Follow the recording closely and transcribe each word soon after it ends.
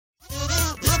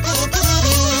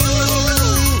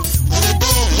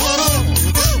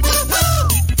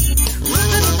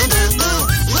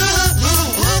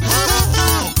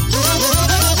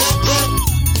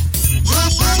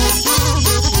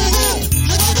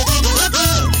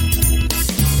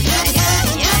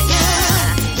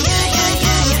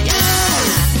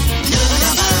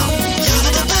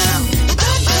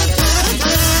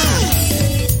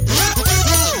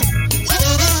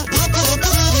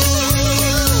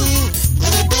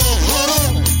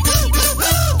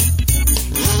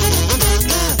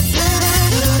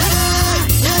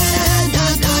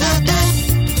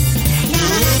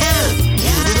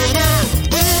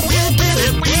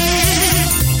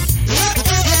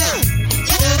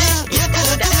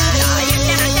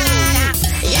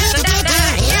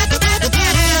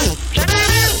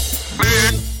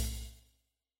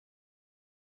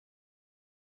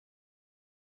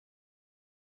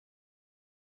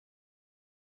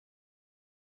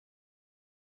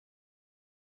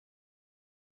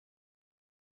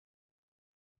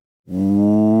Welcome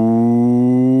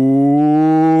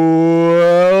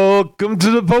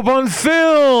to the Pope on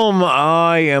Film.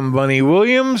 I am Bunny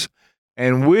Williams,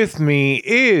 and with me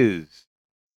is...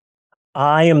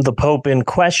 I am the Pope in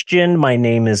question. My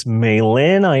name is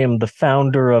Maylin. I am the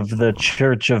founder of the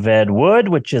Church of Ed Wood,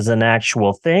 which is an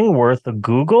actual thing worth a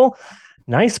Google.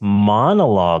 Nice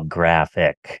monologue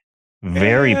graphic.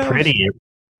 Very pretty.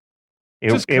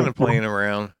 Just kind of playing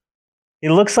around. It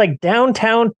looks like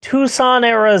downtown Tucson,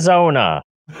 Arizona.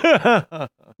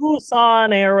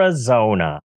 Tucson,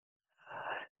 Arizona.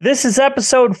 This is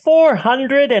episode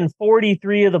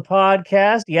 443 of the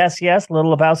podcast. Yes,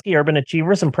 Little Lebowski, Urban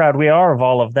Achievers, and proud we are of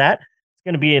all of that. It's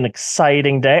going to be an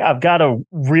exciting day. I've got a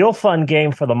real fun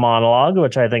game for the monologue,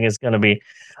 which I think is going to be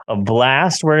a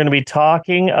blast. We're going to be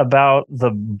talking about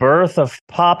the birth of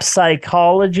pop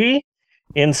psychology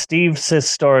in Steve's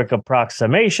Historic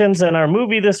Approximations. And our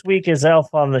movie this week is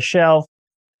Elf on the Shelf.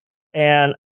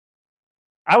 And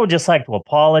I would just like to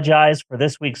apologize for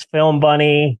this week's Film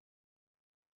Bunny.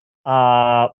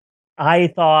 I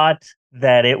thought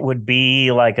that it would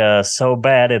be like a so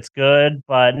bad it's good,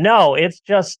 but no, it's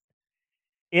just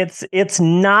it's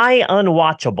nigh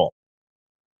unwatchable.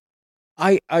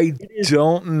 I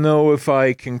don't know if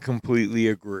I can completely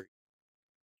agree.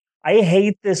 I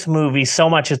hate this movie so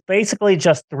much. It's basically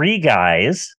just three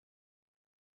guys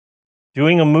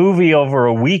doing a movie over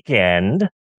a weekend,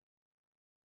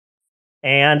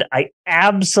 and I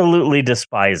absolutely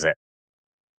despise it.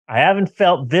 I haven't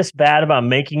felt this bad about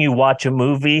making you watch a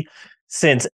movie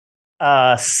since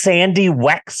Sandy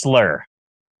Wexler.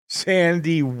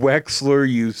 Sandy Wexler,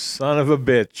 you son of a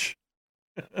bitch.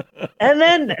 And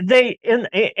then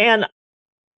and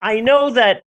I know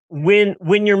that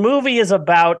when your movie is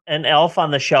about an elf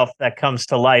on the shelf that comes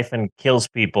to life and kills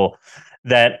people,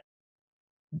 that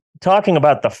talking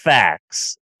about the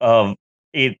facts of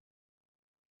it,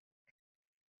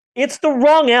 it's the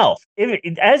wrong elf.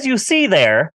 As you see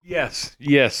there, yes,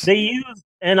 they use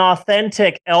an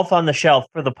authentic elf on the shelf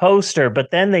for the poster,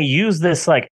 but then they use this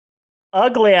like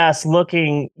ugly ass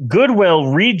looking Goodwill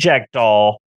reject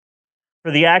doll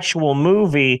for the actual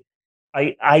movie.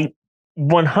 I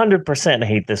 100%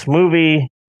 hate this movie.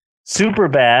 Super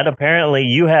bad. Apparently,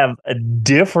 you have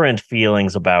different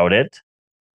feelings about it.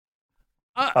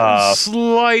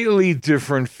 Slightly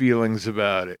different feelings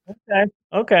about it.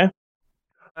 Okay.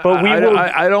 But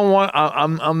I don't want.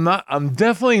 I'm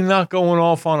definitely not going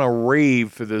off on a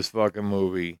rave for this fucking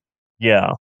movie.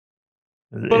 Yeah.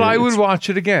 But I would watch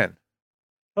it again.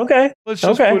 Okay. Let's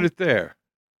just put it there.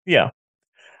 Yeah.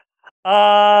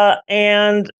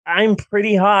 And I'm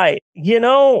pretty high.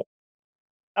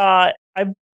 I've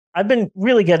been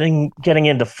really getting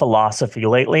into philosophy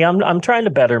lately. I'm trying to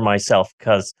better myself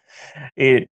because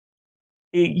I've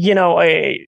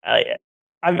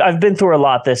been through a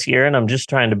lot this year, and I'm just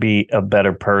trying to be a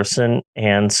better person.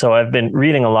 And so I've been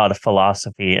reading a lot of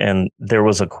philosophy, and there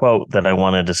was a quote that I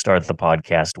wanted to start the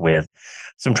podcast with.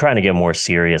 So I'm trying to get more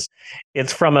serious.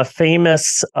 It's from a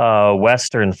famous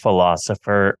Western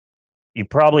philosopher. You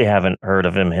probably haven't heard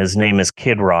of him. His name is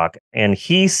Kid Rock. And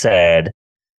he said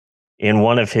in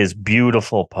one of his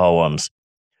beautiful poems,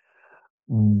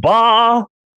 "Ba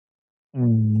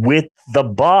with the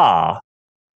ba,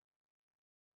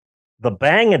 the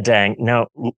bang-a-dang." Now,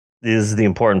 this is the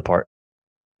important part.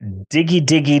 Diggy,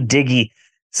 diggy, diggy,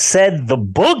 said the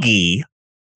boogie,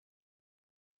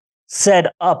 said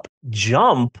up,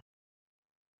 jump,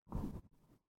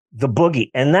 the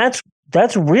boogie. And that's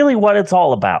really what it's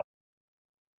all about.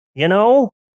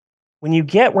 When you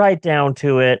get right down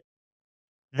to it,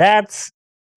 that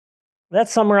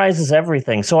summarizes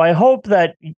everything. So I hope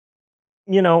that,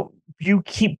 you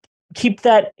keep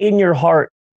that in your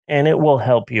heart, and it will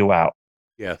help you out.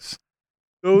 Yes.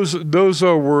 Those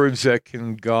are words that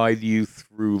can guide you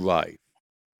through life.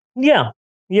 Yeah.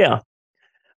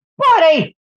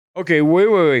 Buddy! Okay,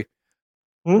 wait.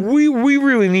 We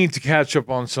really need to catch up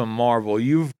on some Marvel.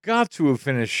 You've got to have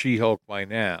finished She-Hulk by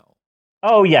now.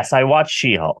 Oh, yes, I watched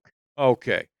She-Hulk.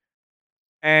 Okay.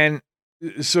 And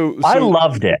so I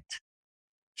loved it.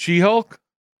 She-Hulk?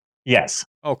 Yes.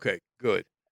 Okay, good.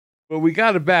 But we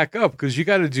got to back up because you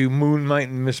got to do Moon Knight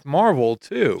and Miss Marvel,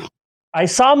 too. I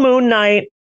saw Moon Knight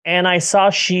and I saw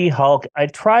She-Hulk. I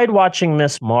tried watching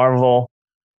Miss Marvel,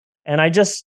 and I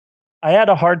had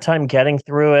a hard time getting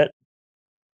through it.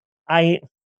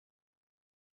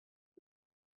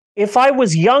 If I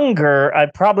was younger, I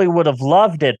probably would have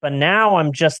loved it, but now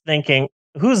I'm just thinking,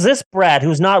 who's this brat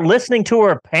who's not listening to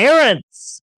her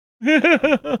parents?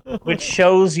 Which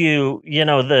shows you,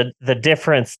 the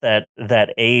difference that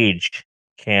age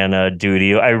can do to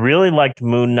you. I really liked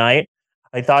Moon Knight.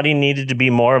 I thought he needed to be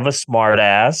more of a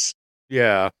smartass.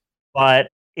 Yeah.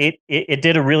 but it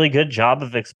did a really good job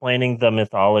of explaining the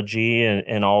mythology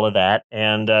and all of that.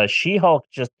 And She-Hulk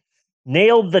just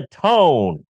nailed the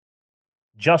tone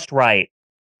just right.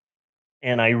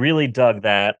 And I really dug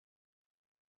that.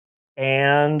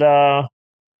 And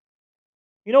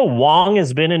Wong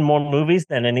has been in more movies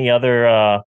than any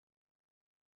other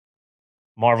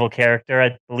Marvel character.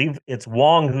 I believe it's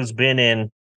Wong who's been in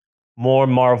more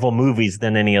Marvel movies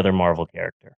than any other Marvel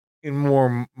character. In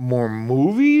more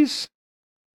movies?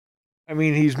 I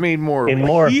mean, he's made more In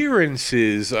more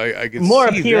appearances. I could more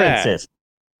see that. appearances.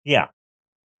 Yeah.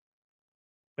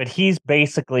 But he's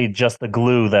basically just the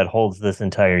glue that holds this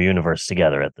entire universe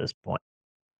together at this point.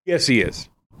 Yes, he is.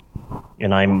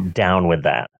 And I'm down with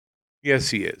that. Yes,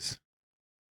 he is.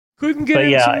 Couldn't get But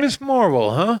into yeah, Miss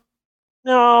Marvel, huh?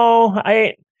 no,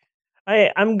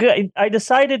 I'm good. I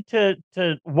decided to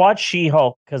watch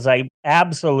She-Hulk because I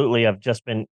absolutely have just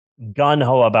been gun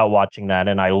ho about watching that,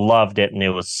 and I loved it, and it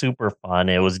was super fun.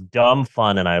 It was dumb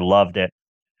fun, and I loved it.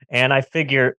 And I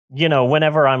figure,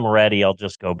 whenever I'm ready, I'll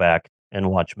just go back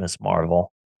and watch Miss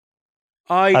Marvel.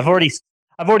 I've I already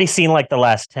I've already seen like the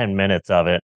last 10 minutes of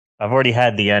it. I've already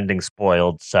had the ending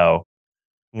spoiled, so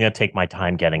I'm gonna take my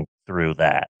time getting through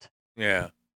that. yeah.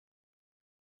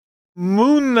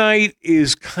 Moon Knight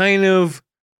is kind of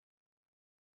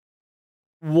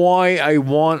why I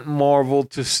want Marvel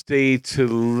to stay to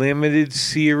limited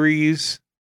series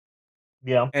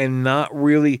Yeah. and not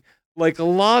really like a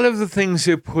lot of the things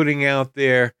they're putting out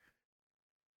there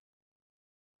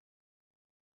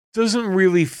doesn't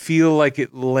really feel like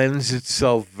it lends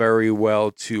itself very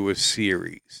well to a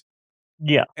series.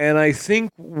 Yeah. And I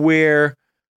think where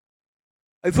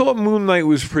I thought Moon Knight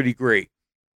was pretty great.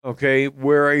 Okay,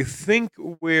 where I think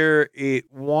where it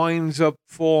winds up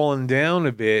falling down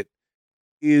a bit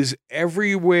is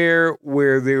everywhere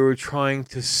where they were trying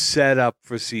to set up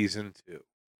for season 2.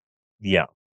 Yeah.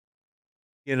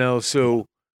 So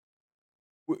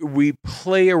we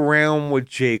play around with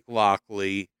Jake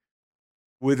Lockley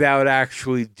without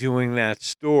actually doing that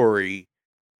story,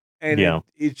 and Yeah.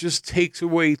 it just takes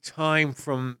away time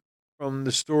from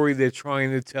the story they're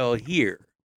trying to tell here.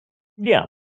 Yeah.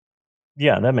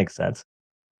 Yeah, that makes sense.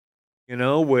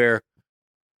 Where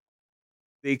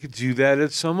they could do that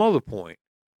at some other point.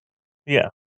 Yeah.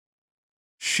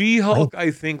 She-Hulk,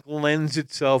 I think, lends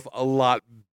itself a lot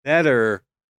better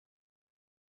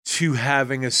to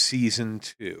having a season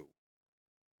 2.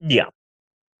 Yeah.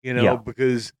 Yeah.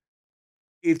 Because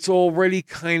it's already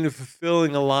kind of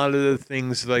fulfilling a lot of the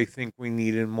things that I think we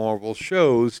need in Marvel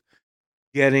shows,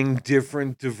 getting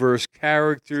different, diverse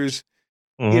characters.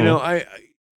 Mm-hmm.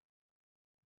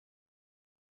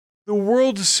 The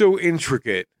world is so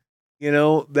intricate,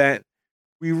 that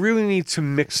we really need to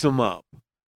mix them up.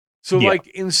 So, Yeah. like,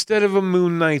 instead of a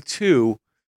Moon Knight 2,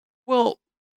 well,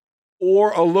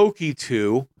 or a Loki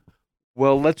 2,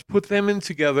 well, let's put them in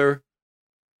together.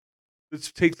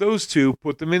 Let's take those two,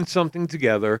 put them in something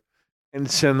together, and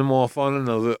send them off on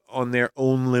their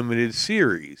own limited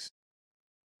series.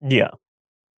 Yeah.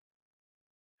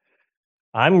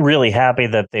 I'm really happy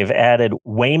that they've added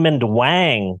Waymond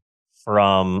Wang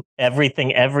from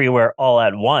Everything Everywhere All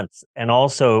at Once, and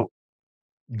also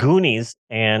Goonies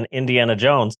and Indiana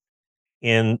Jones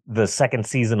in the second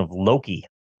season of Loki.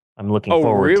 I'm looking Oh,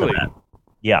 forward to really? that.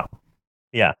 Yeah.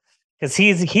 Yeah. Because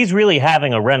he's really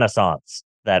having a renaissance,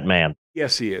 that man.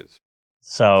 Yes, he is.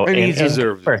 So And he and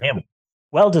deserves for it. him.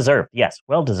 Well deserved. Yes,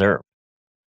 well deserved.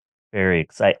 Very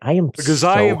excited. I am Because so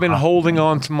I have been hot. holding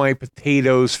on to my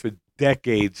potatoes for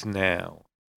decades now.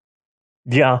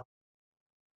 Yeah.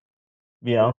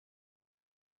 Yeah.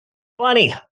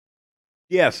 Funny.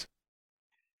 Yes.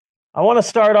 I want to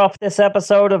start off this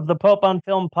episode of the Pope on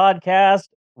Film podcast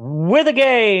with a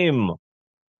game.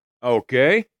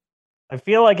 Okay. I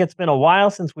feel like it's been a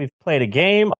while since we've played a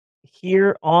game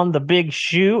here on the Big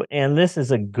Shoe, and this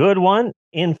is a good one.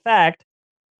 In fact,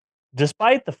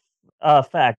 despite the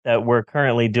fact that we're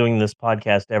currently doing this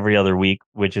podcast every other week,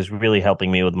 which is really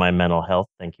helping me with my mental health.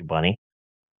 Thank you, Bunny.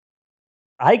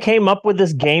 I came up with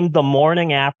this game the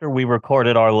morning after we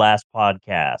recorded our last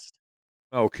podcast,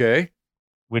 Okay.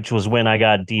 which was when I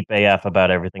got deep AF about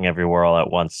everything everywhere all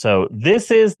at once. So this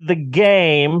is the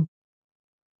game.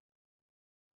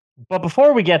 But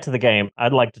before we get to the game,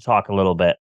 I'd like to talk a little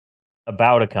bit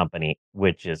about a company,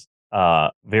 which is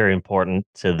very important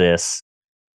to this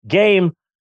game.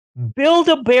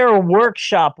 Build-A-Bear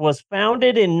Workshop was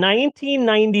founded in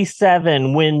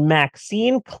 1997 when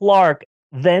Maxine Clark,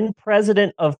 then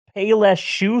president of Payless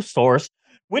Shoe Source,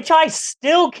 which I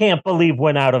still can't believe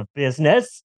went out of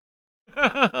business,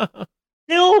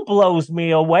 still blows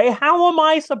me away. How am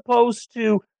I supposed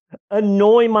to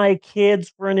annoy my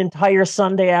kids for an entire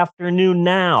Sunday afternoon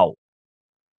now.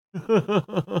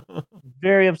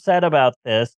 Very upset about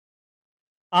this.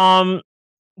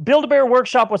 Build-A-Bear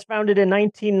Workshop was founded in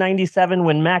 1997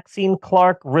 when Maxine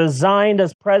Clark resigned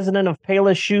as president of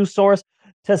Payless Shoe Source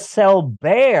to sell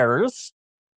bears.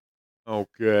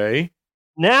 Okay.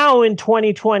 Now in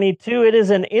 2022, it is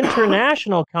an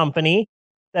international company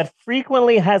that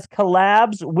frequently has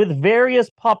collabs with various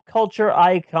pop culture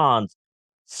icons.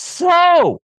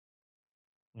 So,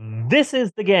 this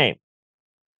is the game.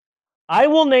 I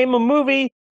will name a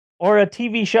movie or a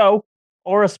TV show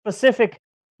or a specific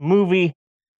movie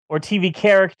or TV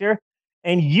character,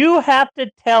 and you have to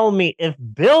tell me if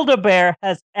Build-A-Bear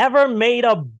has ever made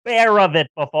a bear of it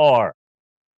before.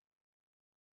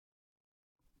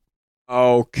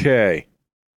 Okay.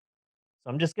 So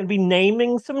I'm just going to be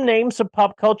naming some names of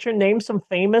pop culture, name some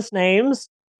famous names,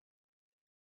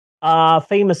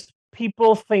 famous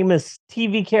people, famous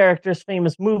TV characters,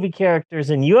 famous movie characters,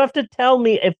 and you have to tell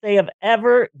me if they have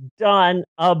ever done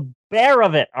a bear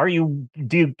of it.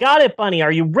 Do you got it, Bunny?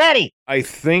 Are you ready? I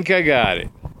think I got it.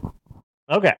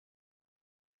 Okay.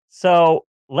 So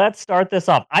let's start this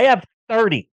off. I have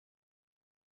 30.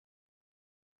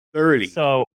 30.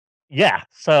 So yeah.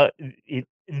 So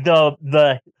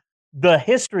the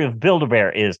history of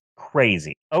Build-A-Bear is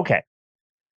crazy. Okay.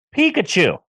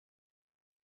 Pikachu.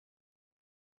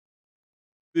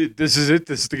 This is it?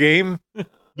 This is the game?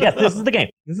 Yes, this is the game.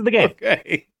 This is the game.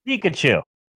 Okay. Pikachu.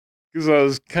 Because I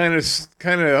was kind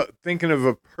of thinking of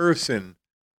a person.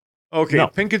 Okay, No.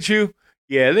 Pikachu?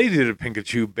 Yeah, they did a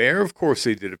Pikachu bear. Of course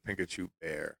they did a Pikachu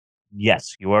bear.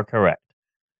 Yes, you are correct.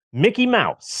 Mickey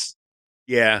Mouse.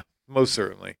 Yeah, most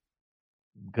certainly.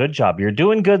 Good job. You're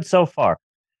doing good so far.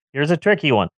 Here's a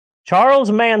tricky one.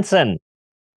 Charles Manson.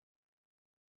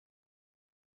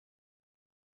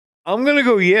 I'm going to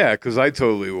go yeah, because I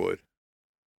totally would.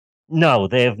 No,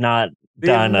 they have not They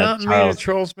done have not a made a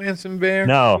Charles Manson bear?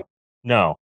 No.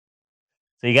 So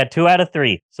you got 2 out of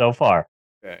 3 so far.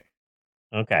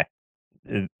 Okay.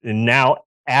 And now,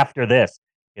 after this,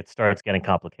 it starts getting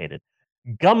complicated.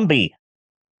 Gumby.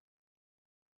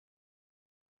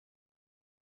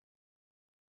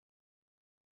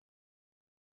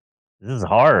 This is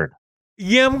hard.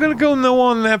 Yeah, I'm going to go no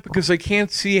on that because I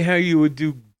can't see how you would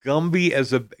do Gumby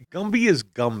as a... Gumby is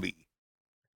Gumby.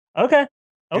 Okay.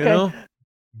 You know?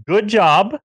 Good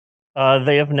job.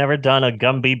 They have never done a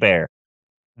Gumby bear.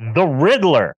 The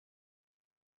Riddler.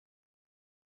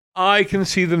 I can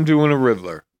see them doing a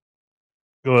Riddler.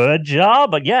 Good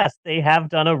job. But yes, they have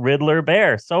done a Riddler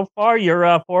bear. So far, you're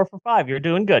 4 for 5. You're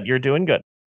doing good.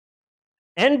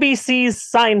 NBC's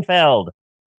Seinfeld.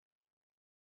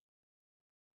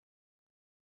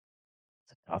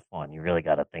 It's a tough one. You really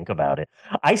got to think about it.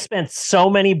 I spent so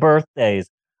many birthdays.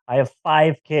 I have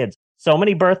 5 kids. So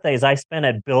many birthdays I spent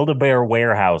at Build-A-Bear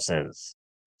warehouses.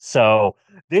 So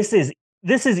this is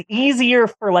easier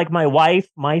for like my wife,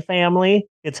 my family.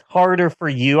 It's harder for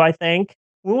you, I think.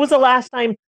 When was the last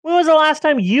time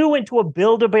you went to a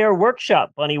Build-A-Bear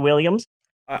workshop, Bunny Williams?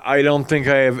 I don't think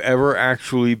I have ever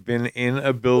actually been in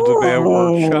a Build-A-Bear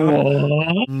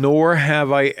workshop, nor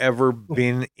have I ever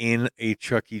been in a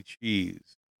Chuck E.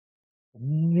 Cheese.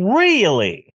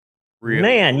 Really?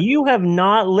 Man, you have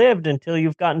not lived until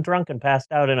you've gotten drunk and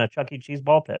passed out in a Chuck E. Cheese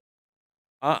ball pit.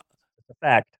 It's a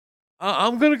fact.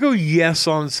 I'm going to go yes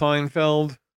on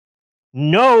Seinfeld.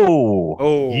 No.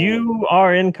 Oh. You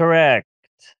are incorrect.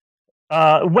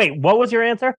 Wait, what was your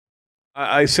answer?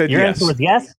 I said your yes. Your answer was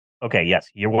yes? Okay, yes,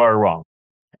 you are wrong.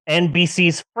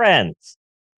 NBC's Friends.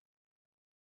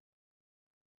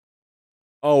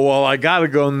 Oh, well, I got to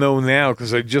go no now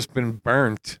because I've just been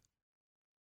burnt.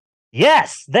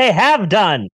 Yes, they have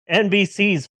done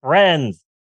NBC's Friends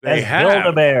They as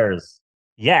Build-A-Bears.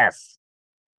 Yes.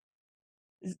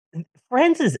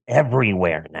 Friends is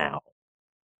everywhere now.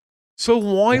 So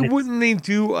why wouldn't they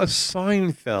do a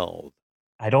Seinfeld?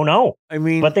 I don't know. I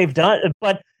mean, but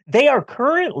they are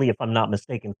currently, if I'm not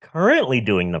mistaken,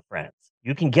 doing the Friends.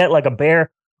 You can get like a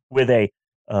bear with a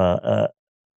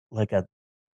like a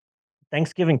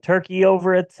Thanksgiving turkey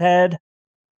over its head.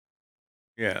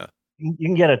 Yeah. You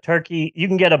can get a turkey. You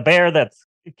can get a bear that's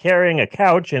carrying a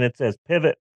couch and it says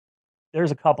pivot. There's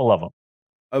a couple of them.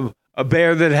 A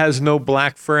bear that has no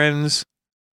black friends.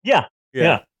 Yeah.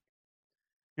 You're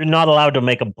not allowed to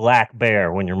make a black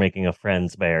bear when you're making a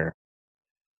Friends bear.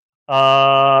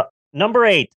 Number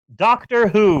 8, Doctor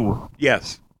Who.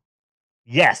 Yes,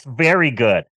 very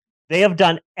good. They have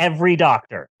done every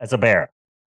Doctor as a bear.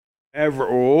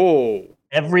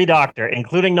 Every Doctor,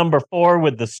 including number 4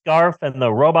 with the scarf and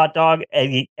the robot dog.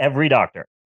 Every Doctor.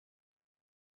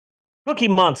 Cookie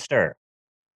Monster.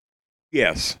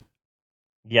 Yes.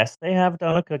 Yes, they have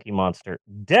done a Cookie Monster.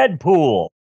 Deadpool.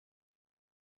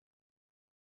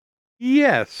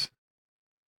 Yes.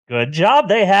 Good job.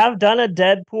 They have done a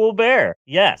Deadpool bear.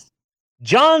 Yes.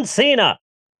 John Cena.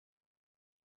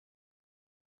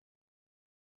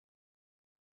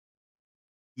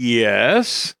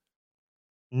 Yes.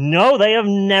 No, they have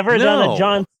never done a No.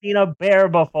 John Cena bear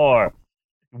before.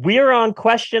 We're on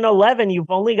question 11. You've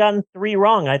only gotten 3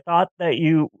 wrong. I thought that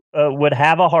you would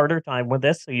have a harder time with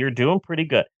this, so you're doing pretty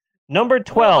good. Number Well,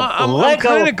 12, I'm Lego.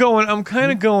 kind of going. I'm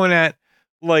kind of going at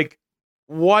like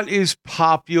what is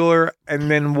popular, and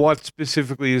then what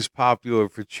specifically is popular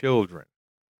for children.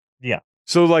 Yeah.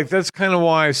 So, like, that's kind of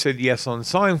why I said yes on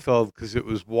Seinfeld, because it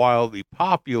was wildly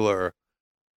popular.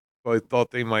 So I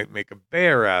thought they might make a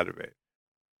bear out of it.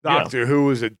 Yeah. Doctor Who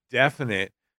was a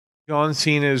definite. John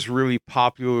Cena is really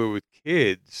popular with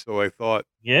kids, so I thought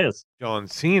Yes. John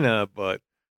Cena, but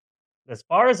As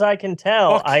far as I can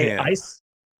tell, fuck him.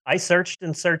 I searched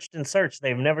and searched and searched.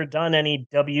 They've never done any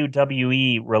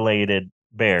WWE related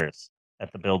bears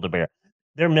at the Build-A-Bear.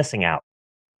 They're missing out.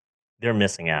 They're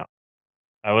missing out.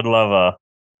 I would love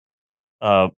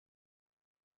a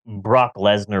Brock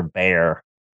Lesnar bear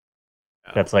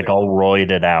that's like all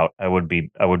roided out. I would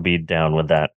be down with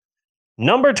that.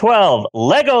 Number 12,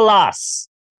 Legolas.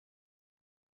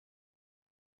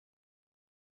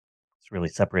 This really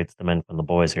separates the men from the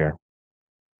boys here.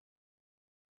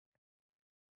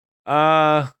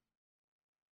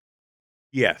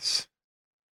 Yes.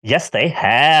 Yes, they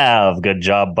have. Good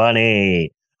job,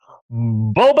 Bunny.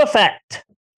 Boba Fett.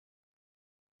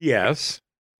 Yes.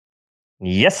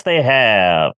 Yes, they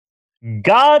have.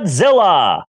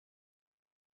 Godzilla.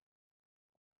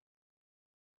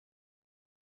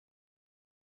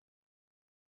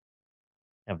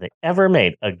 Have they ever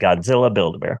made a Godzilla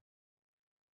Build-A-Bear?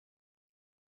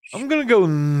 I'm gonna go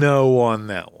no on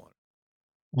that one.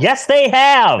 Yes, they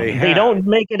have. They They have. don't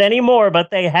make it anymore, but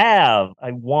they have.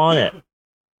 I want it.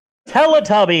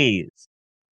 Teletubbies.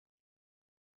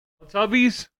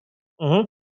 Tubbies? Mm-hmm.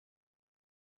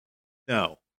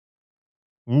 No.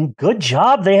 Good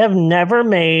job. They have never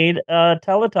made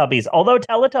Teletubbies. Although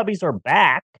Teletubbies are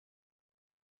back,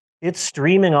 it's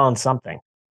streaming on something.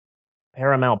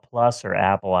 Paramount Plus or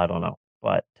Apple, I don't know.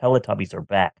 But Teletubbies are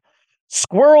back.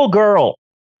 Squirrel Girl.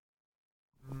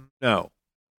 No.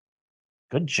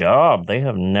 Good job. They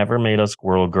have never made a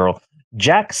Squirrel Girl.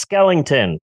 Jack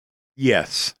Skellington.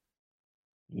 Yes.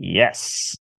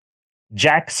 Yes.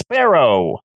 Jack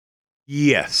Sparrow.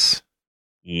 Yes.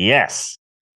 Yes.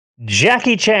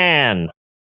 Jackie Chan.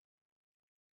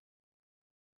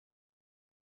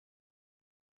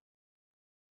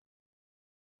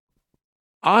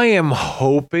 I am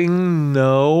hoping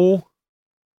no.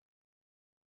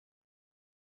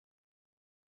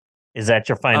 Is that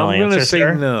your final I'm gonna answer, say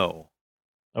sir? no.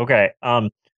 Okay.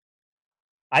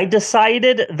 I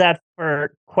decided that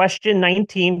for question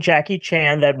 19, Jackie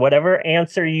Chan, that whatever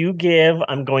answer you give,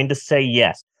 I'm going to say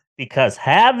yes. Because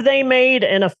have they made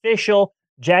an official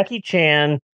Jackie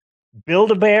Chan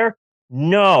Build-A-Bear?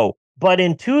 No. But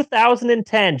in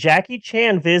 2010, Jackie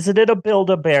Chan visited a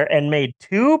Build-A-Bear and made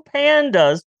 2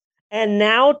 pandas and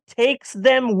now takes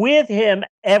them with him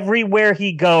everywhere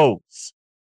he goes.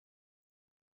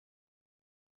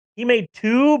 He made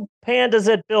 2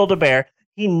 pandas at Build-A-Bear.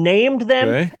 He named them,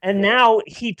 Okay. and now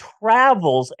he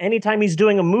travels. Anytime he's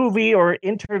doing a movie or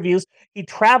interviews, he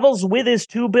travels with his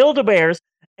 2 Build-A-Bears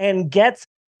and gets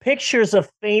pictures of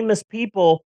famous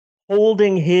people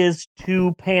holding his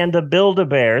 2 panda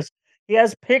Build-A-Bears. He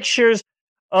has pictures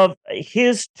of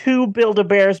his 2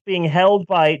 Build-A-Bears being held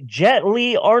by Jet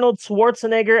Li, Arnold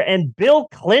Schwarzenegger, and Bill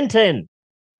Clinton.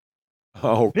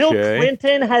 Bill Okay.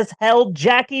 Clinton has held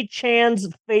Jackie Chan's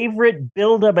favorite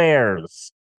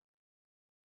Build-A-Bears.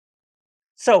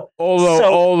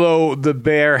 Although the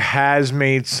bear has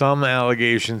made some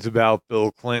allegations about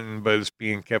Bill Clinton, but it's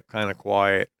being kept kind of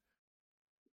quiet.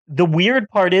 The weird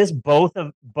part is both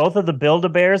of the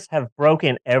Build-A-Bears have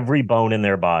broken every bone in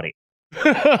their body,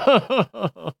 which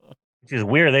is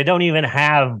weird. They don't even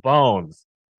have bones,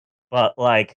 but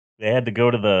like they had to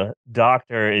go to the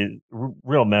doctor. Is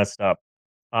real messed up.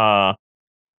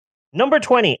 Number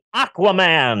 20,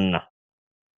 Aquaman.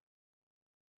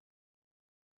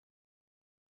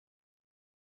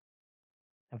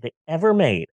 Have they ever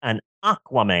made an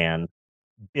Aquaman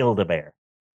Build-A-Bear?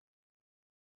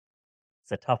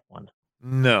 It's a tough one.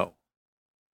 No.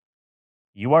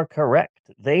 You are correct.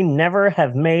 They never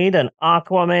have made an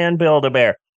Aquaman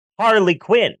Build-A-Bear. Harley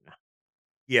Quinn.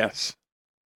 Yes.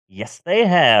 Yes, they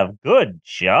have. Good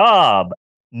job.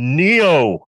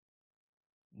 Neo.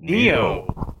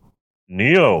 Neo.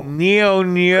 Neo.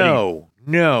 Neo.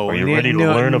 No. Are you ready to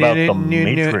learn about the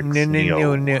Matrix,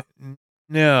 Neo?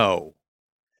 No.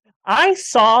 I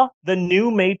saw the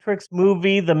new Matrix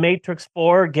movie, The Matrix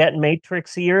 4, Get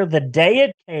Matrixier, the day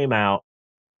it came out.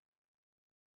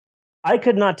 I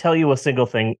could not tell you a single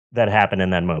thing that happened in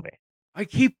that movie I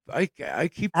keep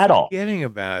at all. forgetting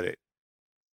about it.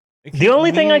 I The keep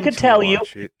only thing I meaning could to tell you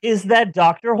watch it. is that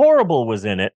Dr. Horrible was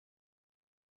in it.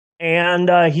 And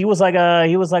he was like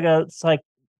a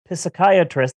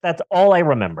psychiatrist. That's all I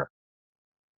remember.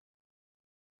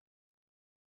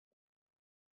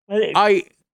 I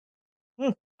Hmm.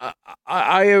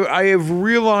 I have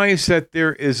realized that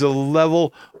there is a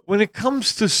level when it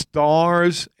comes to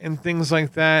stars and things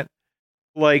like that.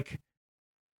 Like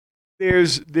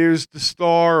there's the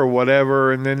star or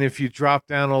whatever, and then if you drop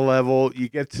down a level, you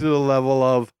get to the level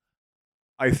of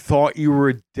I thought you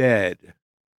were dead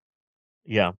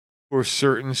Yeah, for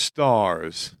certain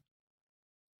stars.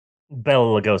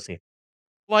 Bela Lugosi.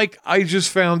 Like I just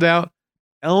found out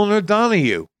Eleanor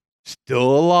Donahue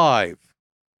still alive.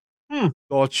 Hmm.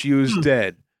 Thought she was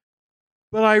dead.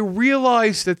 But I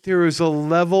realized that there is a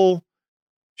level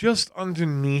just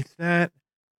underneath that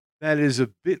is a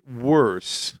bit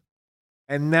worse.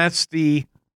 And that's the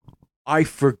I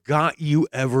forgot you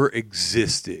ever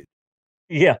existed.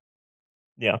 Yeah,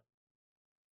 yeah,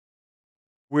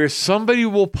 Where somebody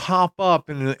will pop up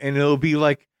and it'll be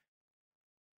like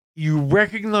you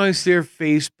recognize their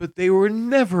face, but they were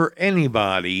never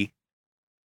anybody.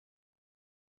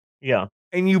 yeah.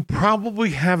 And you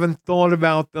probably haven't thought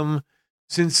about them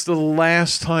since the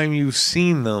last time you've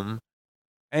seen them.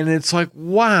 And it's like,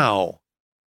 wow,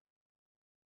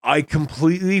 I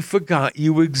completely forgot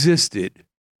you existed.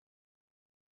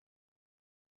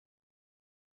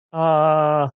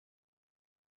 Uh,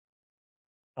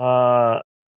 uh,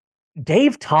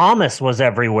 Dave Thomas was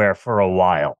everywhere for a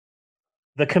while.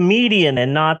 The comedian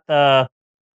and not the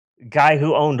guy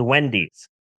who owned Wendy's.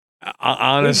 Dave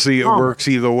Honestly, it Thomas. works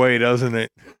either way, doesn't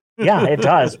it? Yeah, it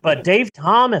does. But Dave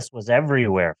Thomas was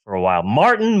everywhere for a while.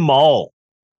 Martin Mull.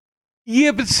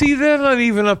 Yeah, but see, they're not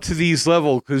even up to these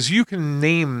levels because you can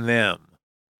name them.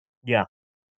 Yeah.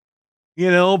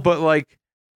 But like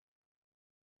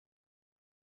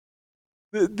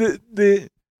the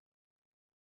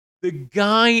the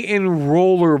guy in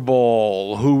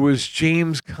Rollerball who was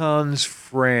James Caan's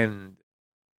friend.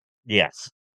 Yes.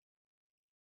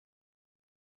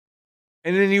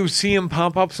 And then you see him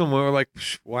pop up somewhere like,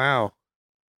 wow,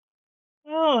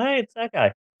 Oh, hey, it's that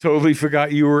guy. totally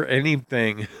forgot you were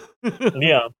anything.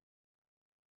 Yeah.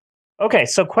 Okay,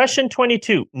 so question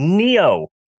 22. Neo.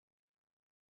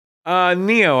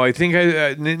 Neo, I think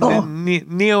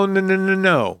Neo, no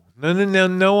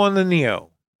on the Neo.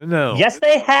 No. Yes,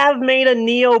 they have made a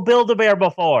Neo Build-A-Bear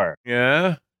before.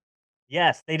 Yeah.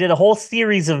 Yes, they did a whole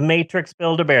series of Matrix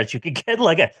Build-A-Bears. You could get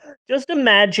just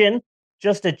imagine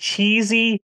just a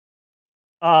cheesy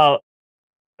uh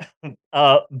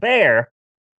bear,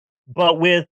 but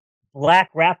with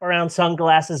black wraparound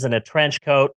sunglasses and a trench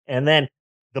coat. And then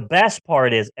the best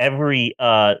part is every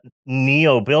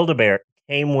Neo Build-A-Bear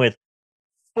came with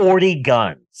 40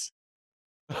 guns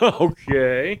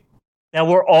Okay. that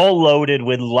were all loaded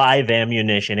with live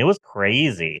ammunition. It was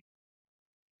crazy.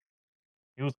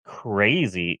 It was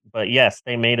crazy. But yes,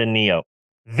 they made a Neo.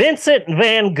 Vincent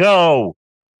Van Gogh.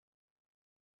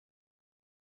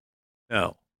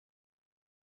 No.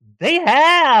 They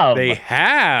have. They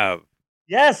have.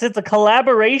 Yes, it's a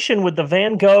collaboration with the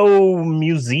Van Gogh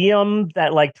Museum,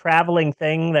 that like traveling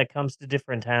thing that comes to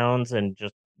different towns and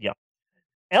just, yeah.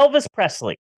 Elvis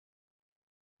Presley.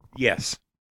 Yes.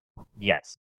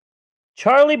 Yes.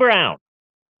 Charlie Brown.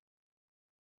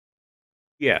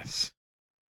 Yes.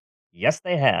 Yes,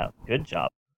 they have. Good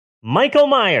job. Michael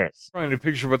Myers. Trying to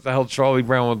picture what the hell Charlie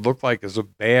Brown would look like as a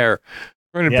bear.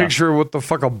 Trying to Yeah. picture what the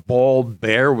fuck a bald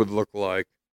bear would look like.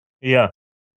 Yeah.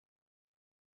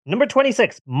 Number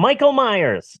 26, Michael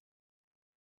Myers.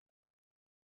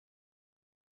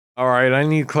 All right, I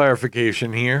need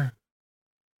clarification here.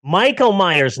 Michael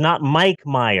Myers, not Mike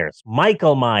Myers.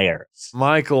 Michael Myers.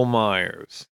 Michael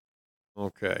Myers.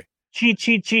 Okay. Chi,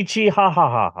 chi, chi, chi, ha, ha,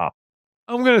 ha, ha.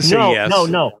 I'm going to say No, yes.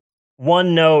 no.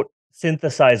 One note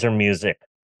synthesizer music.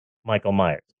 Michael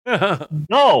Myers.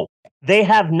 No, they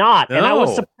have not. And I was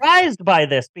No. surprised by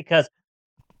this because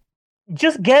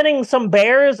just getting some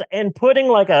bears and putting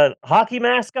like a hockey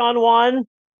mask on one,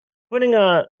 putting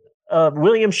a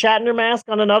William Shatner mask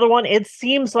on another one, it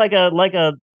seems like a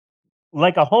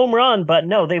home run, but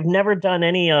no, they've never done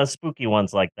any spooky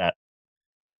ones like that.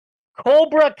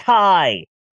 Cobra Kai.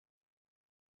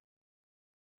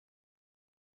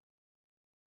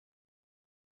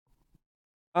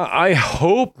 I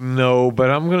hope no, but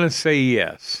I'm going to say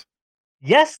yes.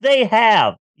 Yes, they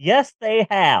have. Yes, they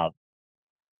have.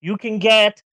 You can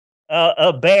get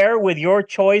a bear with your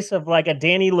choice of like a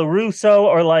Danny LaRusso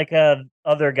or like a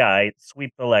other guy,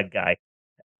 sweep the leg guy.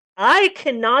 I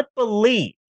cannot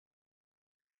believe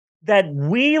that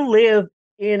we live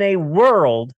in a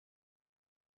world.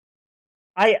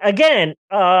 I again,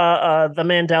 the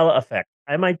Mandela effect.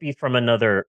 I might be from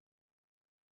another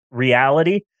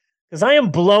reality because I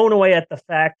am blown away at the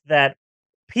fact that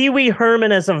Pee Wee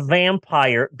Herman as a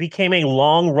vampire became a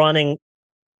long running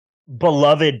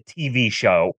beloved TV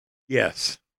show.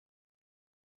 Yes.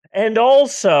 And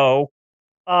also,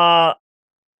 uh,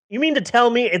 you mean to tell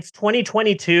me it's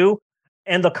 2022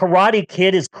 and the Karate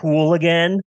Kid is cool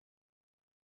again?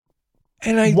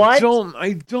 And What?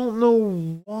 I don't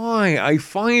know why. I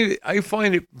find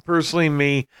it personally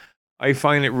me, I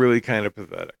find it really kind of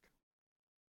pathetic.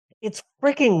 It's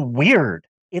freaking weird.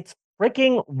 It's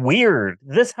freaking weird.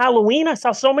 This Halloween, I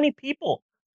saw so many people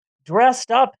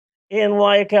dressed up in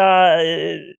like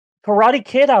Karate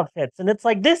Kid outfits, and it's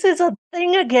like this is a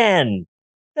thing again.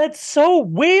 That's so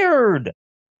weird.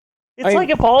 It's I like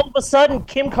if all of a sudden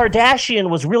Kim Kardashian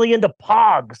was really into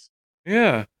Pogs.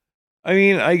 Yeah. I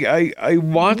mean, I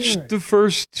watched Weird. the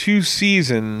first two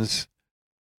seasons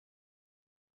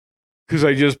because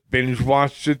I just binge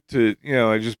watched it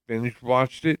I just binge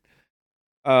watched it.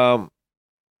 Um,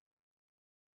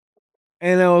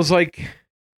 and I was like,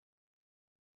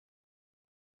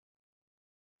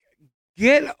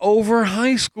 get over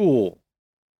high school.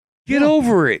 Get Yeah,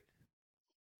 over it.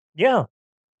 yeah,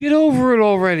 Get over it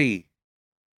already.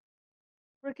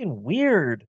 freaking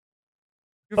weird.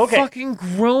 You're Okay, fucking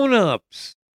grown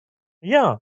ups.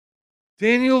 yeah,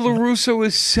 Daniel LaRusso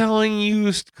is selling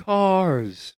used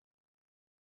cars.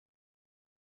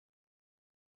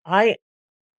 I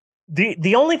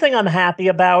the only thing I'm happy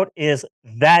about is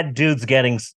that dude's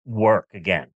getting work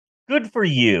again. Good for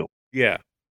you. Yeah.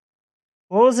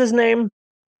 What was his name?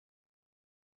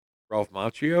 Ralph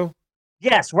Macchio?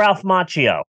 Yes, Ralph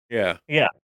Macchio. Yeah. Yeah.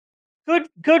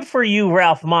 Good for you,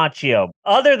 Ralph Macchio.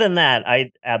 Other than that,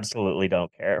 I absolutely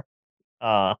don't care.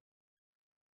 Uh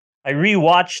I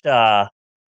rewatched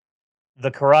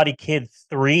The Karate Kid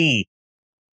 3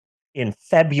 in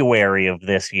February of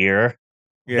this year.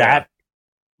 Yeah. That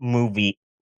movie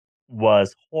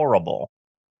was horrible.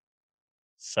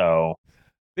 So,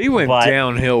 They went but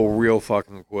downhill real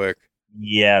fucking quick.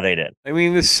 yeah, they did. I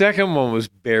mean, the second one was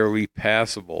barely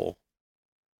passable.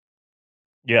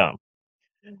 Yeah.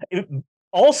 It-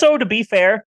 Also, to be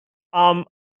fair, um,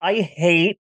 I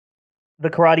hate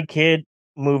the Karate Kid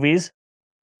movies.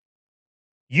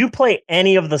 You play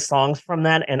any of the songs from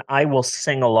that, and I will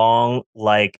sing along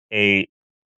like a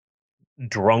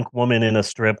drunk woman in a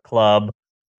strip club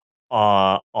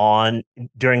on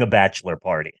during a bachelor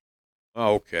party.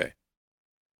 Oh, okay.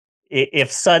 If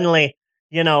suddenly,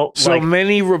 So like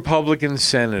many Republican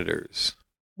senators.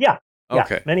 yeah, yeah,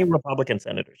 Okay. many Republican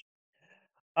senators.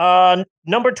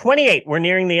 Number 28. We're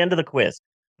nearing the end of the quiz.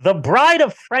 The Bride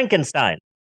of Frankenstein.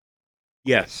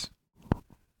 Yes.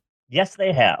 Yes,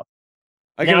 they have.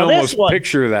 I can Now this almost one,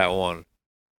 picture that one.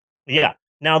 yeah.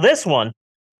 Now this one,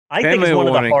 I think is 10-minute one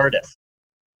of the warning. hardest.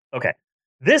 Okay,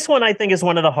 this one I think is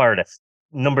one of the hardest.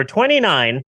 Number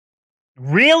 29.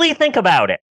 Really think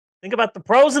about it. Think about the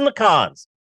pros and the cons.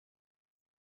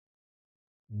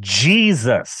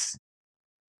 Jesus.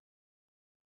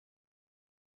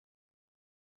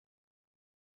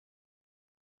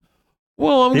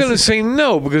 Well, I'm This going to is, say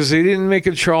no because they didn't make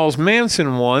a Charles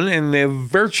Manson one and they're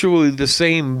virtually the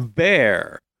same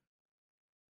bear.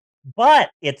 but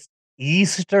it's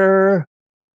Easter.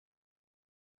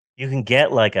 You can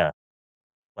get like a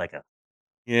like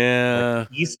Yeah.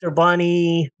 Easter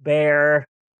bunny bear,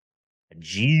 a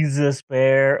Jesus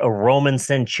bear, a Roman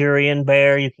centurion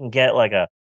bear. You can get like a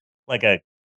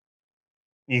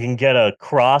you can get a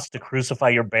cross to crucify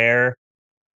your bear,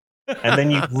 and then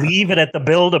you leave it at the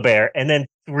Build a Bear, and then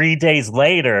 3 days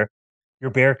later,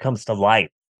 your bear comes to life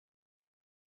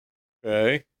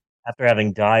Okay. after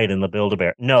having died in the Build a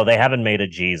Bear. No, they haven't made a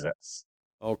Jesus,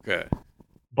 Okay.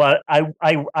 but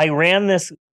I ran this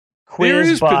There quiz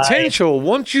is by potential.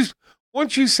 Once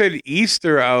you said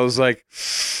Easter, I was like,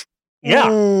 yeah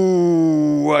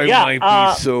ooh, I yeah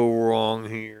might be so wrong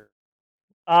here.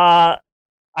 uh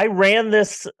I ran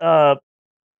this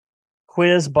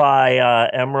quiz by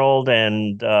Emerald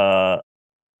and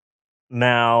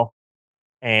Mal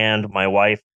and my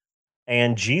wife,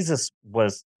 and Jesus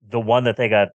was the one that they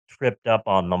got tripped up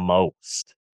on the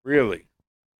most. Really?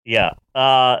 Yeah.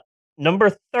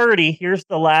 Number 30, here's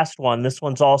the last one. This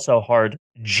one's also hard.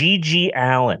 Gigi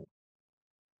Allen.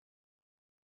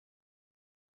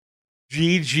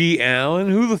 G.G. Allen?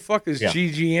 Who the fuck is Yeah.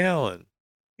 G.G. Allen?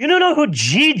 You don't know who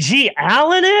G.G.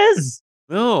 Allen is?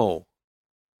 No.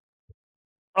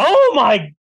 Oh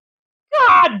my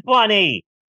God, Bunny!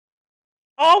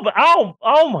 Oh my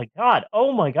God!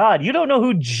 Oh my God! You don't know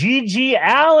who G.G.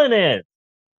 Allen is?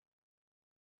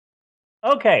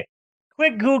 Okay,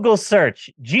 quick Google search.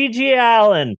 G.G.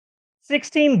 Allen,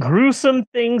 16 gruesome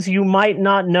things you might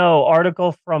not know.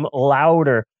 Article from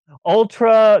Louder.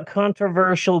 Ultra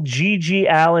controversial G.G.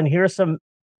 Allen. Here's some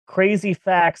crazy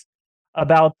facts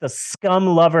about the scum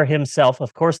lover himself.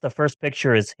 Of course, the first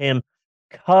picture is him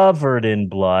covered in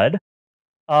blood.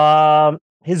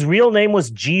 His real name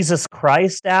was Jesus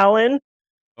Christ Allen.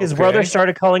 His brother Okay.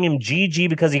 started calling him GG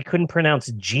because he couldn't pronounce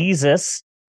Jesus.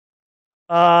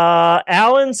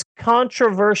 Allen's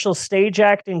controversial stage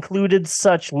act included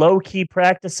such low key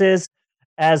practices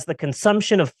as the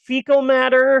consumption of fecal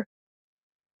matter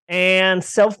and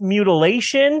self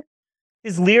mutilation.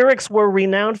 His lyrics were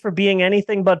renowned for being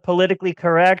anything but politically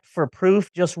correct. For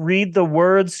proof, just read the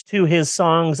words to his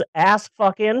songs Ass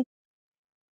Fucking,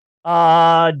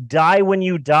 Die When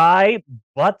You Die,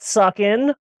 Butt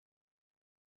Sucking.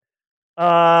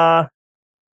 Uh,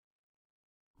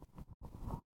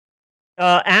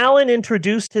 Allen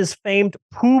introduced his famed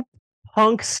poop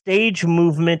punk stage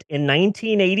movement in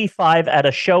 1985 at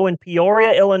a show in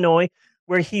Peoria, Illinois,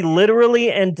 where he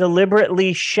literally and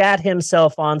deliberately shat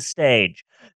himself on stage.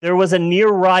 There was a near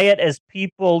riot as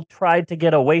people tried to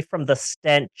get away from the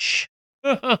stench.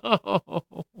 In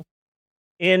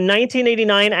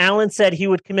 1989, Allen said he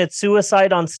would commit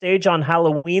suicide on stage on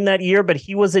Halloween that year, but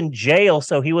he was in jail,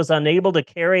 so he was unable to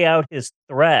carry out his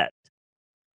threat.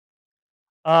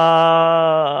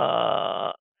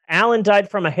 Allen died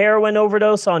from a heroin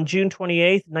overdose on June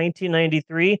 28th,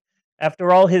 1993.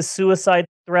 After all his suicide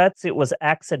threats, it was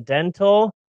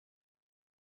accidental.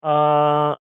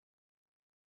 If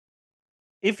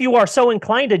you are so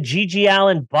inclined, a G.G.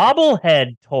 Allen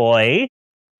bobblehead toy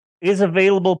is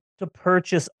available to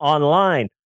purchase online.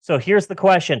 So here's the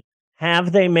question.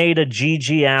 Have they made a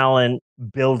G.G. Allen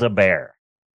Build-A-Bear?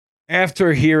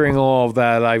 After hearing all of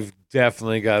that, I've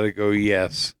definitely got to go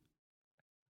yes.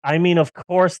 I mean, of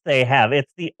course they have.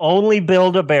 It's the only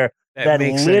Build-A-Bear that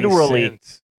makes literally any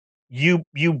sense. you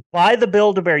buy the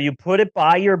Build-A-Bear, you put it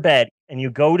by your bed, and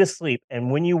you go to sleep. And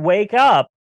when you wake up,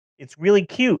 it's really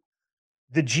cute.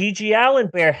 The G.G. Allen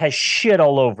bear has shit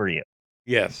all over you.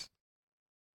 Yes.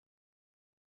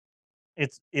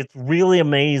 It's really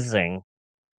amazing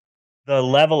the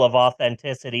level of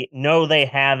authenticity. No, they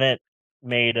haven't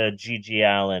made a G.G.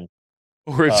 Allen.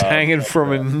 Or it's hanging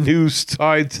from a noose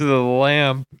tied to the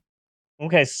lamp.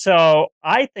 Okay, so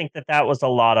I think that was a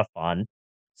lot of fun.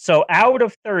 So out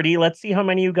of 30, let's see how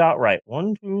many you got right.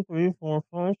 1, 2, 3, 4,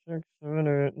 5, 6,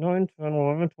 7, 8, 9, 10,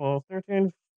 11, 12,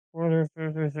 13, 14,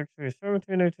 15, 16,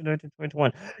 17, 18, 19, 20,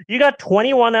 21. You got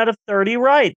 21 out of 30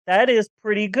 right. That is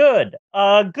pretty good.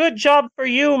 Good job for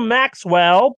you,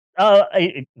 Maxwell.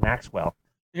 Maxwell.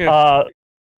 Yeah.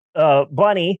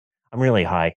 Bunny. I'm really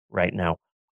high right now.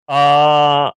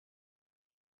 I've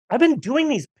been doing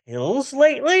these pills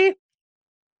lately.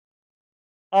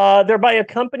 They're by a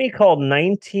company called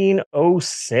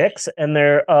 1906, and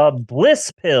they're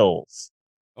Bliss pills.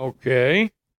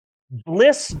 Okay.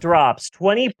 Bliss drops,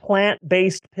 20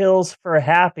 plant-based pills for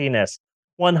happiness,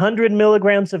 100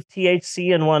 milligrams of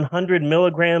THC and 100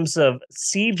 milligrams of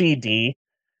CBD,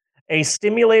 a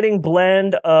stimulating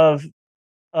blend of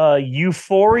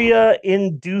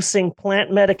euphoria-inducing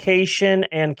plant medication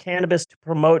and cannabis to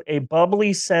promote a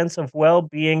bubbly sense of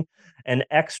well-being and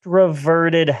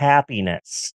extroverted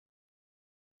happiness.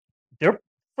 They're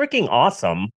freaking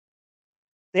awesome.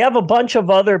 They have a bunch of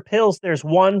other pills. There's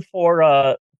one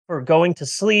for going to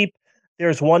sleep.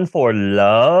 There's one for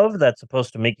love that's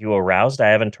supposed to make you aroused. I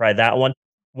haven't tried that one.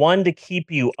 One to keep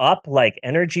you up, like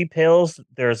energy pills.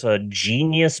 There's a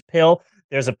genius pill.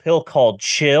 There's a pill called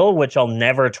Chill, which I'll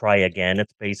never try again.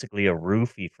 It's basically a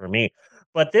roofie for me.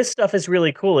 But this stuff is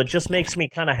really cool. It just makes me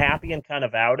kind of happy and kind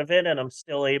of out of it. And I'm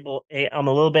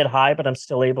a little bit high, but I'm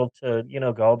still able to,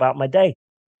 go about my day.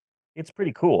 It's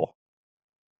pretty cool.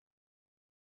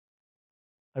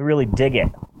 I really dig it.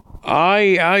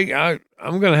 I'm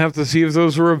gonna have to see if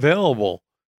those are available.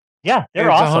 Yeah, they're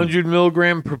it's awesome. 100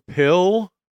 milligram per pill.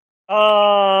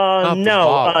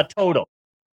 No, total.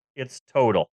 It's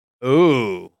total.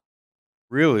 Oh,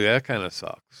 really? That kind of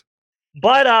sucks.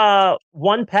 But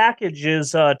one package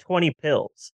is 20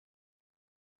 pills.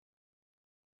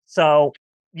 So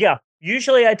yeah,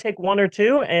 usually I take one or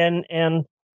two, and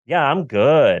yeah, I'm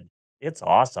good. It's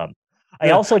awesome.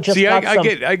 I also just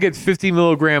I get 50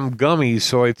 milligram gummies,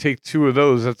 so I take 2 of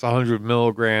those. That's 100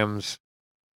 milligrams.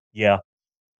 Yeah.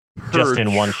 Just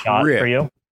in one shot for you.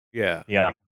 Yeah.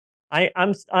 Yeah.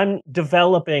 I'm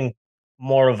developing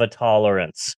more of a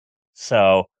tolerance.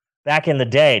 So back in the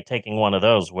day, taking one of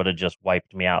those would have just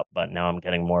wiped me out, but now I'm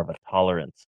getting more of a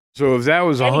tolerance. So if that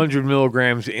was 100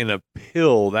 milligrams in a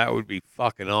pill, that would be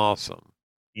fucking awesome.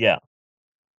 Yeah.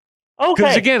 Okay.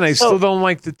 Because again, I still don't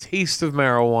like the taste of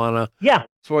marijuana. Yeah.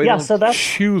 So I don't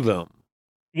chew them.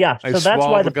 Yeah. So that's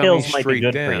why the pills might be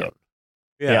good for you.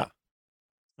 Yeah.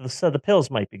 So the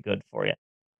pills might be good for you.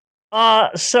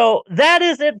 So that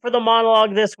is it for the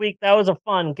monologue this week. That was a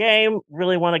fun game.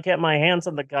 Really want to get my hands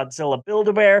on the Godzilla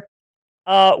Build-A-Bear.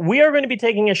 We are going to be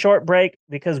taking a short break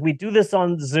because we do this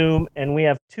on Zoom and we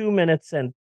have 2 minutes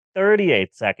and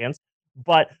 38 seconds.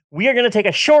 But we are going to take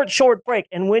a short break.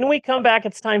 And when we come back,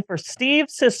 it's time for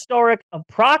Steve's Historic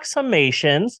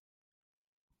Approximations.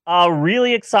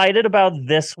 Really excited about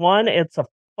this one. It's a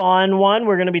fun one.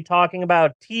 We're going to be talking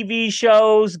about TV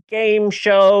shows, game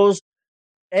shows,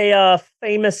 a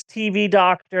famous TV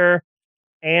doctor,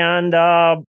 and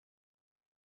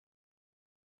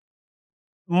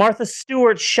Martha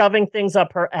Stewart shoving things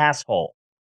up her asshole.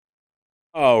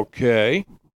 Okay.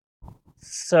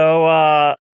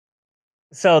 So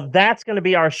that's going to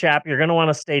be our shap. You're going to want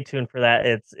to stay tuned for that.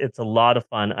 It's a lot of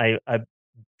fun. I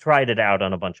tried it out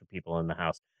on a bunch of people in the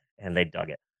house, and they dug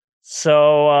it.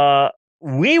 So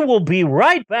we will be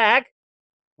right back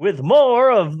with more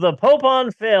of the Pope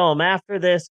on Film after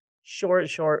this short,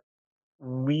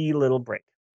 wee little break.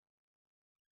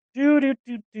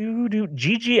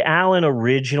 Gigi Allen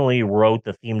originally wrote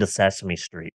the theme to Sesame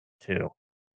Street too,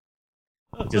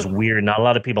 which is weird. Not a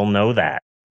lot of people know that.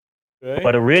 Okay.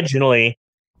 But originally,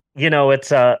 it's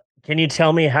can you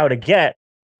tell me how to get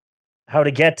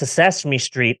to Sesame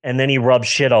Street? And then he rubs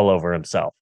shit all over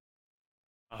himself.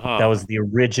 That was the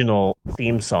original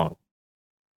theme song.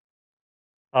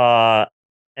 And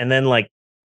then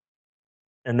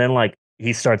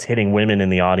he starts hitting women in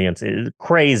the audience. It's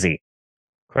crazy.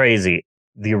 The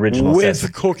original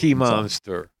with Cookie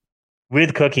Monster.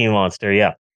 With Cookie Monster,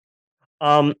 yeah.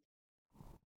 And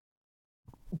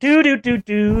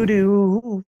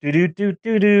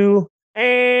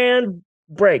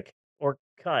break or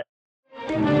cut.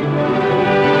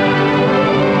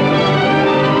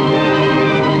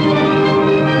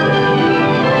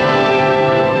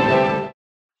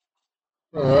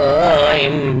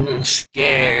 I'm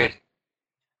scared.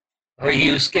 Are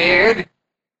you scared?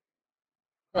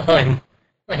 I'm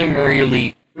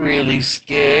really, really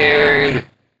scared.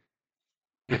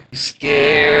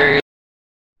 Scared.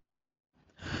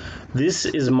 This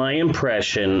is my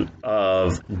impression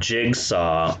of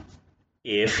Jigsaw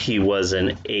if he was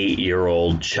an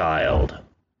 8-year-old child.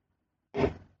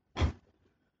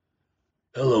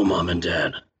 Hello, Mom and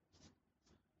Dad.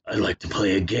 I'd like to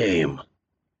play a game.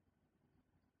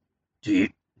 Do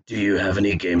you have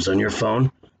any games on your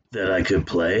phone that I could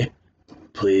play?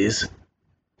 Please?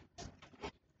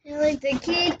 I like the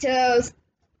Ketos.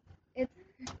 I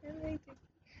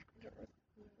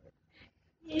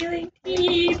like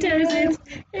Ketos.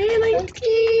 I like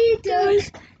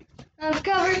Ketos. I've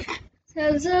covered.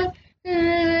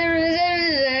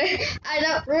 I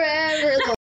don't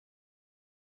remember.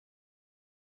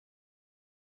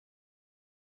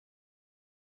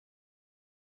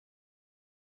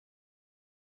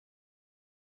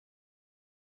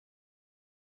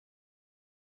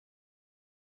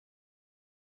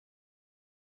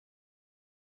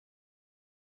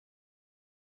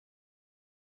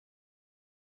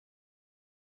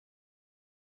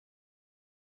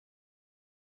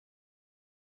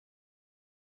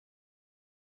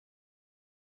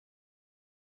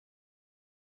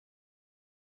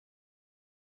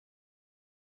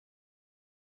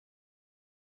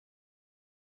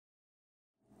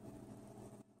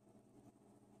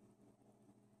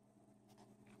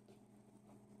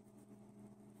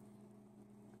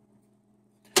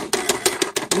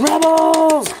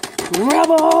 Rebels!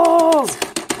 Rebels!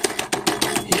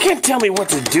 You can't tell me what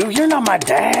to do. You're not my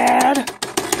dad.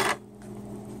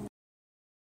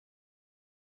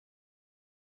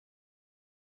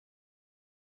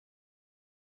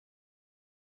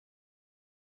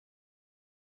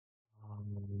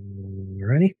 You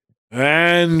ready?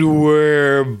 And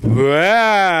we're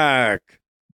back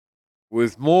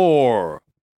with more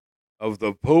of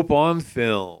the Pope on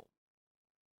Film.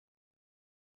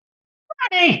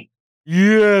 Hey!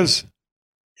 Yes.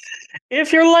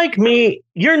 If you're like me,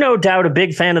 you're no doubt a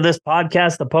big fan of this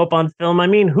podcast, The Pope on Film. I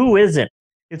mean, who isn't?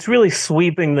 It's really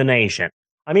sweeping the nation.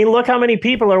 I mean, look how many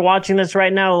people are watching this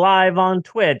right now live on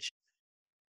Twitch.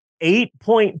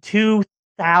 8.2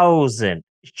 thousand.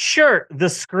 sure, the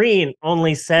screen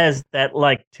only says that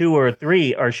like 2 or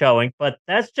 3 are showing, but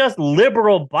that's just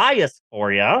liberal bias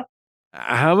for you.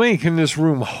 How many can this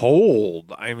room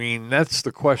hold? I mean, that's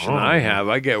the question I Oh. have.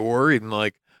 I get worried and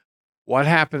like, what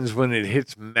happens when it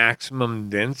hits maximum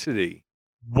density?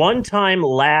 One time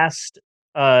last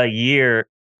year,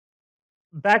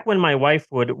 back when my wife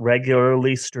would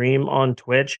regularly stream on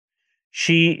Twitch,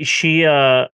 she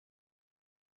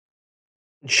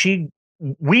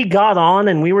we got on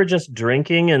and we were just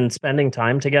drinking and spending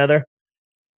time together,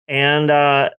 and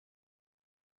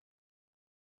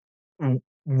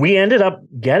we ended up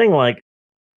getting like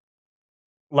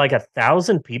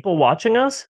 1,000 people watching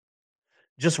us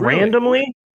just Really?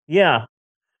 randomly. Yeah.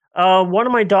 One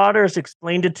of my daughters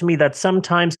explained it to me that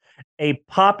sometimes a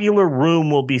popular room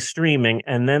will be streaming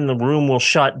and then the room will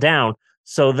shut down.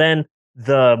 So then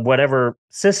the whatever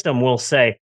system will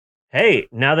say, "Hey,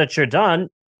 now that you're done,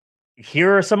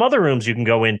 here are some other rooms you can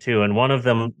go into." And one of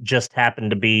them just happened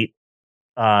to be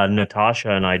Natasha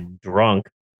and I drunk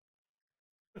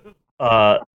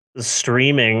uh,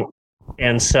 streaming,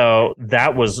 and so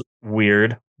that was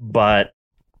weird. But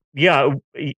yeah,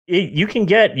 you can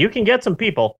get some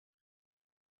people.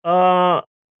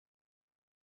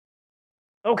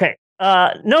 Okay.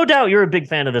 No doubt you're a big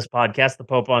fan of this podcast, The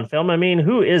Pope on Film. I mean,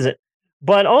 who isn't?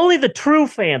 But only the true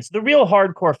fans, the real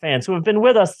hardcore fans who have been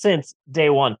with us since day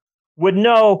one, would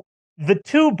know the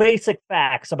two basic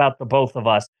facts about the both of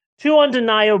us. Two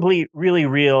undeniably really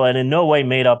real and in no way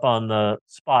made up on the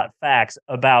spot facts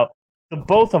about the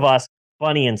both of us,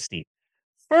 Bunny and Steve.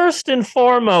 First and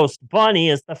foremost, Bunny,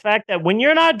 is the fact that when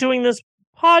you're not doing this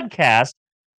podcast,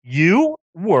 you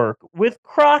work with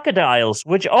crocodiles,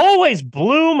 which always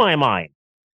blew my mind.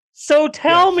 So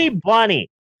tell Yes. me, Bunny,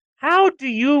 how do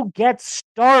you get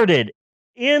started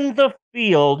in the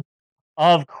field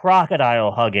of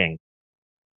crocodile hugging?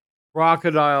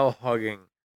 Crocodile hugging.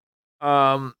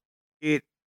 It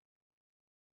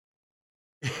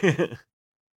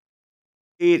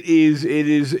it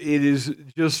is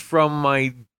just from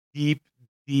my deep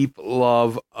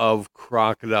love of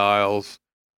crocodiles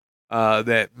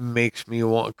that makes me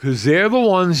want, because they're the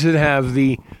ones that have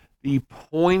the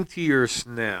pointier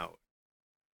snout.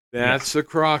 That's a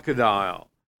crocodile.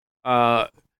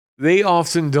 They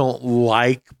often don't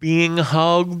like being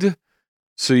hugged,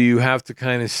 so you have to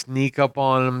kind of sneak up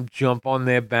on them, jump on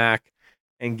their back,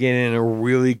 and get in a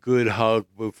really good hug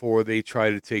before they try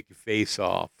to take your face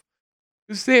off.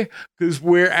 Because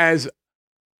whereas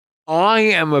I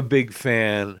am a big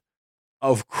fan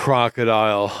of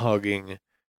crocodile hugging,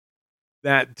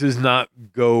 that does not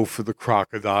go for the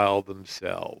crocodile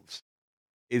themselves.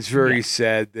 It's very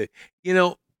sad that,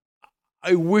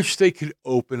 I wish they could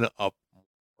open up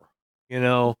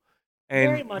more,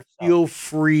 Very and much so. feel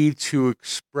free to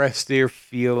express their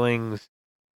feelings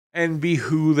and be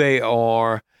who they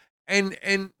are, and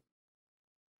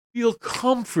feel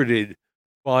comforted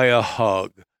by a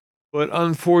hug. But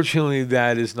unfortunately,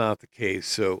 that is not the case.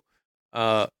 So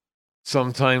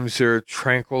sometimes there are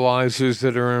tranquilizers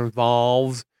that are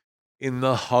involved in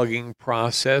the hugging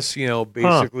process.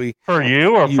 Basically, For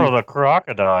you or you- for the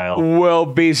crocodile? well,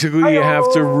 basically, you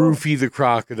have to Hi-yo! roofie the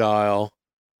crocodile,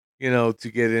 to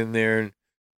get in there and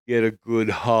get a good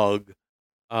hug.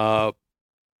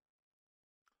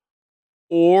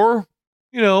 Or,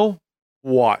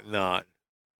 whatnot.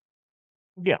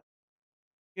 Yeah.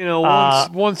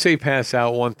 Once they pass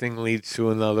out, one thing leads to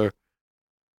another.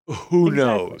 Who Exactly.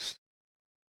 knows?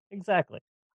 Exactly.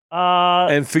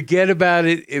 And forget about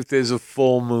it if there's a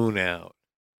full moon out.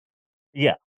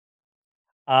 Yeah.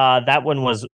 That one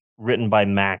was written by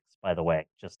Max, by the way,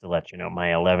 just to let you know. My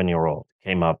 11-year-old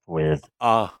came up with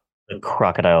the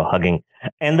crocodile hugging.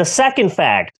 And the second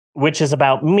fact, which is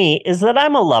about me, is that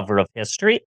I'm a lover of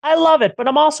history. I love it, but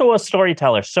I'm also a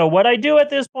storyteller. So what I do at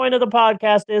this point of the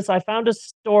podcast is I find a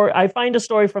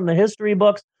story from the history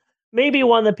books, maybe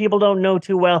one that people don't know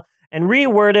too well, and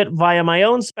reword it via my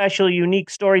own special, unique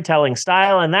storytelling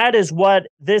style. And that is what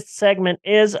this segment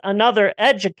is, another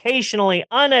educationally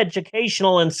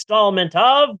uneducational installment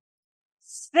of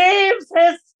Steve's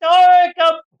Historic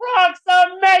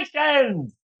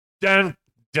Approximations. Dun,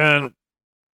 dun,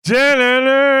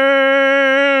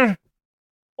 dun,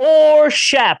 Or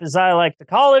SHAP, as I like to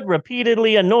call it,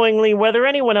 repeatedly, annoyingly, whether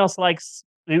anyone else likes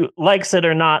it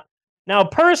or not. Now,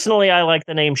 personally, I like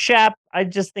the name SHAP. I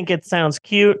just think it sounds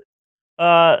cute.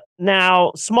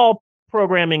 Now, small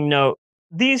programming note,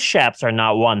 these SHAPs are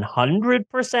not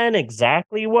 100%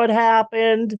 exactly what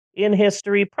happened in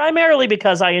history, primarily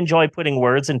because I enjoy putting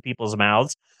words in people's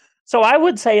mouths. So I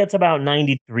would say it's about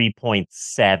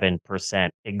 93.7%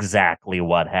 exactly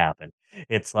what happened.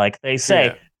 It's like they say,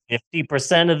 Yeah.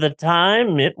 50% of the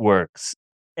time, it works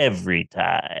every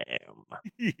time.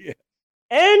 Yeah.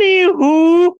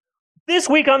 Anywho, this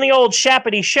week on the old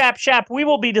Shappity Shap, we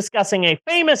will be discussing a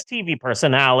famous TV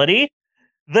personality,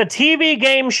 the TV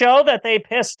game show that they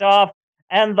pissed off,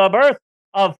 and the birth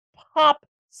of pop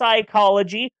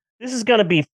psychology. This is going to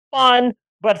be fun,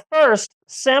 but first,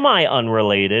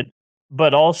 semi-unrelated,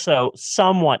 but also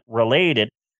somewhat related.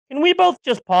 Can we both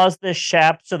just pause this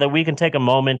Shap so that we can take a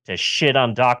moment to shit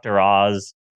on Dr.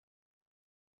 Oz?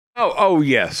 Oh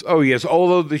yes. Oh yes.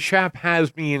 Although the chap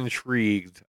has me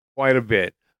intrigued quite a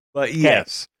bit. But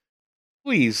yes.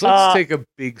 Please, let's take a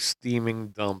big steaming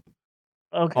dump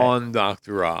on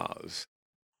Dr. Oz.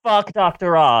 Fuck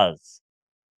Dr. Oz.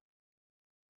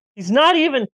 He's not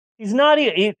even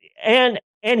and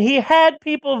he had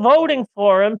people voting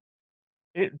for him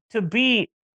to be,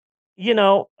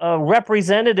 a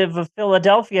representative of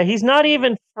Philadelphia. He's not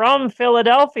even from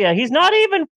Philadelphia. He's not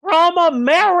even from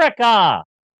America.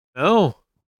 No.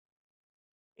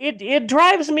 It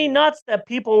drives me nuts that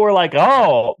people were like,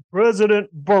 "Oh, President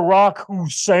Barack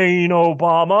Hussein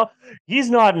Obama, he's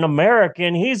not an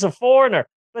American, he's a foreigner."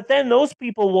 But then those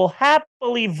people will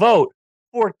happily vote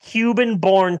for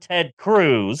Cuban-born Ted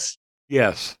Cruz.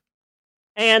 Yes.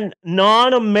 And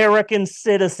non-American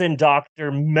citizen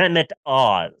Dr. Mehmet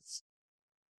Oz.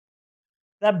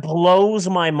 That blows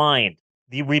my mind.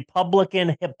 The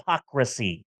Republican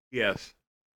hypocrisy. Yes.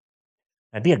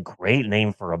 That'd be a great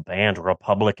name for a band,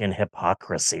 Republican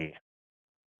Hypocrisy.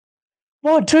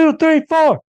 1, 2, 3,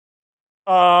 4.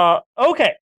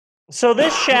 Okay. So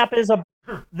this shap is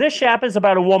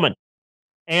about a woman.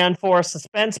 And for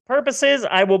suspense purposes,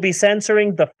 I will be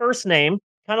censoring the first name,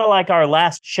 kind of like our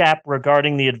last shap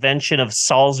regarding the invention of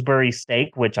Salisbury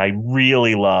steak, which I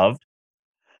really loved.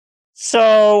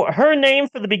 So her name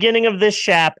for the beginning of this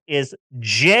shap is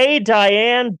J.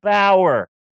 Diane Bauer.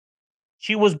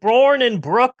 She was born in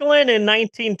Brooklyn in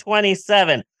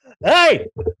 1927. Hey,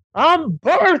 I'm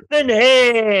birthing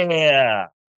here.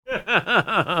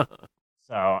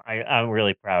 So I'm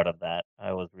really proud of that.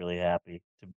 I was really happy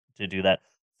to do that.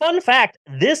 Fun fact,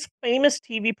 this famous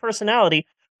TV personality,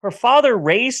 her father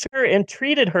raised her and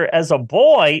treated her as a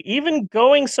boy, even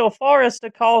going so far as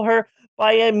to call her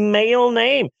by a male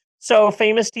name. So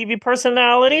famous TV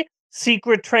personality,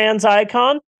 secret trans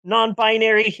icon,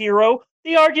 non-binary hero,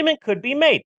 the argument could be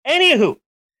made. Anywho,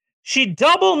 she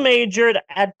double majored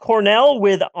at Cornell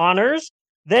with honors,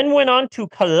 then went on to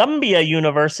Columbia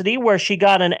University, where she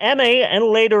got an MA and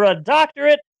later a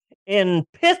doctorate in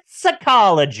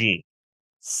psychology.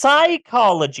 So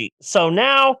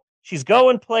now she's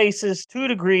going places, 2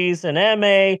 degrees, an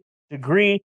MA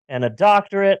degree, and a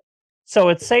doctorate. So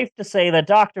it's safe to say that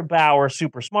Dr. Bauer,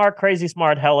 super smart, crazy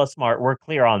smart, hella smart. We're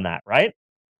clear on that, right?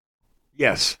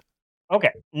 Yes.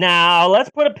 Okay, now let's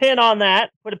put a pin on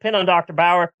that. Put a pin on Dr.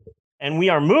 Bauer. And we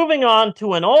are moving on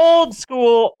to an old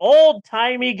school,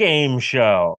 old-timey game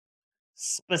show.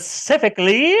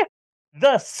 Specifically,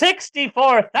 the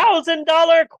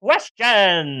 $64,000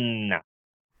 question.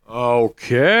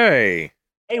 Okay.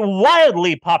 A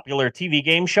wildly popular TV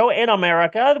game show in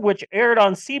America, which aired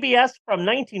on CBS from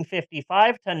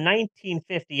 1955 to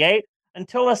 1958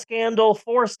 until a scandal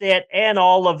forced it and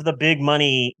all of the big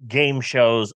money game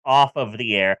shows off of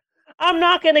the air. I'm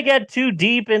not going to get too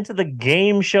deep into the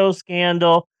game show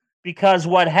scandal because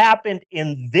what happened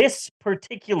in this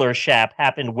particular shap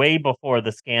happened way before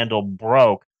the scandal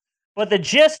broke. But the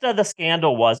gist of the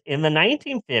scandal was in the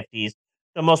 1950s,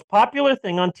 the most popular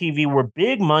thing on TV were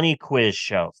big money quiz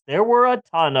shows. There were a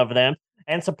ton of them,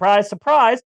 and surprise,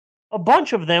 surprise, a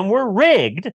bunch of them were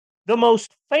rigged. The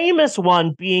most famous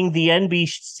one being the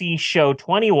NBC show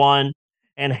 21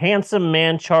 and handsome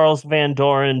man Charles Van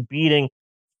Doren beating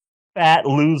fat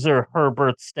loser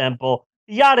Herbert Stemple,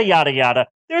 yada, yada, yada.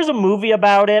 There's a movie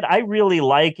about it. I really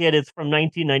like it. It's from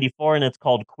 1994 and it's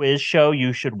called Quiz Show.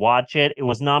 You should watch it. It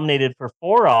was nominated for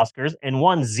 4 Oscars and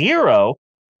won 0.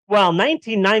 While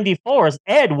 1994's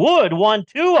Ed Wood won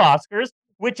 2 Oscars,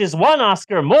 which is 1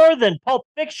 Oscar more than Pulp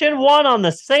Fiction won on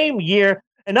the same year.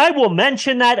 And I will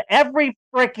mention that every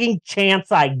freaking chance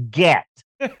I get.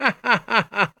 But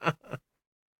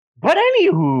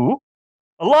anywho,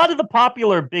 a lot of the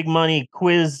popular big money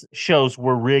quiz shows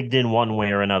were rigged in one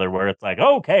way or another, where it's like,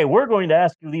 okay, we're going to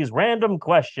ask you these random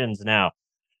questions now.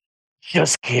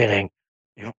 Just kidding.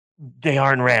 They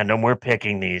aren't random. We're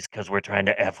picking these because we're trying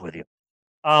to F with you.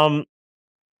 The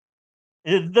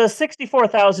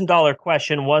 $64,000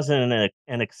 question wasn't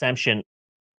an exception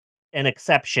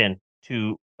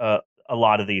to a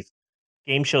lot of these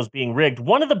game shows being rigged.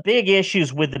 One of the big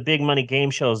issues with the big money game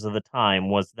shows of the time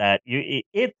was that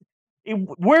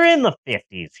we're in the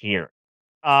 50s here.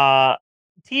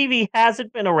 TV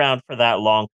hasn't been around for that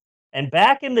long. And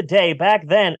back in the day, back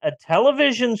then, a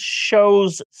television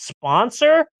show's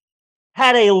sponsor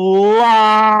had a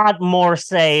lot more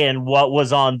say in what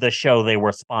was on the show they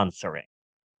were sponsoring.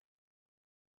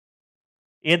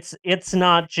 It's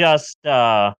not just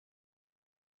the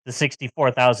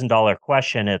 $64,000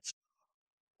 question. It's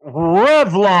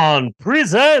Revlon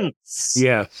presents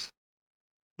Yes.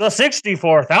 the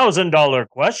 $64,000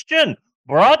 question,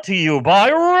 brought to you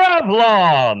by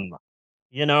Revlon.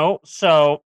 You know,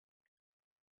 so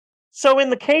in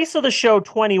the case of the show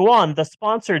 21, the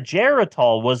sponsor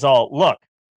Geritol was all, look,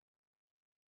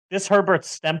 this Herbert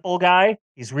Stempel guy,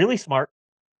 he's really smart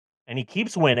and he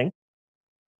keeps winning.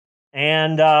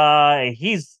 And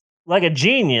he's like a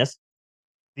genius.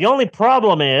 The only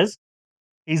problem is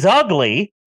he's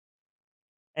ugly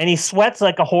and he sweats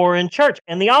like a whore in church,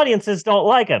 and the audiences don't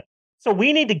like him. So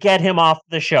we need to get him off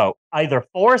the show. Either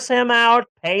force him out,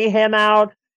 pay him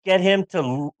out, get him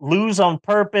to lose on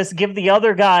purpose, give the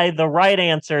other guy the right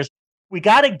answers. We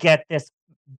got to get this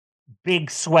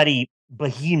big, sweaty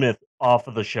behemoth off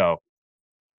of the show.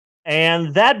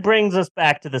 And that brings us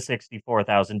back to the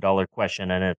 $64,000 question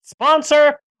and its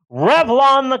sponsor,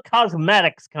 Revlon, the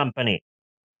cosmetics company.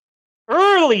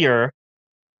 Earlier,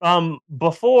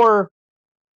 before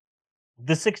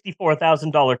the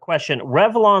 $64,000 question,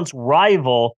 Revlon's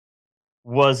rival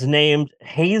was named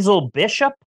Hazel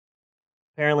Bishop.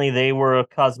 Apparently, they were a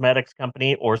cosmetics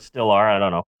company, or still are. I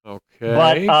don't know.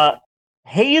 Okay. But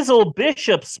Hazel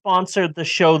Bishop sponsored the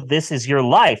show This Is Your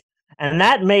Life, and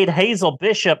that made Hazel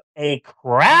Bishop a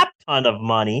crap ton of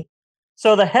money.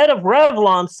 So the head of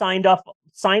Revlon signed off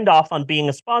on being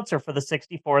a sponsor for the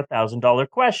 $64,000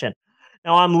 question.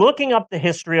 Now, I'm looking up the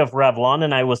history of Revlon,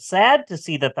 and I was sad to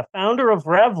see that the founder of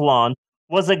Revlon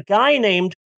was a guy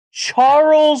named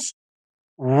Charles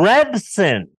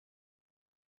Revson.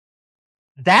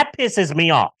 That pisses me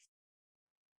off.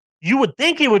 You would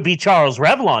think it would be Charles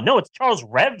Revlon. No, it's Charles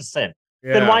Revson.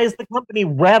 Yeah. Then why is the company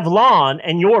Revlon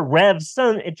and you're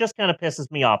Revson? It just kind of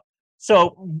pisses me off.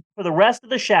 So for the rest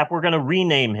of the chef, we're going to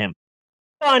rename him.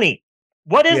 Funny.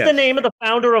 What is the name of the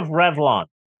founder of Revlon?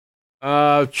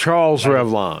 Charles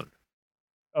Revlon.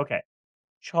 Okay.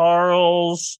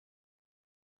 Charles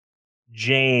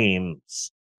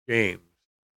James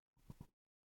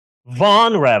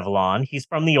Von Revlon. He's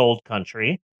from the old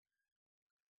country.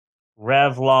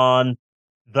 Revlon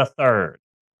the Third.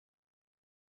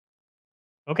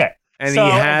 Okay. And so,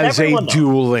 he has a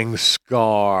dueling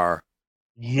scar.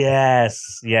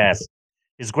 Yes.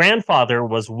 His grandfather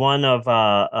was one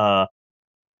of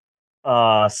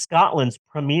Scotland's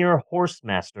premier horse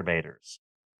masturbators.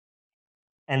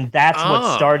 And that's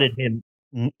what started him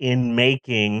in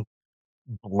making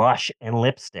blush and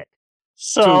lipstick.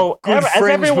 So good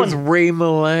friends with Ray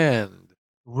Milland.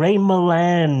 Ray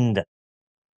Milland.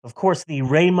 Of course, the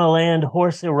Ray Milland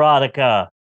horse erotica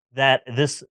that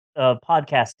this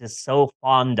podcast is so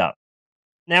fond of.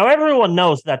 Now, everyone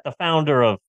knows that the founder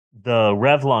of the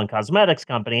Revlon Cosmetics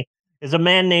Company is a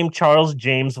man named Charles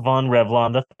James Von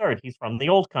Revlon III. He's from the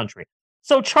old country.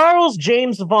 So Charles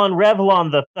James Von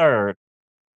Revlon III,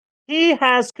 he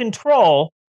has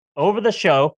control over the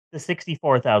show, the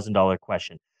 $64,000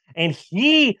 question. And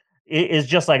he is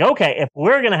just like, okay, if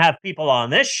we're going to have people on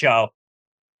this show,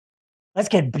 let's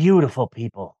get beautiful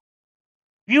people.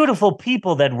 Beautiful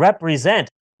people that represent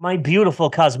my beautiful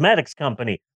cosmetics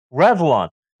company, Revlon,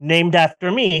 named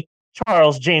after me,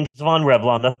 Charles James Von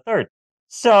Revlon III.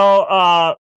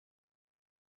 So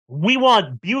we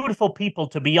want beautiful people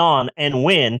to be on and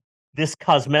win this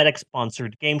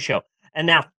cosmetic-sponsored game show. And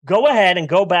now, go ahead and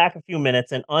go back a few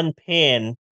minutes and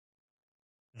unpin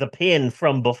the pin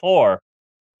from before,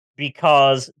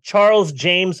 because Charles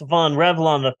James Von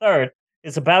Revlon III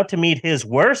is about to meet his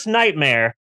worst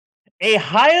nightmare, a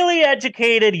highly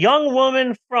educated young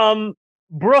woman from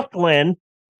Brooklyn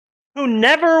who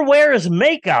never wears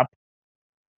makeup.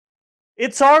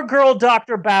 It's our girl,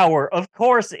 Dr. Bauer. Of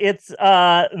course, it's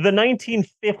the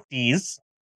 1950s,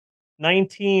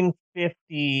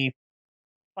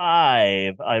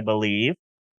 1955, I believe.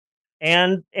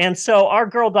 And so our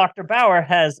girl, Dr. Bauer,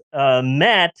 has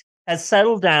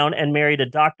settled down and married a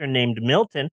doctor named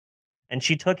Milton, and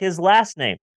she took his last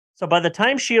name. So by the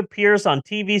time she appears on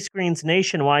TV screens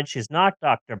nationwide, she's not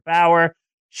Dr. Bauer.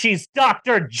 She's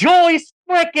Dr. Joyce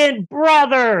frickin'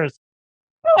 Brothers.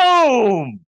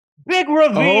 Boom! Big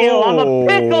reveal. I'm a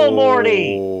pickle,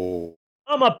 Morty.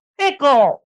 I'm a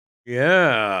pickle.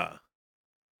 Yeah.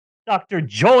 Dr.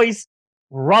 Joyce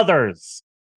Brothers.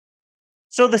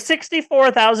 So the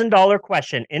 $64,000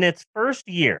 question in its first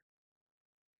year.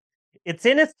 It's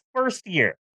in its first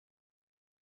year.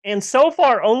 And so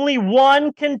far, only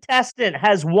one contestant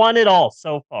has won it all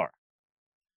so far.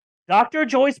 Dr.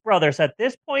 Joyce Brothers, at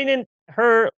this point in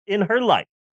her life,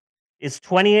 is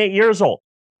 28 years old.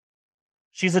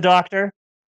 She's a doctor.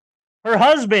 Her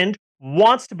husband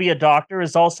wants to be a doctor,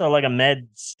 is also like a med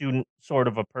student sort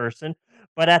of a person.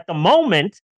 But at the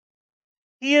moment,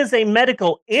 he is a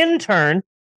medical intern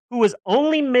who is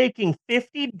only making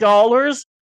 $50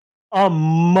 a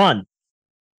month.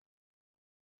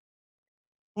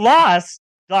 Plus,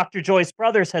 Dr. Joyce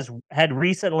Brothers had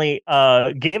recently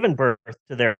given birth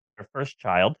to their first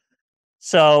child.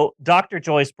 So Dr.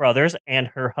 Joyce Brothers and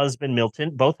her husband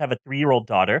Milton both have a 3-year-old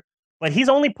daughter, but he's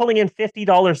only pulling in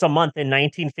 $50 a month in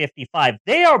 1955.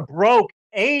 They are broke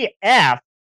AF. Yeah.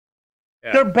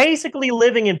 They're basically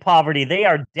living in poverty. They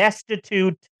are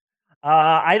destitute.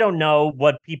 I don't know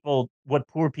what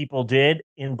poor people did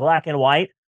in black and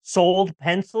white. Sold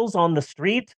pencils on the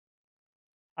street,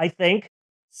 I think.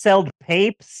 Sold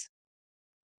papes.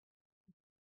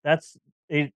 That's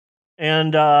it.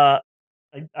 And I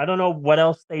don't know what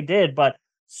else they did, but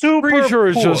super Pretty sure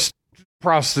it's poor. just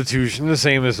prostitution, the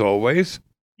same as always.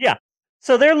 Yeah.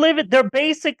 So they're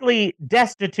basically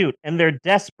destitute and they're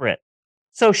desperate.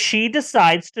 So she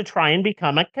decides to try and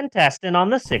become a contestant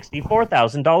on the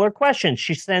 $64,000 question.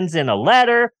 She sends in a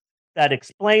letter that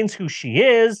explains who she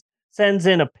is, sends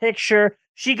in a picture.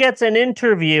 She gets an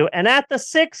interview, and at the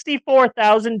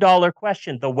 $64,000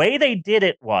 question, the way they did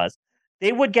it was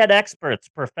they would get experts,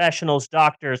 professionals,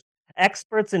 doctors,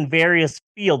 experts in various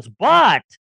fields, but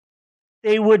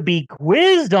they would be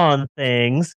quizzed on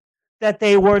things that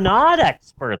they were not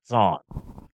experts on.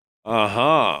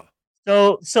 Uh-huh.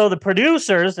 So the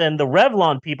producers and the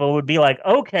Revlon people would be like,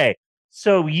 okay,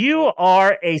 so you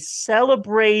are a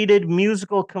celebrated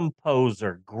musical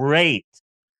composer. Great.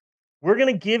 We're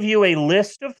going to give you a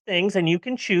list of things, and you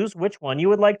can choose which one you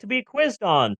would like to be quizzed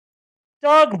on.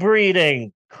 Dog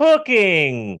breeding,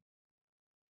 cooking,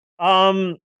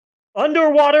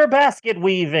 underwater basket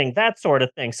weaving, that sort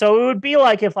of thing. So it would be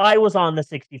like if I was on the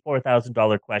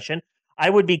 $64,000 question,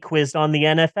 I would be quizzed on the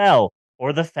NFL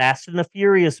or the Fast and the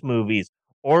Furious movies,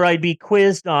 or I'd be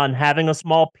quizzed on having a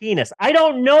small penis. I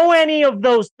don't know any of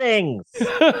those things.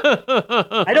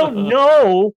 I don't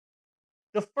know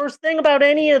the first thing about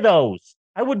any of those.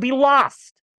 I would be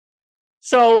lost.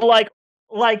 So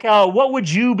what would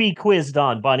you be quizzed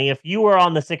on, Bunny, if you were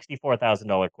on the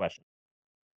 $64,000 question?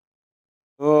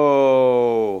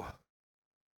 Oh.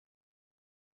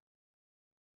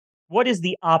 What is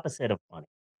the opposite of funny?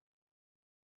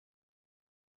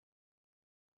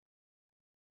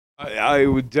 I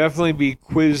would definitely be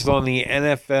quizzed on the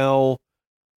NFL,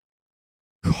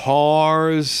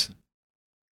 cars.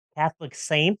 Catholic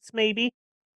saints, maybe?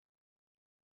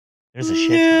 There's a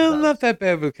shit. Yeah, not that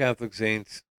bad with Catholic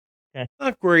saints. Okay.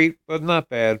 Not great, but not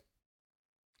bad.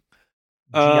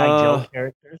 G.I. Joe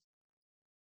characters.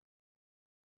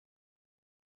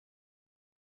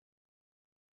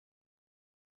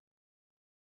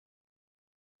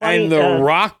 Funny, and the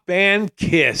rock band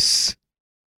Kiss.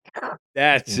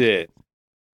 That's it.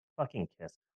 Fucking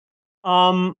Kiss.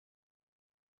 The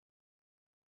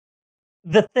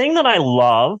thing that I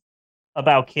love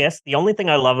about Kiss, the only thing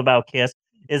I love about Kiss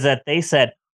is that they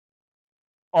said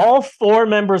all 4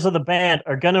 members of the band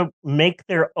are going to make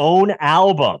their own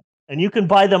album and you can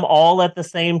buy them all at the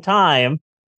same time.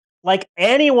 Like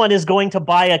anyone is going to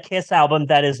buy a Kiss album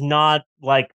that is not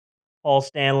like Paul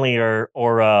Stanley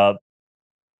or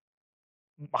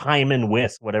Hyman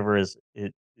Wiss, whatever is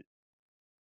it.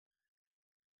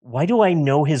 Why do I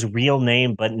know his real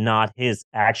name but not his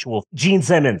actual Gene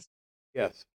Simmons?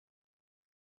 Yes.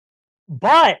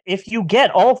 But if you get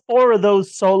all 4 of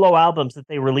those solo albums that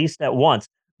they released at once,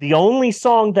 the only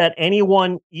song that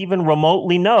anyone even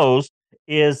remotely knows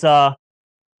is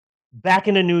Back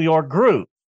in a New York Groove,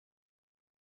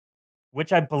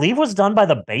 which I believe was done by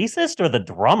the bassist or the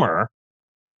drummer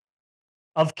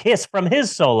of Kiss from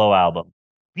his solo album,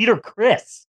 Peter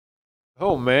Criss.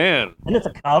 Oh, man. And it's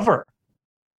a cover.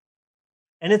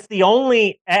 And it's the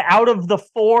only, out of the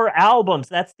 4 albums,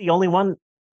 that's the only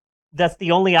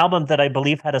album that I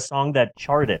believe had a song that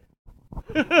charted.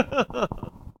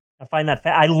 I find that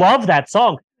I love that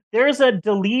song. There's a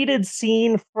deleted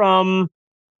scene from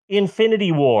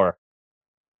Infinity War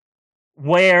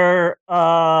where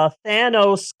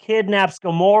Thanos kidnaps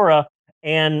Gamora,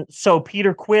 and so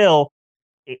Peter Quill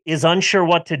is unsure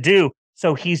what to do.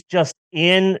 So he's just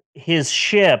in his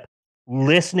ship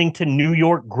listening to New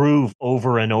York Groove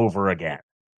over and over again.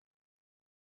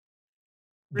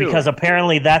 Really? Because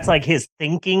apparently that's like his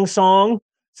thinking song.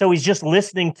 So he's just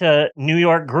listening to New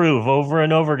York Groove over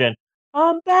and over again.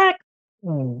 I'm back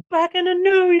back in the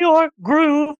New York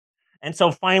groove. And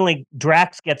so finally,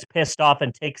 Drax gets pissed off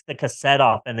and takes the cassette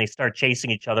off, and they start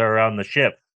chasing each other around the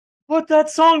ship. Put that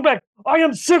song back. I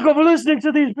am sick of listening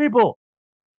to these people.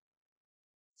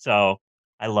 So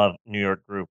I love New York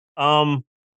groove.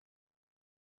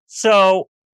 So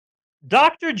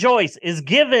Dr. Joyce is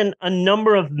given a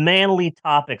number of manly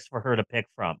topics for her to pick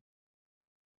from.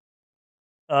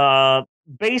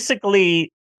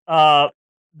 Basically,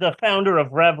 the founder of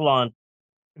Revlon,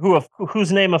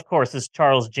 whose name, of course, is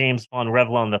Charles James von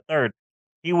Revlon III,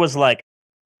 he was like,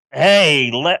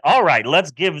 "Hey, all right,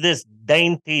 let's give this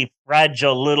dainty,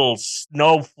 fragile little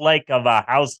snowflake of a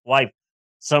housewife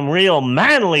some real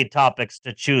manly topics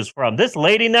to choose from. This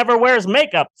lady never wears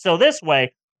makeup, so this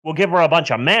way we'll give her a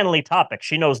bunch of manly topics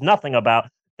she knows nothing about.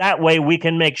 That way we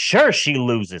can make sure she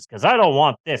loses, because I don't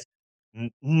want this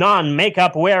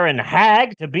non-makeup wearing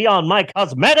hag to be on my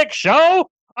cosmetic show.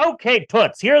 Okay,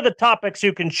 Toots, here are the topics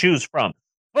you can choose from.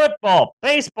 Football,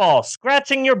 baseball,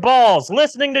 scratching your balls,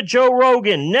 listening to Joe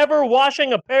Rogan, never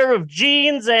washing a pair of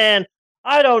jeans, and,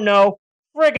 I don't know,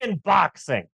 friggin'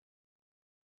 boxing."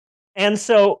 And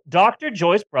so Dr.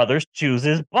 Joyce Brothers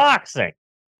chooses boxing.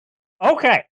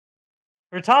 Okay.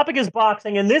 Her topic is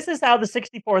boxing, and this is how the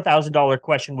 $64,000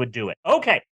 question would do it.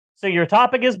 Okay. So your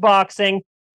topic is boxing.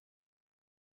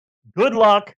 Good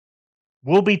luck.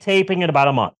 We'll be taping in about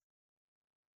a month.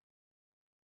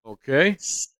 Okay.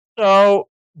 So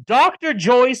Dr.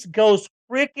 Joyce goes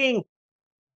freaking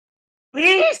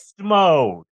beast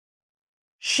mode.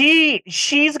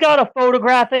 She's got a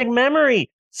photographic memory.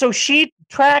 So she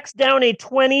tracks down a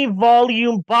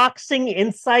 20-volume boxing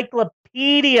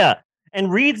encyclopedia and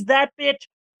reads that bitch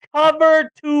cover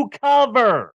to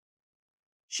cover.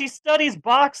 She studies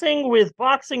boxing with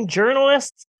boxing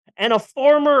journalists and a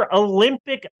former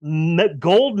Olympic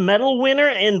gold medal winner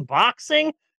in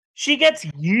boxing. She gets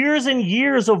years and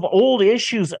years of old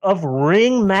issues of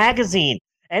Ring magazine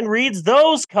and reads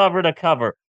those cover to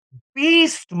cover.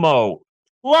 Beast mode.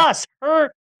 Plus,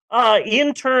 her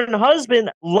intern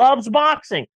husband loves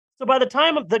boxing. So by the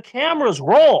time the cameras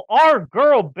roll, our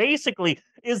girl basically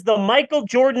is the Michael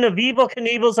Jordan of Evil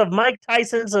Knievel's, of Mike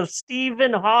Tyson's, of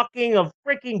Stephen Hawking, of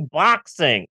freaking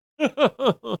boxing.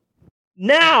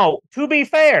 Now, to be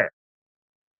fair,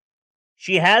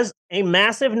 she has a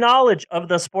massive knowledge of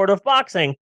the sport of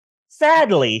boxing.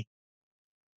 Sadly,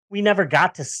 we never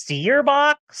got to see her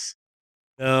box.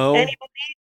 No.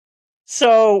 Anybody?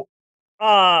 So,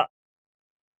 but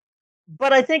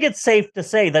I think it's safe to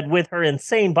say that with her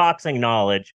insane boxing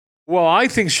knowledge, Well, I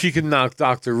think she can knock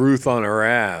Dr. Ruth on her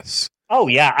ass. oh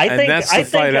yeah, I think that's the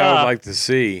fight I would like to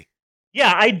see.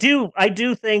 Yeah, I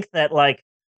do think that, like,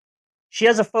 she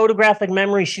has a photographic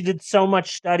memory. She did so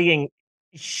much studying.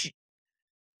 She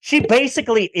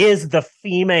basically is the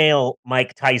female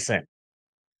Mike Tyson,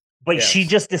 but Yes. she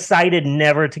just decided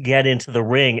never to get into the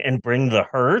ring and bring the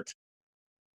hurt.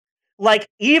 Like,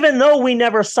 even though we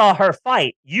never saw her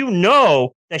fight, you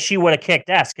know that she would have kicked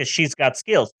ass because she's got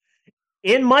skills.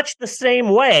 In much the same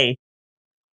way,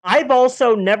 I've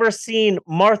also never seen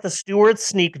Martha Stewart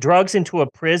sneak drugs into a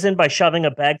prison by shoving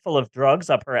a bag full of drugs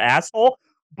up her asshole,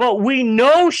 but we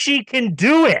know she can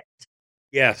do it.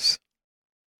 Yes.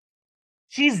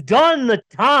 She's done the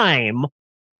time.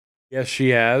 Yes, she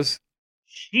has.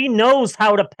 She knows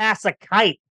how to pass a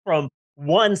kite from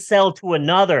one cell to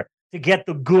another to get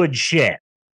the good shit.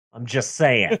 I'm just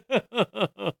saying.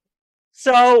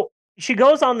 So she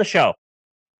goes on the show.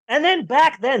 And then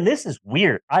back then, this is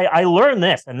weird. I learned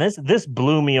this, and this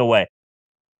blew me away.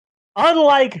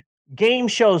 Unlike game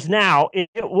shows now, it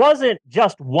wasn't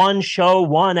just one show,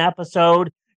 one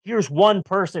episode. Here's one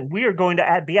person. We are going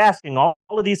to be asking all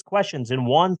of these questions in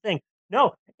one thing.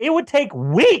 No, it would take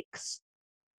weeks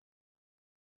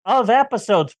of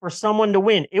episodes for someone to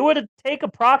win. It would take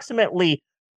approximately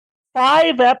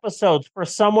 5 episodes for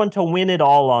someone to win it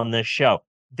all on this show.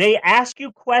 They ask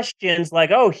you questions like,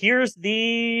 oh, here's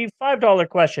the $5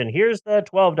 question. Here's the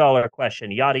 $12 question,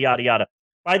 yada, yada, yada.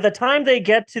 By the time they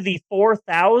get to the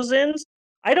 4,000s,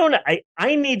 I don't know.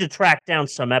 I need to track down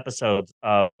some episodes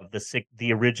of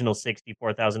the original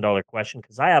 $64,000 question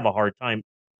because I have a hard time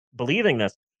believing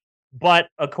this. But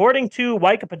according to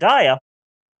Wikipedia,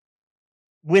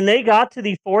 when they got to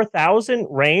the 4,000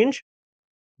 range,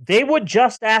 they would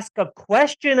just ask a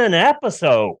question an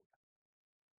episode.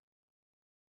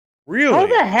 Really? How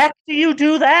the heck do you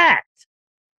do that?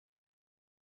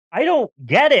 I don't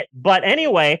get it. But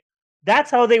anyway, that's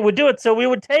how they would do it. So we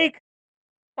would take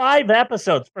 5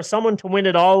 episodes for someone to win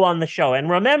it all on the show. And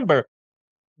remember,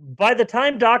 by the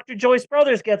time Dr. Joyce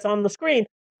Brothers gets on the screen,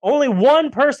 only one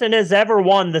person has ever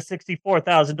won the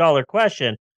 $64,000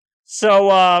 question.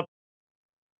 So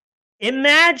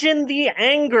Imagine the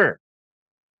anger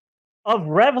of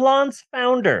Revlon's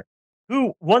founder,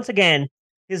 who, once again,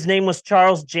 his name was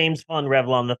Charles James von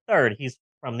Revlon III. He's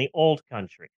from the old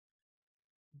country.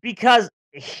 Because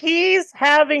he's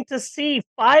having to see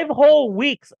 5 whole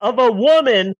weeks of a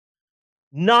woman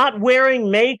not wearing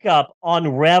makeup on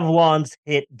Revlon's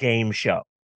hit game show.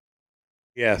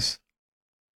 Yes.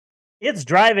 It's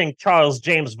driving Charles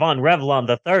James von Revlon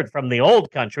III from the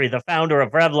old country, the founder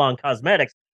of Revlon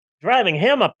Cosmetics, driving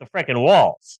him up the frickin'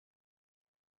 walls.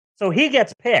 So he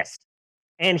gets pissed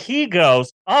and he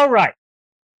goes, all right,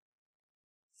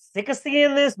 sick of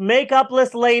seeing this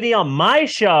makeupless lady on my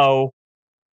show.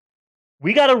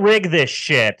 We got to rig this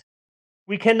shit.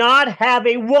 We cannot have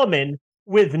a woman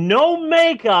with no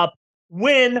makeup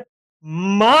win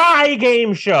my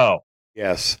game show.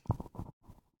 Yes.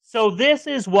 So this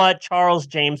is what Charles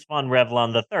James von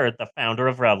Revlon III, the founder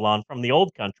of Revlon from the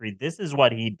old country, this is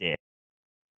what he did.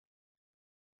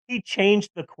 He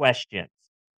changed the questions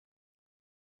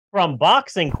from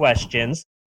boxing questions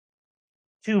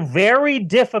to very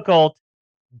difficult,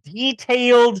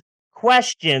 detailed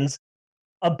questions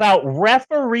about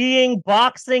refereeing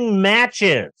boxing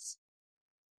matches.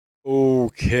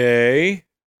 Okay.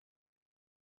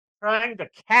 Trying to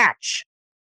catch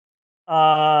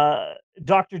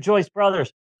Dr. Joyce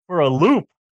Brothers for a loop,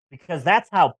 because that's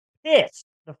how pissed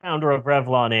the founder of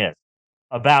Revlon is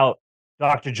about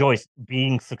Dr. Joyce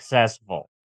being successful.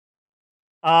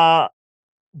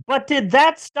 But did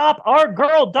that stop our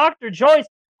girl, Dr. Joyce?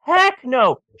 Heck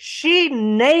no. She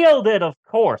nailed it, of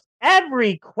course,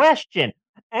 every question,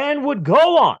 and would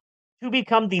go on to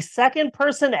become the second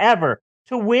person ever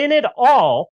to win it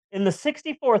all in the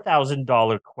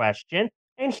 $64,000 question.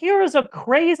 And here is a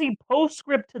crazy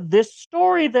postscript to this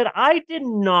story that I did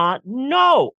not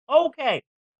know. Okay,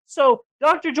 so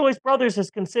Dr. Joyce Brothers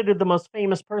is considered the most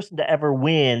famous person to ever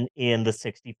win in the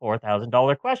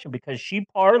 $64,000 question because she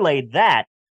parlayed that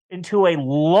into a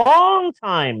long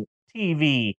time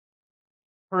TV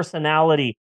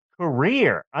personality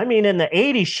career. I mean, in the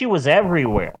 80s, she was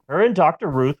everywhere. Her and Dr.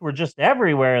 Ruth were just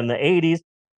everywhere in the 80s,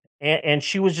 and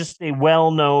she was just a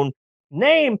well-known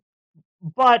name.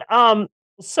 But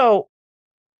so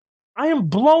I am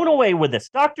blown away with this.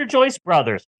 Dr. Joyce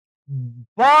Brothers,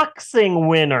 boxing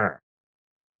winner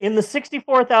in the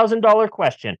 $64,000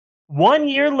 question. 1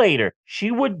 year later, she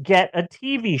would get a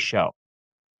TV show,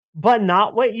 but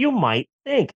not what you might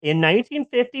think. In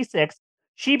 1956,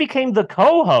 she became the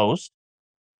co-host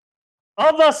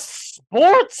of a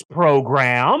sports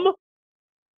program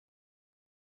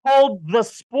called The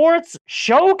Sports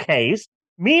Showcase,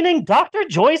 meaning Dr.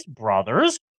 Joyce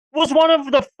Brothers was one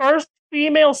of the first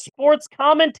female sports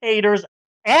commentators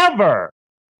ever.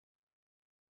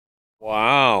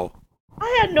 Wow.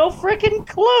 I had no freaking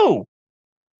clue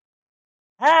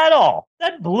at all.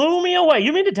 That blew me away.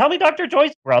 You mean to tell me Dr.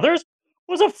 Joyce Brothers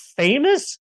was a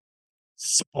famous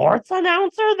sports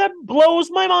announcer? That blows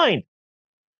my mind.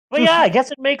 But yeah, I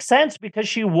guess it makes sense because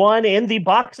she won in the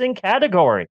boxing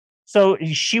category. So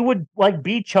she would like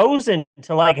be chosen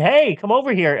to like, hey, come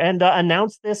over here and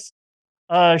announce this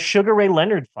Sugar Ray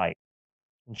Leonard fight.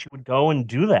 And she would go and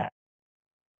do that.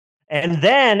 And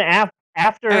then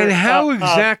after... And how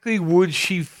exactly would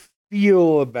she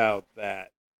feel about that?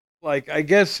 Like, I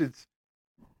guess it's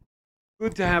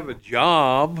good to have a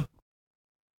job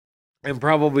and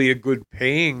probably a good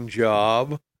paying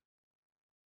job.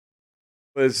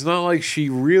 But it's not like she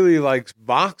really likes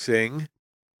boxing.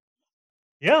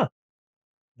 Yeah.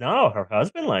 No, her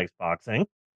husband likes boxing.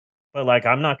 But like,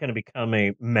 I'm not going to become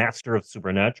a master of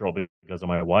supernatural because of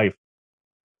my wife.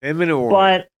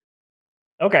 But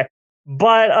okay.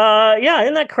 But yeah,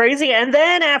 isn't that crazy? And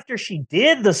then after she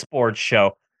did the sports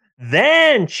show,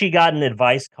 then she got an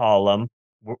advice column,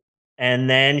 and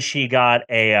then she got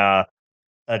a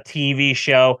TV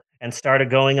show and started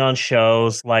going on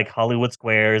shows like Hollywood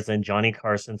Squares and Johnny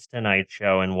Carson's Tonight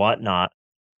Show and whatnot.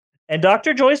 And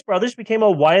Dr. Joyce Brothers became a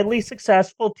widely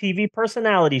successful TV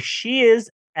personality. She is,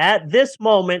 at this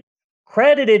moment,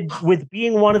 credited with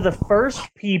being one of the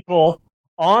first people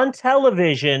on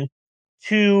television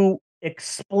to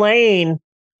explain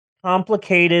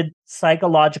complicated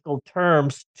psychological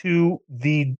terms to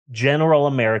the general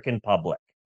American public.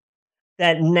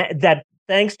 That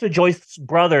thanks to Joyce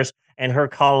Brothers and her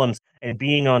columns and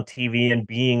being on TV and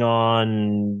being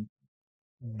on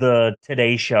the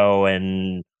Today Show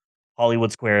and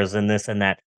Hollywood Squares and this and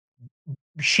that,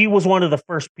 she was one of the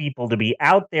first people to be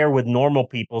out there with normal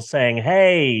people saying,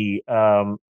 hey,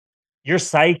 your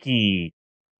psyche,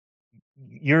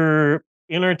 your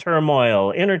inner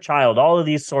turmoil, inner child, all of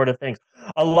these sort of things.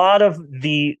 A lot of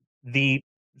the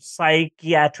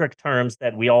psychiatric terms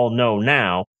that we all know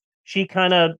now, she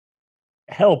kind of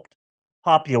helped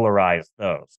popularize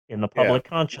those in the public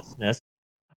consciousness.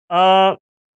 And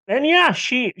yeah,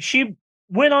 she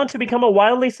went on to become a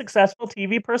wildly successful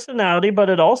TV personality, but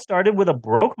it all started with a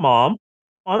broke mom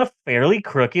on a fairly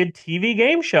crooked TV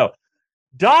game show.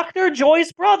 Dr.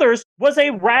 Joyce Brothers was a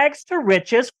rags to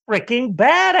riches freaking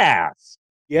badass.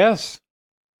 Yes.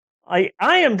 I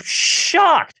am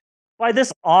shocked by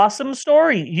this awesome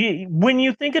story. When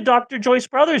you think of Dr. Joyce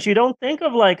Brothers, you don't think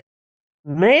of like,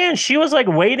 man, she was like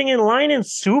waiting in line in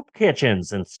soup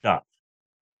kitchens and stuff,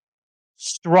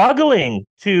 struggling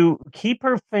to keep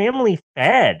her family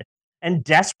fed, and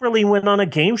desperately went on a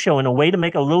game show in a way to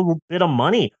make a little bit of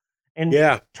money, and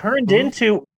turned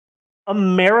into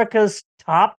America's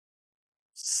top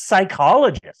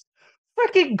psychologist.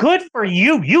 Freaking good for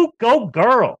you. You go,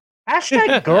 girl.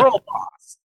 Hashtag girl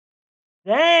boss.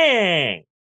 Dang.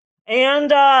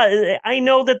 And I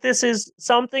know that this is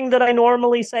something that I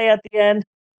normally say at the end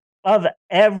of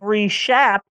every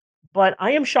shap, but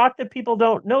I am shocked that people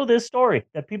don't know this story,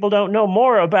 that people don't know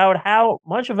more about how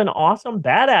much of an awesome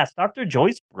badass Dr.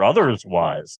 Joyce Brothers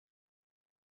was.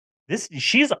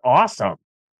 She's awesome.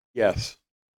 Yes.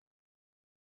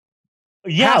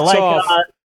 Yeah, Hats like off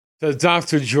to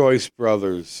Dr. Joyce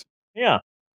Brothers. Yeah.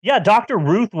 Yeah, Dr.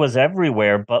 Ruth was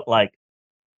everywhere, but like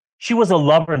she was a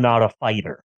lover, not a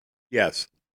fighter. Yes.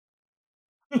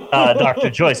 Dr.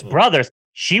 Joyce Brothers,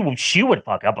 she would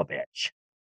fuck up a bitch.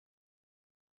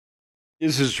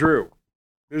 This is true.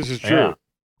 This is true. Yeah.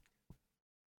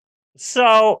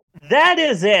 So that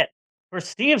is it for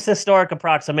Steve's Historic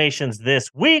Approximations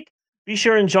this week. Be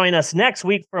sure and join us next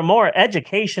week for more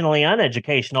educationally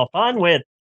uneducational fun with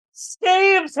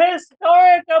Steve's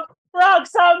Historic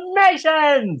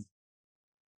Approximations.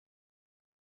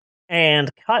 And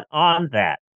cut on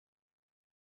that.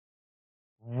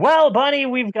 Well, Bunny,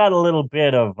 we've got a little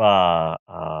bit of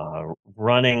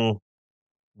running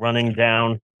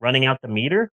out the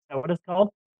meter. Is that what it's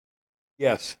called?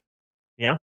 Yes.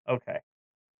 Yeah. Okay.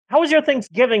 How was your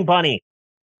Thanksgiving, Bunny?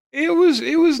 It was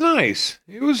nice.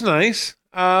 It was nice.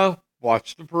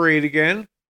 Watched the parade again.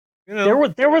 You know,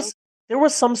 there was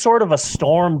some sort of a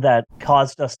storm that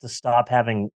caused us to stop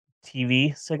having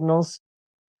TV signals.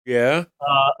 Yeah.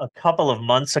 A couple of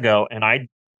months ago, and I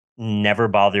never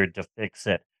bothered to fix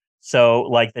it. So,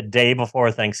 like the day before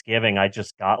Thanksgiving, I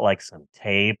just got like some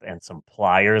tape and some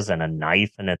pliers and a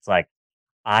knife, and it's like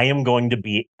I am going to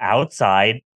be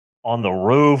outside on the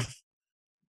roof,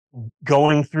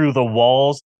 going through the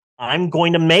walls. I'm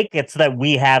going to make it so that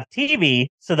we have TV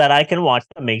so that I can watch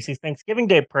the Macy's Thanksgiving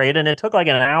Day Parade. And it took like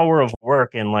an hour of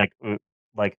work and like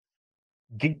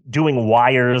doing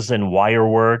wires and wire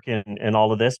work and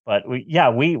all of this. But we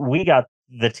got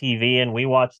the TV and we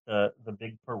watched the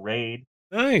big parade.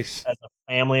 Nice. As a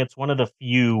family. It's one of the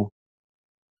few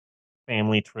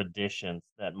family traditions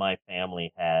that my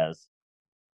family has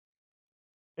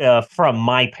from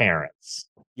my parents.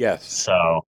 Yes.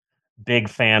 So big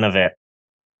fan of it.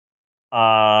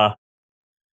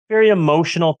 Very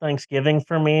emotional Thanksgiving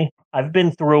for me. I've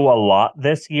been through a lot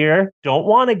this year. Don't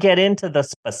want to get into the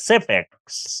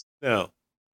specifics. No.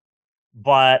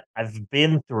 But I've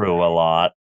been through a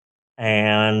lot.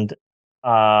 And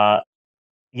yeah,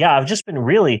 I've just been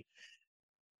really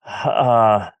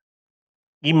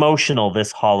emotional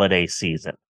this holiday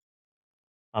season.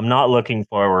 I'm not looking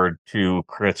forward to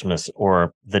Christmas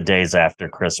or the days after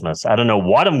Christmas. I don't know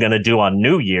what I'm going to do on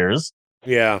New Year's.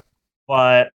 Yeah.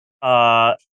 But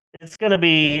it's going to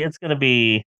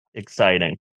be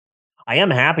exciting. I am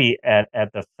happy at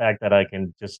the fact that I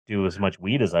can just do as much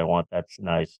weed as I want. That's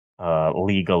nice.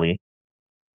 Legally.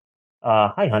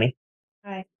 Hi, honey.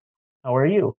 Hi. How are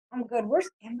you? I'm good. Where's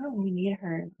Amber? We need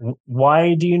her.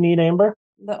 Why do you need Amber?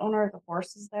 The owner of the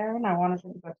horse is there, and I wanted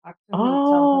him to go talk to him.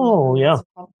 Oh, yeah.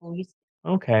 Police.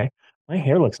 Okay. My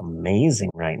hair looks amazing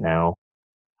right now.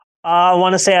 I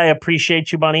want to say I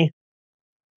appreciate you, Bunny.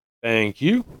 Thank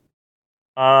you.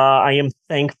 I am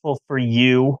thankful for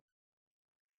you.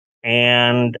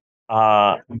 And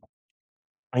I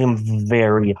am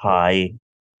very high.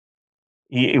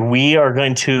 We are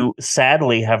going to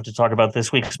sadly have to talk about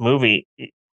this week's movie.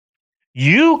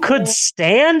 You could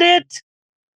stand it?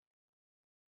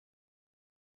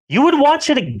 You would watch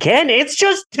it again? It's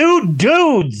just two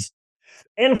dudes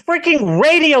and freaking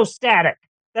radio static.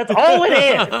 That's all it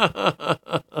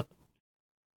is.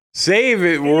 Save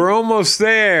it. We're almost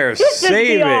there.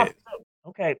 Save it.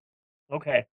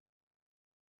 Okay.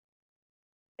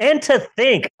 And to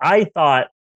think, I thought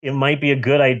it might be a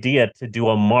good idea to do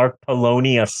a Mark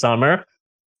Polonia summer.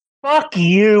 Fuck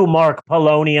you, Mark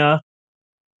Polonia.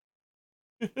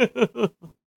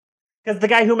 Because the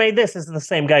guy who made this is the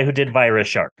same guy who did Virus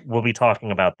Shark. We'll be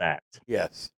talking about that.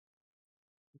 Yes.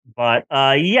 But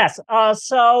yes.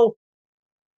 So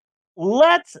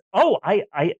let's. Oh, I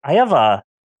have a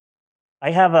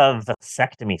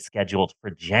vasectomy scheduled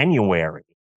for January.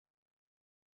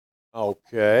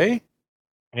 Okay.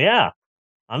 Yeah,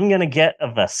 I'm gonna get a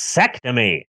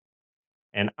vasectomy,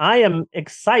 and I am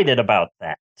excited about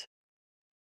that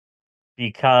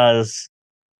because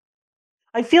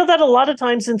I feel that a lot of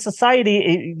times in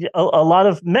society, a lot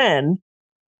of men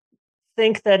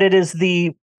think that it is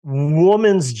the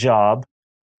woman's job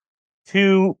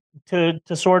to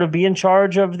sort of be in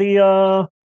charge of the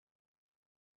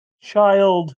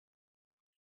child.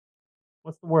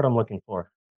 What's the word I'm looking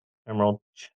for? Emerald.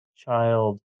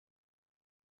 Child.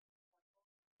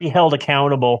 Be held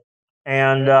accountable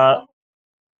and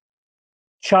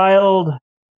child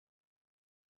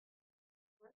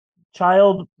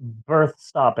birth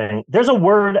stopping. There's a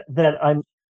word that I'm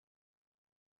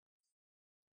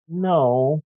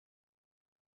no,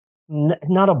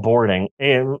 not aborting.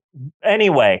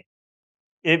 Anyway,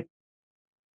 it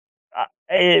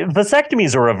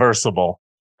vasectomies are reversible,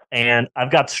 and I've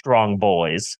got strong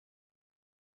boys.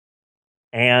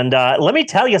 And let me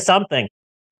tell you something.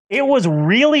 It was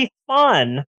really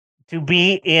fun to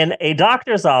be in a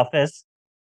doctor's office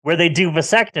where they do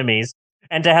vasectomies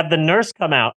and to have the nurse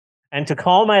come out and to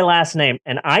call my last name,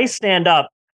 and I stand up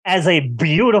as a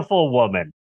beautiful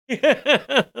woman.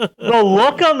 The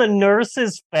look on the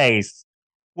nurse's face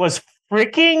was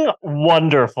freaking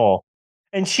wonderful.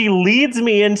 And she leads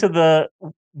me into the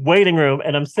waiting room,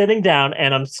 and I'm sitting down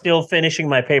and I'm still finishing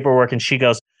my paperwork. And she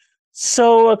goes,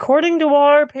 "So, according to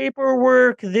our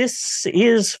paperwork, this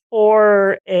is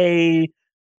for a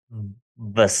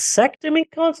vasectomy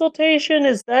consultation.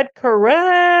 Is that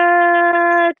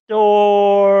correct?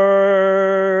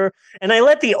 Or..." And I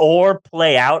let the "or"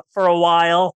 play out for a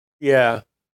while. Yeah.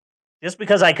 Just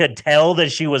because I could tell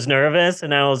that she was nervous,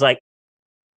 and I was like,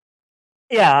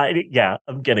 yeah,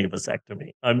 I'm getting a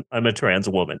vasectomy. I'm a trans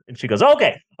woman. And she goes,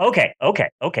 okay,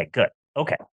 good,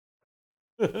 okay.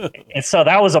 And so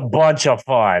that was a bunch of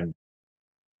fun.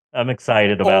 I'm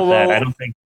excited about that. I don't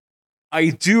think.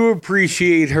 I do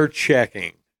appreciate her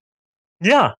checking.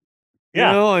 Yeah. You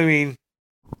know, I mean.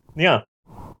 Yeah.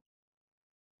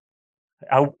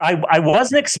 I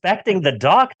wasn't expecting the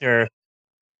doctor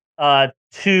I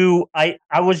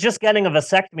was just getting a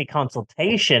vasectomy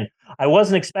consultation. I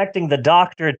wasn't expecting the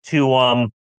doctor to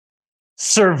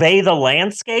survey the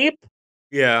landscape.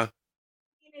 Yeah.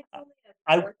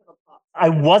 I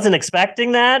wasn't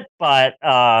expecting that, but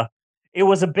it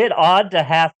was a bit odd to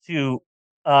have to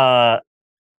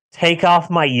take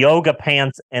off my yoga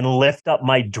pants and lift up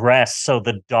my dress so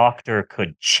the doctor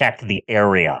could check the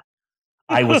area.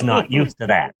 I was not used to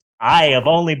that. I have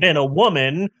only been a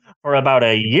woman for about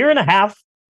a year and a half.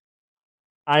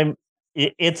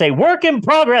 It's a work in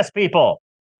progress, people.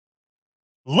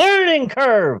 Learning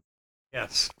curve.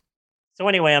 Yes. So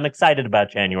anyway, I'm excited about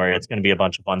January. It's going to be a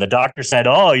bunch of fun. The doctor said,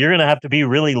 "Oh, you're going to have to be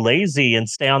really lazy and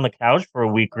stay on the couch for a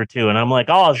week or two." And I'm like,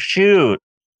 "Oh, shoot.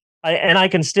 I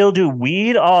can still do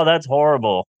weed? Oh, that's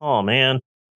horrible. Oh, man."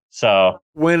 So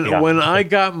when I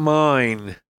got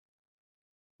mine,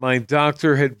 my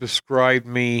doctor had prescribed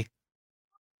me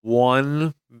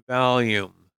one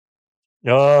Valium.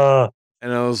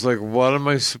 And I was like, what am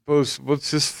I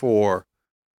what's this for?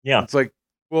 Yeah. It's like,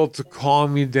 well, to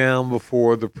calm you down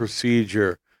before the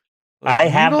procedure.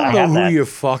 Like, you don't know who you're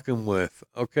fucking with,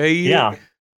 okay? Yeah.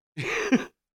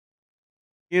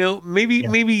 You know,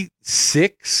 maybe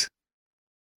 6,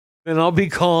 and I'll be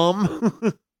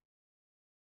calm.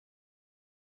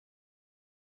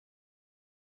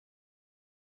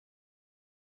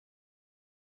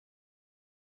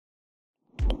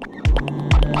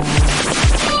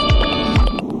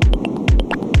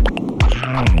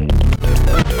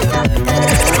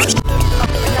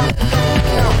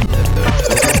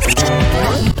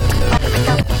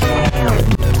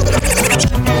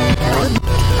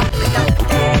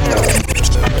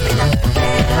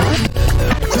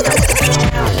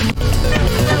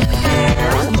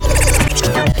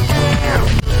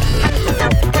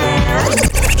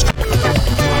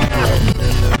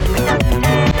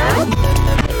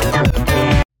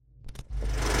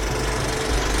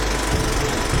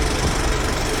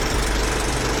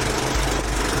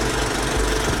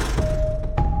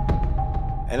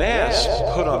 An ass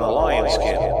put on a lion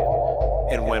skin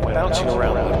and went bouncing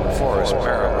around the forest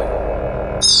merrily,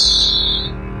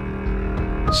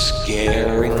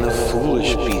 scaring the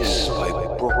foolish beasts by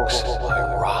brooks and by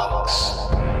rocks,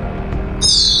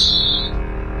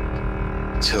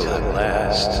 till at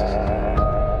last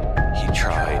he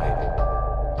tried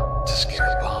to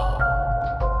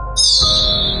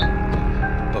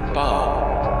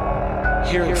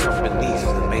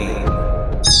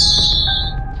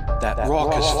That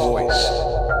raucous voice,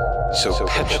 so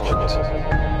petulant,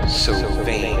 so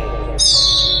vain.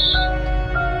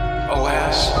 Oh,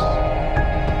 ass,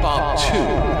 Bob too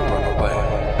would run away.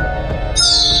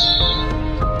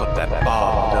 But that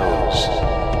Bob knows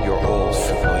your old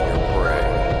familiar bray.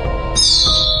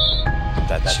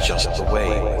 That's just the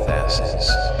way with asses.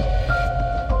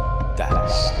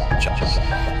 That's just the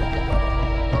way.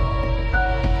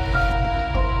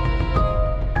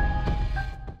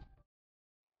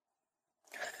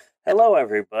 Hello,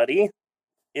 everybody.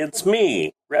 It's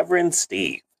me, Reverend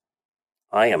Steve.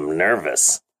 I am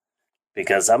nervous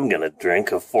because I'm going to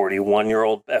drink a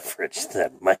 41-year-old beverage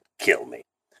that might kill me.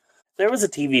 There was a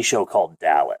TV show called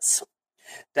Dallas.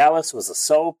 Dallas was a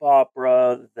soap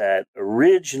opera that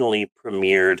originally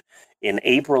premiered in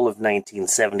April of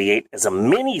 1978 as a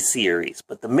mini-series,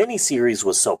 but the mini-series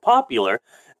was so popular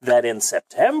that in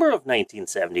September of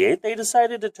 1978, they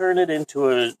decided to turn it into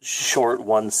a short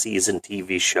one-season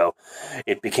TV show.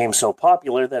 It became so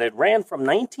popular that it ran from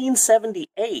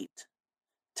 1978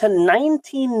 to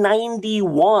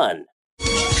 1991.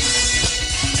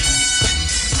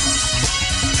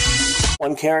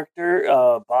 One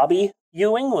character, Bobby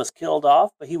Ewing, was killed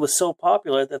off, but he was so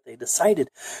popular that they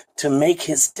decided to make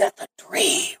his death a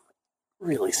dream.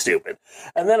 Really stupid.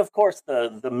 And then, of course,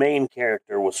 the main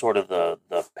character was sort of the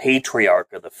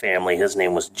patriarch of the family. His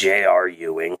name was J.R.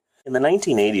 Ewing. In the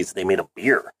 1980s, they made a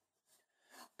beer.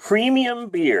 Premium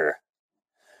beer.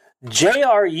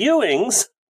 J.R. Ewing's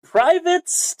Private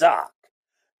Stock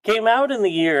came out in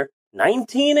the year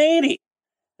 1980.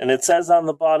 And it says on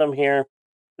the bottom here,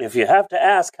 if you have to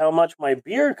ask how much my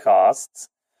beer costs,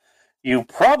 you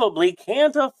probably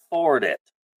can't afford it.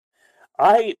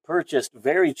 I purchased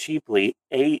very cheaply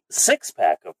a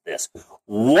 6-pack of this.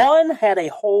 One had a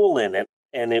hole in it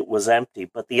and it was empty,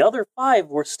 but the other 5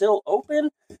 were still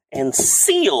open and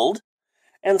sealed.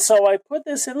 And so I put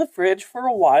this in the fridge for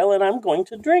a while and I'm going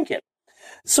to drink it.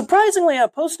 Surprisingly, I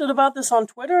posted about this on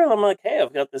Twitter and I'm like, hey,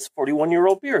 I've got this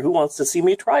 41-year-old beer. Who wants to see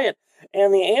me try it?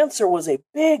 And the answer was a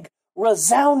big,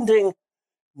 resounding,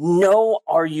 no,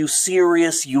 are you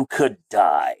serious? You could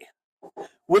die.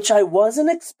 Which I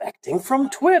wasn't expecting from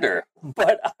Twitter,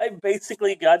 but I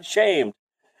basically got shamed.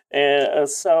 And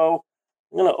so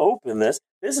I'm going to open this.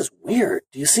 This is weird.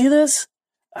 Do you see this?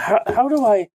 How do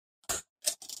I...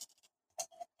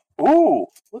 Ooh,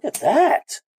 look at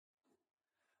that.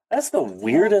 That's the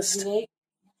weirdest...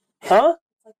 Huh?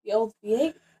 Like the old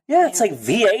V8? Yeah, it's like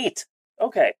V8.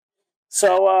 Okay.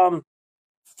 So, all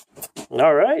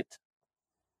right.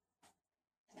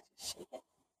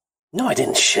 No, I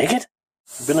didn't shake it.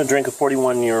 I'm going to drink a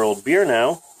 41-year-old beer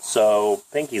now, so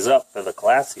pinky's up for the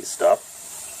classy stuff.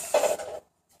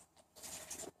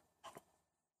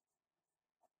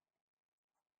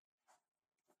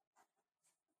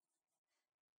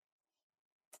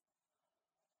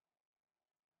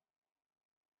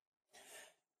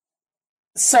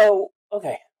 So,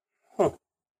 okay.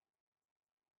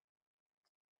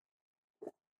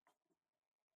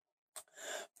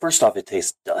 First off, it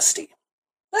tastes dusty.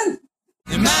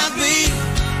 There might be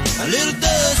a little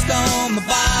dust on the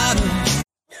bottom.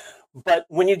 But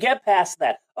when you get past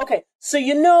that, okay, so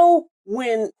you know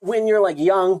when you're like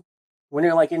young, when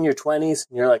you're like in your 20s,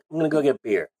 and you're like, I'm going to go get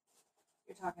beer.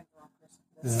 You're talking to the wrong person.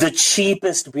 The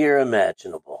cheapest beer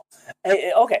imaginable.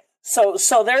 Okay, so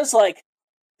there's like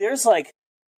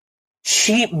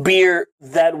cheap beer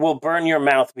that will burn your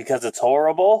mouth because it's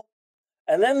horrible.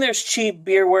 And then there's cheap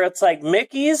beer where it's like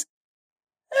Mickey's.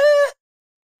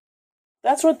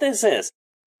 That's what this is.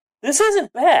 This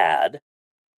isn't bad,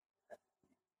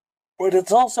 but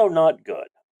it's also not good.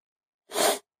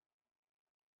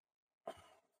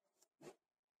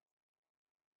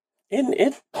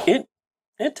 It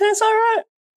tastes all right.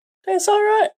 Tastes all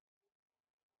right.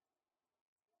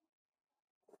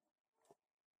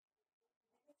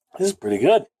 This is pretty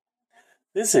good.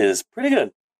 This is pretty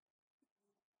good.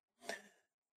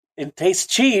 It tastes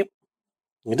cheap.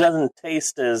 It doesn't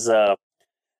taste as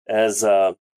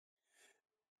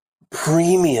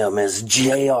premium as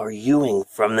J.R. Ewing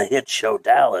from the hit show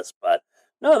Dallas, but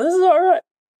no, this is all right.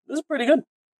 This is pretty good.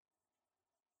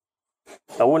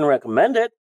 I wouldn't recommend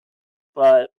it,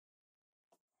 but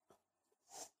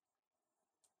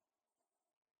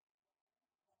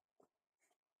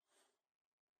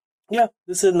yeah,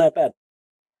 this isn't that bad.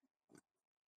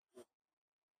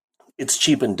 It's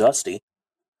cheap and dusty,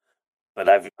 but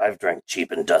I've drank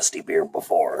cheap and dusty beer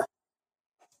before.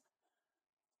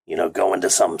 You know, go into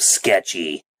some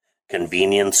sketchy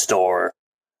convenience store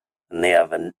and they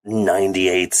have a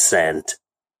 98-cent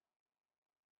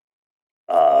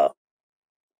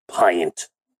pint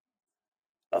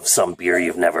of some beer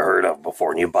you've never heard of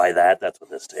before, and you buy that, that's what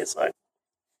this tastes like.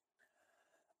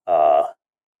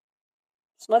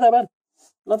 It's not that bad.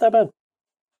 Not that bad.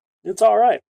 It's all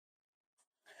right.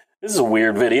 This is a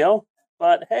weird video,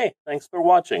 but hey, thanks for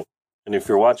watching. And if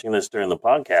you're watching this during the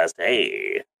podcast,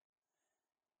 hey,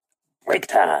 break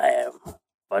time.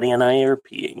 Buddy and I are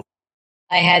peeing.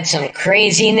 I had some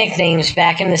crazy nicknames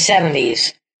back in the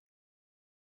 70s,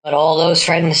 but all those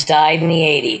friends died in the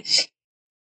 80s.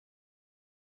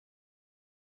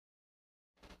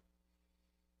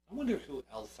 I wonder who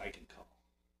else I can call.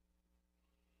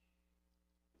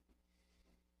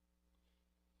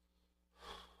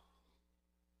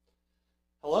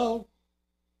 Hello?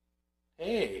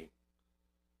 Hey.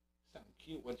 Sound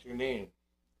cute. What's your name?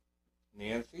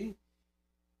 Nancy?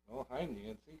 Oh, hi,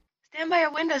 Nancy. Stand by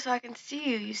your window so I can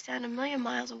see you. You stand a million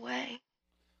miles away.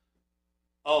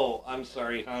 Oh, I'm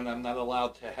sorry, hon. I'm not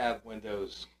allowed to have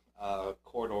windows.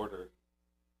 Court order.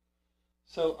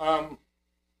 So,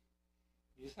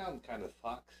 you sound kind of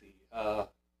foxy.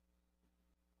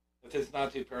 If it's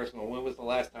not too personal, when was the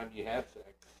last time you had sex?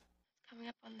 It's coming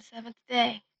up on the 7th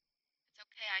day. It's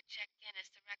okay, I checked Guinness.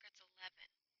 The record's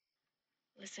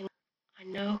 11. Listen, I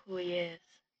know who he is.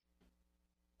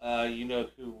 You know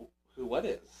who what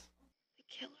is? The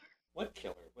killer. What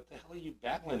killer? What the hell are you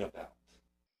babbling about?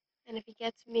 And if he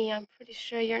gets me, I'm pretty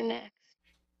sure you're next.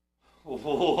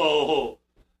 Whoa.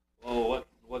 Whoa,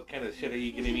 what kind of shit are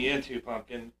you getting me into,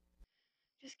 Pumpkin?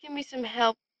 Just give me some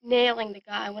help nailing the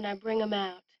guy when I bring him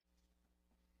out.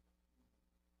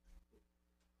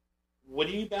 What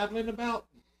are you babbling about?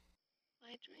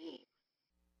 My dream.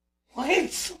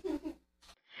 What?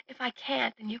 If I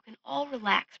can't, then you can all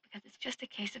relax because it's just a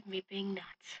case of me being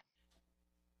nuts.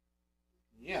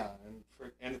 Yeah,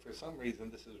 and for some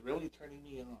reason this is really turning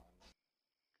me on.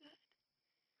 Good.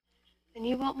 Then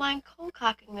you won't mind cold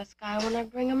cocking this guy when I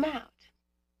bring him out.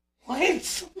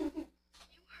 What? You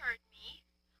heard me.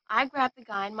 I grab the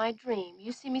guy in my dream.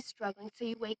 You see me struggling, so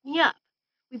you wake me up.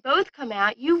 We both come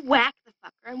out, you whack the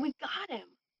fucker, and we got him.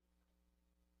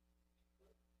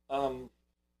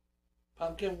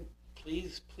 Pumpkin,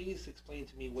 please explain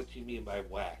to me what you mean by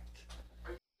whacked.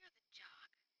 You're the jock.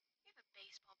 You have a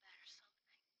baseball bat or something.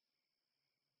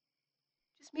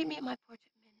 Just meet me at my porch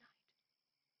at midnight.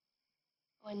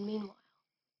 Oh, and meanwhile,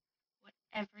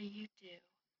 whatever you do,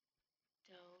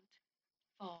 don't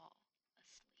fall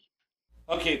asleep.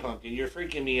 Okay, Pumpkin, you're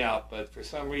freaking me out, but for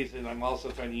some reason I'm also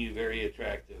finding you very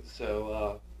attractive.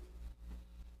 So,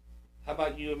 how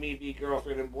about you and me be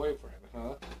girlfriend and boyfriend,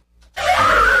 huh?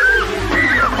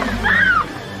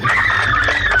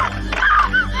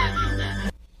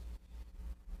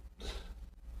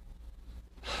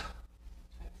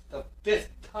 The 5th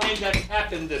time that's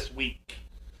happened this week.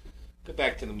 Go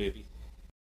back to the movie.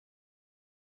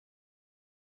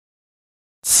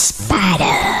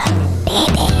 Spider,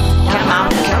 baby.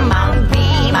 Come on,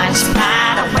 be my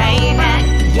spider, baby.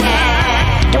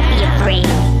 Yeah. Don't be afraid,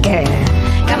 girl.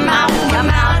 Come on,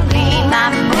 be my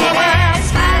baby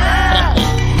spider.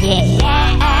 Yeah.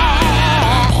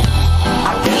 I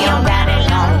feel ready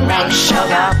on that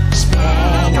sugar.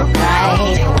 Spin your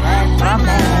bright work for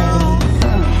me.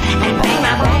 And be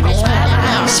my baby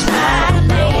spider,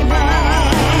 baby.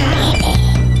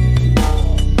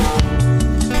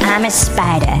 I'm a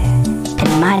spider,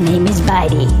 and my name is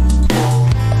Bitey.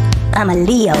 I'm a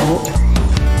Leo,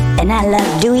 and I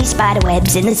love dewy spider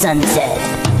webs in the sunset,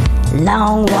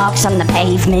 long walks on the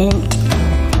pavement,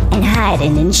 and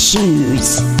hiding in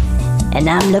shoes. And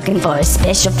I'm looking for a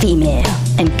special female.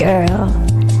 And girl,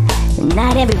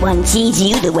 not everyone sees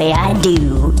you the way I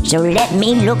do, so let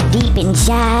me look deep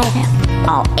inside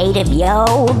all 8 of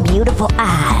your beautiful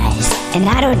eyes. And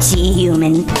I don't see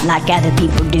human like other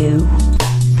people do.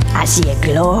 I see a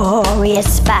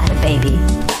glorious spider, baby.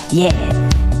 Yeah,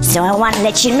 so I want to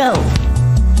let you know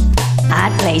I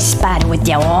play spider with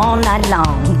you all night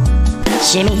long.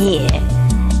 Shimmy here,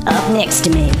 up next to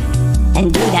me,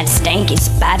 and do that stanky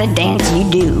spider dance you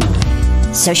do.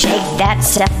 So shake that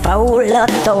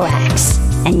cephalothorax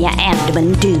and your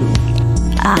abdomen too.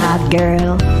 Ah,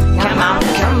 girl. Come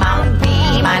on,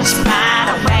 be my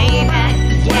spider, baby.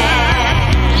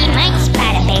 Yeah. Be my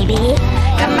spider, baby.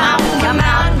 Come on,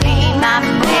 be my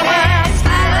baby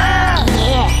spider.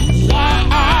 Yeah.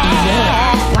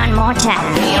 One more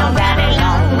time. Feel ready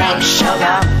on that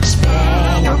sugar.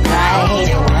 Spin your bright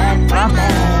work for me.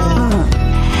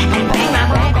 And be my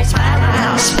baby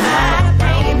spider,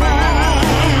 baby.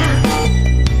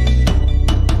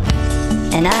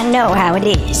 And I know how it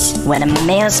is when a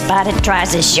male spider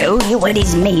tries to show you what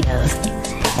he's made of.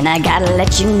 And I gotta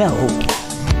let you know,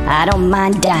 I don't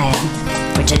mind dying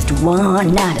for just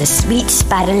one night of sweet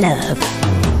spider love.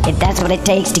 if that's what it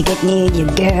takes to get near you,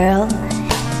 girl.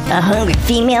 A hungry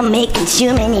female may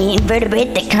consume any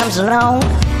invertebrate that comes along,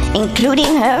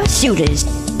 including her suitors.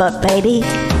 But baby,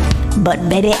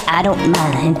 I don't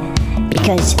mind,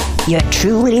 because you're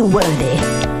truly worthy.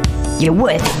 You're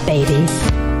worth it, baby.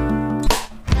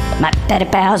 My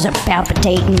pedipals are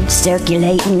palpitating,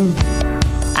 circulating.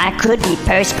 I could be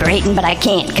perspirating, but I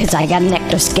can't, because I got an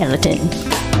ectoskeleton.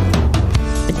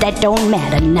 But that don't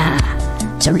matter, nah.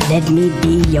 So let me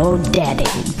be your daddy,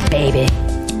 baby.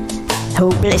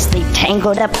 Hopelessly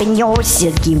tangled up in your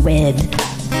silky web.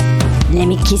 Let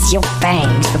me kiss your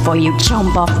fangs before you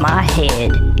chomp off my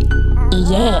head.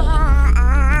 Yeah.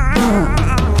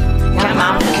 Come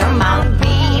on,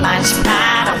 be my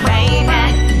spider, baby.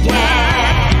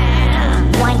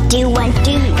 Yeah. 1, 2, 1,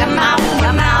 2. Come on,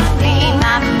 be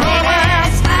my baby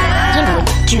spider. You know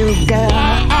it's true, girl.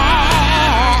 Yeah.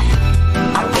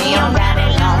 I'll be your daddy,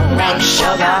 long leg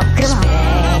sugar. Come on.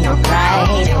 Spin your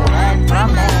crazy word from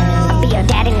me. I'll be your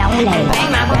daddy, long leg. Be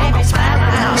my baby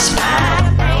spider, spider,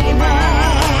 baby.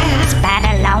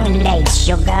 Spider, long leg,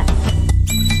 sugar.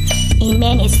 In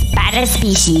many spider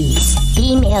species,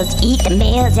 females eat the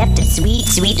males after sweet,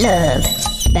 sweet love.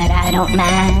 But I don't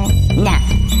mind. Nah.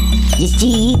 You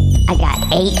see, I got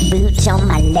 8 boots on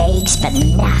my legs for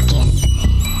knocking.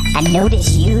 I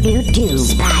notice you do too.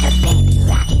 Spider baby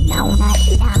rocking all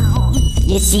night long.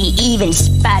 You see, even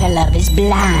spider love is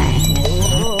blind.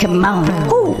 Come on.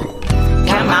 Ooh.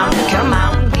 Come on,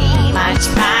 be my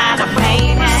spider,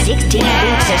 baby. 16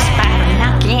 boots of spider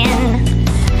knocking.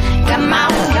 Come on,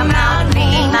 be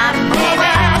my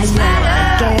baby spider.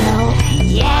 Girl.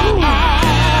 Yeah.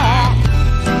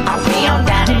 I'll be your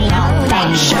daddy, long leg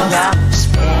sugar.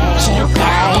 Spin your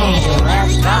crazy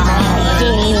word from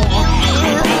me.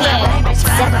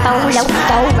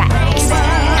 Cephalothoraks.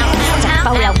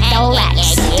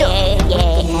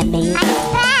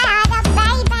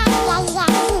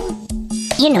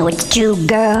 You know it's true,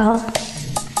 girl.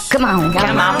 Come on.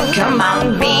 Come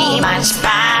on, be my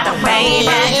spider, baby.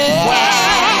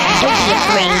 Yeah. Don't be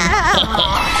afraid.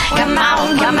 Come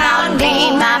on, be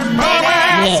my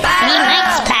baby spider. Be my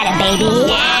spider, baby.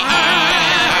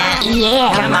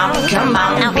 Yeah. Come on,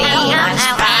 be my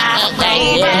spider,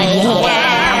 baby. Yeah.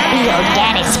 Be your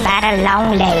daddy, spider, long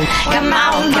leg. Come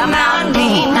on, be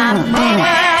my baby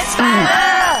spider.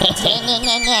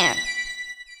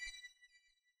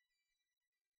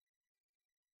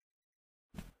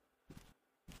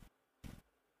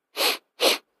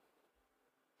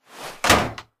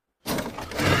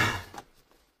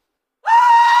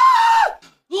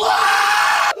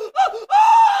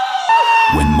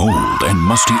 When mold and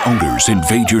musty odors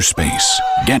invade your space,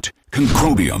 get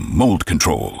Concrobium Mold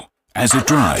Control. As it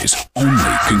dries, only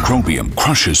Concrobium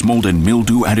crushes mold and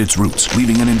mildew at its roots,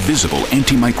 leaving an invisible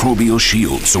antimicrobial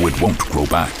shield so it won't grow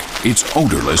back. It's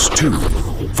odorless, too.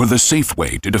 For the safe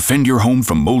way to defend your home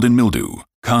from mold and mildew,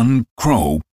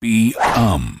 Concrobium.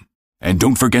 And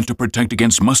don't forget to protect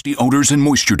against musty odors and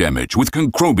moisture damage with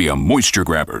Concrobium Moisture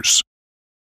Grabbers.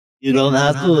 You don't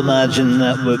have to imagine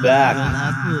that we're back,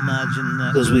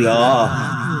 because we are.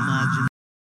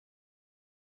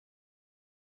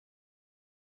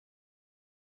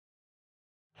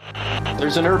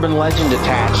 There's an urban legend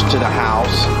attached to the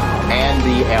house and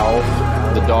the elf,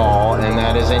 the doll, and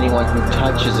that is anyone who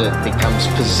touches it becomes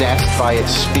possessed by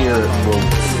its spirit will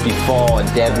befall a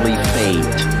deadly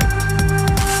fate.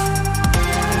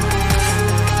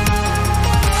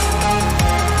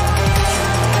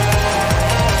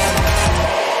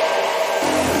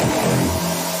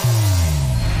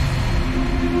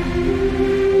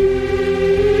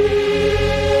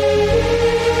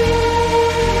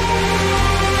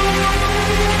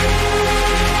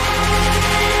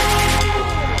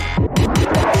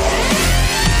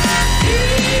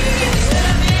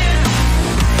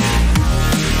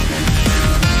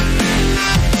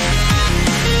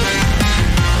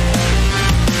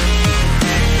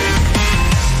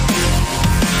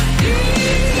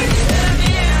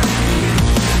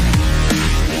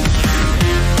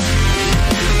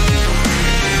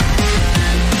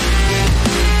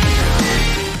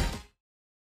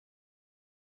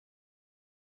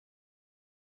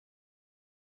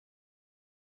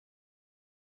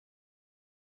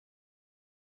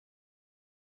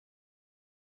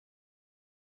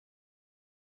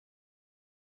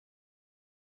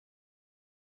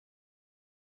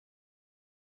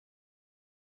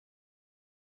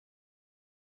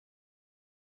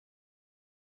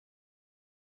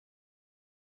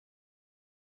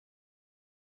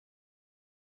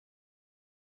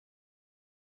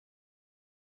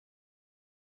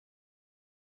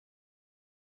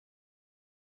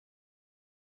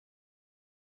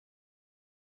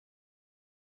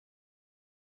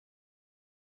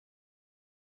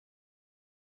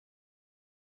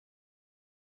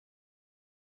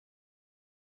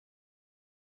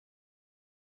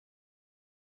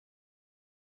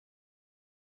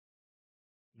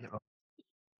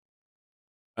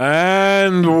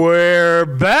 And we're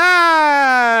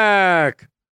back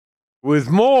with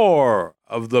more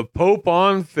of the Pope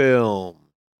on Film.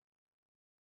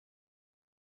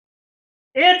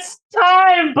 It's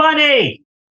time, Bunny!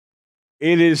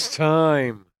 It is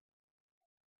time.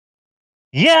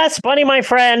 Yes, Bunny, my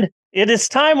friend. It is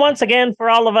time once again for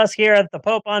all of us here at the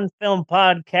Pope on Film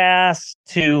podcast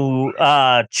to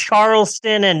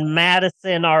Charleston and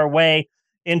Madison our way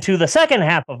into the second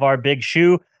half of our big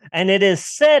shoe. And it is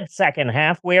said second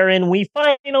half wherein we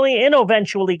finally and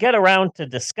eventually get around to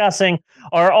discussing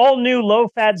our all-new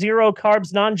low-fat,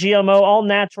 zero-carbs, non-GMO,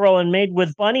 all-natural, and made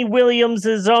with Bunny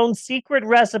Williams' own secret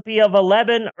recipe of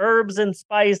 11 herbs and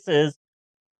spices.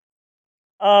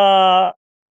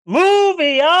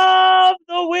 Movie of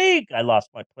the week. I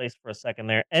lost my place for a second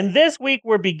there. And this week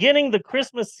we're beginning the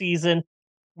Christmas season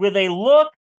with a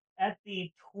look at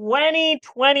the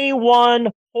 2021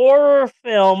 horror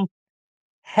film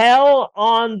Hell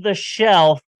on the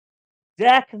Shelf.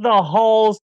 Deck the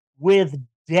halls with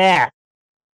death.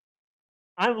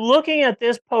 I'm looking at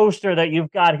this poster that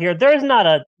you've got here.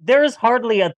 There's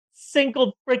hardly a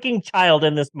single freaking child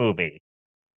in this movie.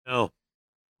 No.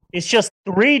 It's just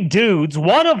three dudes,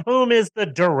 one of whom is the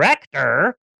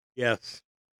director. Yes.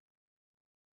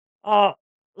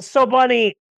 So,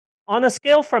 Bunny, on a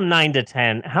scale from 9 to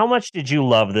 10, how much did you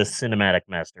love this cinematic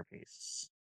masterpiece?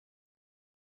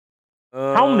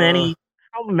 How many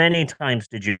times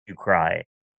did you cry?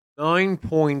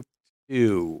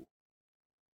 9.2.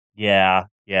 Yeah,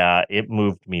 it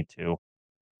moved me too.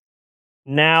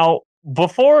 Now,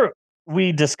 before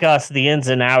we discuss the ins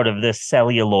and out of this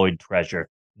celluloid treasure,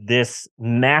 this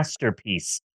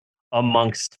masterpiece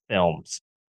amongst films,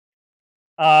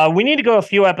 we need to go a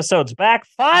few episodes back,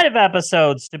 5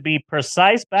 episodes to be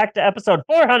precise, back to episode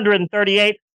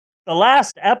 438, the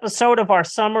last episode of our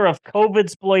summer of COVID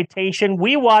exploitation.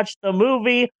 We watched the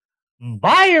movie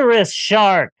Virus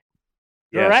Shark,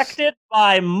 directed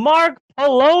by Mark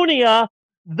Polonia,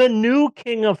 the new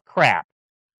king of crap.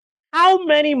 How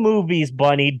many movies,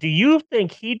 Bunny, do you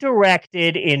think he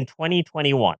directed in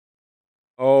 2021?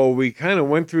 Oh, we kind of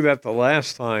went through that the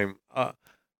last time.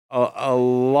 A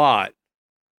lot.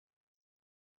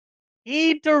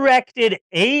 He directed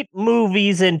 8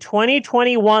 movies in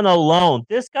 2021 alone.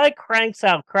 This guy cranks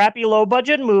out crappy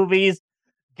low-budget movies,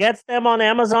 gets them on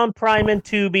Amazon Prime and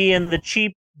Tubi and the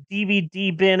cheap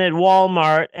DVD bin at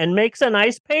Walmart, and makes a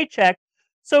nice paycheck.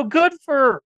 So good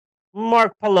for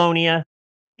Mark Polonia.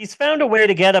 He's found a way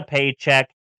to get a paycheck.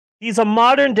 He's a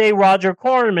modern-day Roger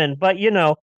Corman, but,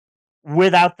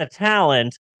 without the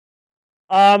talent.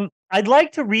 I'd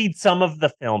like to read some of the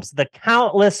films, the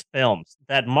countless films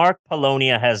that Mark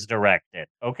Polonia has directed,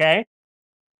 okay?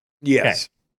 Yes.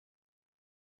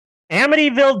 Okay.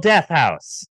 Amityville Death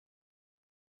House.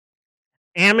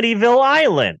 Amityville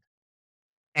Island.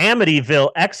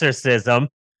 Amityville Exorcism.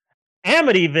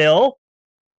 Amityville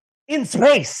in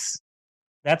Space.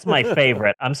 That's my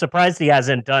favorite. I'm surprised he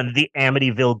hasn't done The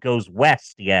Amityville Goes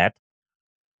West yet.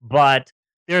 But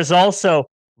there's also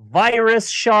Virus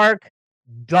Shark,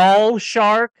 Doll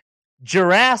Shark,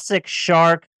 Jurassic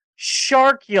Shark,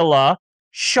 Sharkula,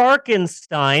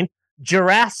 Sharkenstein,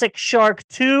 Jurassic Shark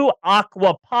 2,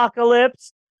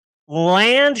 Aquapocalypse,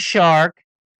 Land Shark,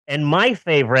 and my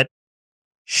favorite,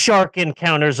 Shark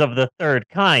Encounters of the Third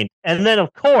Kind. And then,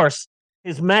 of course,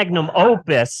 his magnum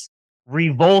opus,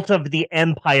 Revolt of the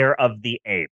Empire of the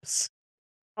Apes.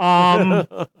 And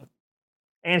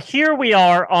here we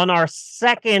are on our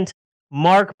second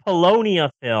Mark Polonia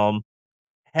film,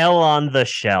 Hell on the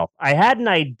Shelf. I had an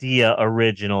idea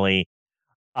originally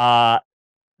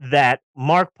that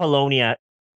Mark Polonia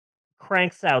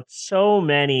cranks out so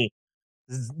many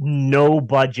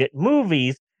no-budget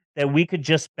movies that we could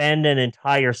just spend an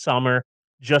entire summer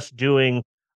just doing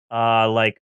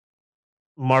like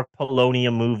Mark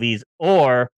Polonia movies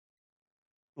or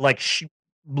like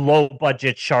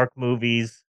low-budget shark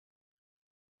movies.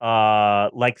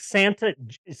 Like Santa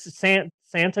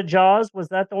Jaws, was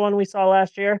that the one we saw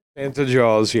last year? Santa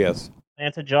Jaws, yes.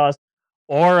 Santa Jaws.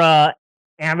 Or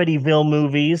Amityville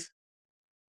movies.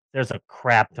 There's a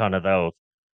crap ton of those.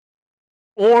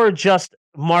 Or just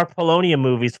Mark Polonia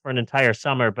movies for an entire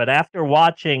summer. But after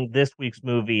watching this week's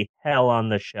movie, Hell on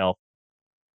the Shelf,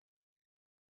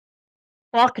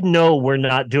 fuck no, we're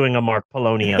not doing a Mark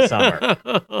Polonia summer.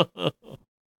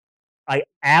 I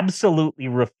absolutely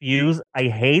refuse. I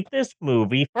hate this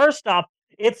movie. First off,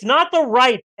 it's not the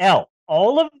right elf.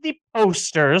 All of the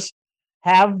posters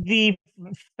have the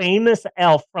famous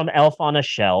elf from Elf on a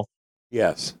Shelf.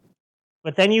 Yes.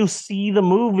 But then you see the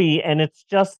movie and it's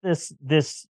just this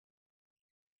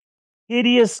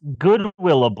hideous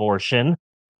Goodwill abortion.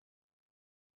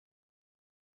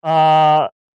 Bunny,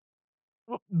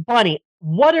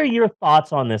 what are your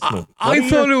thoughts on this movie? I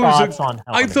thought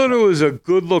it was a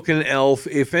good-looking elf.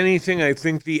 If anything, I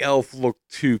think the elf looked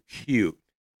too cute.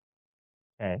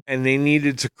 Okay. And they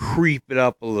needed to creep it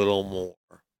up a little more.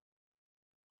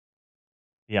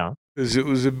 Yeah. Because it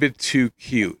was a bit too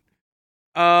cute.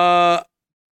 Overall,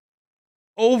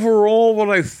 what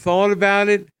I thought about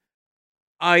it,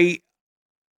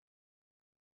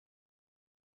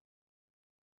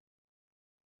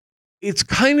 it's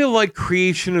kind of like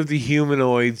Creation of the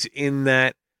Humanoids in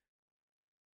that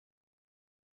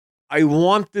I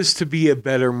want this to be a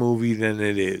better movie than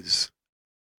it is.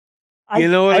 You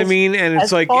know what I mean? And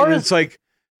it's like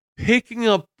picking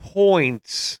up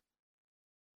points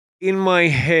in my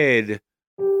head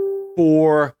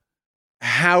for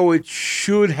how it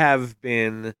should have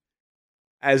been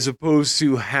as opposed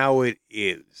to how it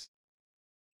is.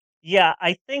 Yeah,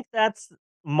 I think that's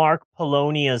Mark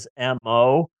Polonia's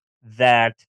MO,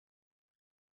 that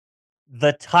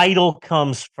the title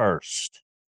comes first.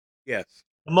 Yes.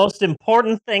 The most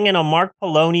important thing in a Mark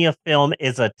Polonia film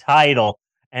is a title,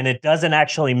 and it doesn't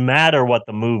actually matter what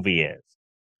the movie is.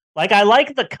 Like, I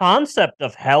like the concept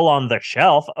of Hell on the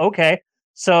Shelf. Okay,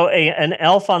 so an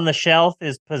elf on the shelf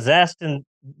is possessed and,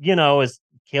 is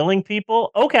killing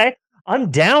people. Okay,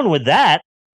 I'm down with that.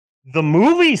 The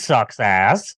movie sucks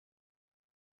ass,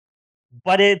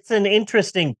 but it's an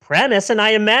interesting premise, and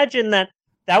I imagine that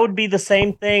would be the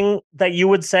same thing that you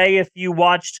would say if you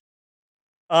watched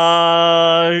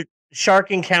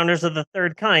Shark Encounters of the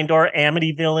Third Kind or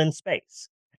Amityville in Space.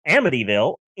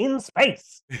 Amityville in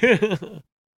Space.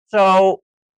 So,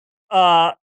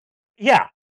 yeah.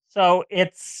 So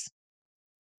it's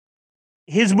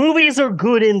his movies are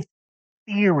good in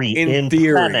theory, in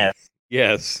premise,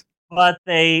 yes, but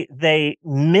they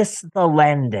miss the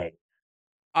landing.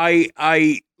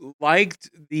 I liked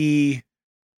the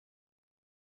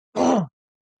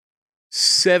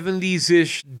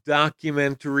 70s-ish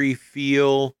documentary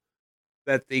feel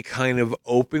that they kind of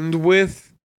opened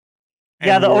with.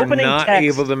 Yeah, and the were opening not text,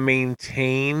 able to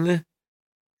maintain.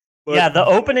 Yeah, the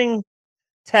opening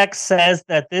text says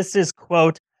that this is,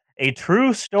 quote, a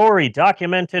true story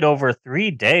documented over 3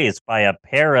 days by a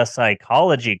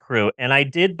parapsychology crew. And I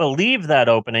did believe that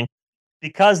opening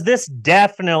because this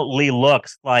definitely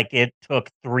looks like it took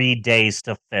 3 days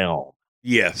to film.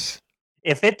 Yes.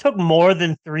 If it took more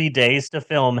than 3 days to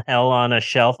film Hell on a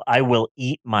Shelf, I will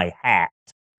eat my hat.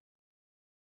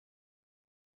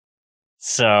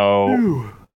 So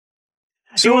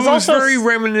it was also very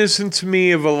reminiscent to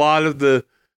me of a lot of the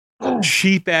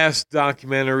cheap ass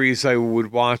documentaries I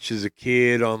would watch as a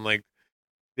kid on like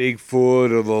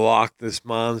Bigfoot or the Loch Ness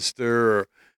Monster, or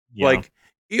like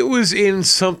it was in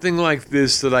something like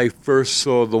this that I first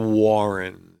saw the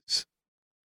Warrens.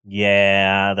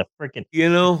 Yeah, the freaking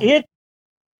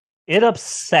it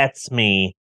upsets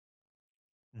me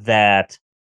that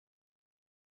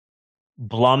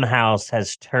Blumhouse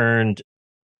has turned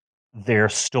their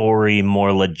story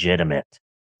more legitimate.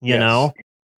 You know?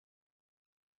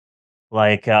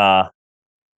 Like the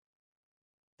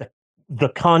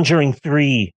Conjuring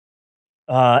 3,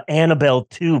 Annabelle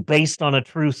 2, based on a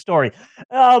true story.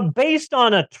 Based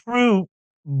on true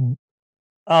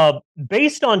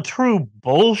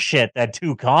bullshit that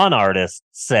 2 con artists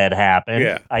said happened.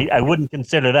 Yeah. I wouldn't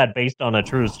consider that based on a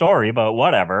true story, but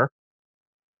whatever.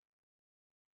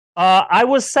 I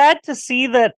was sad to see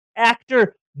that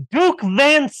actor Duke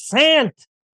Van Sant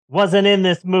wasn't in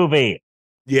this movie.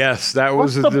 Yes, that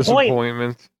was a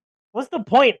disappointment. What's the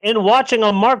point in watching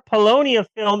a Mark Polonia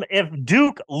film if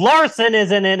Duke Larson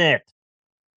isn't in it?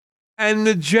 And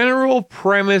the general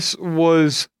premise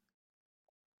was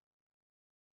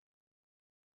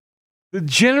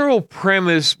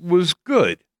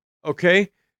good. Okay?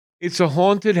 It's a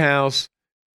haunted house.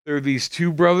 There are these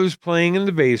 2 brothers playing in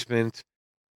the basement.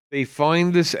 They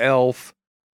find this elf.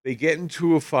 They get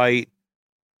into a fight.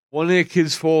 One of the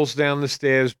kids falls down the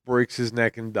stairs, breaks his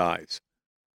neck, and dies.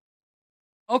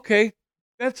 Okay,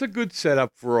 that's a good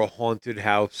setup for a haunted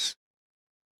house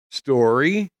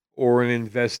story or an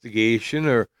investigation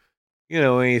or,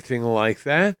 anything like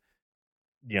that.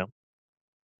 Yeah.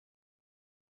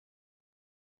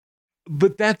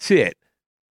 But that's it.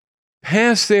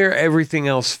 Past there, everything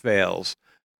else fails.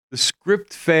 The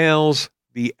script fails.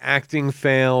 The acting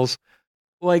fails.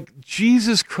 Like,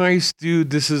 Jesus Christ,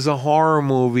 dude, this is a horror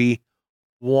movie.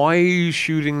 Why are you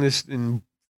shooting this in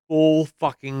full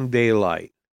fucking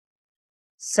daylight?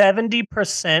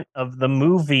 70% of the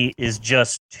movie is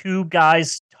just 2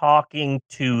 guys talking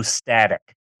to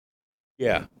static.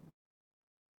 Yeah.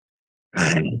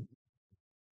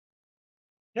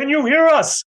 Can you hear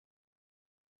us?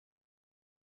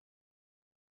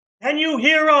 Can you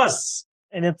hear us?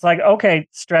 And it's like, okay,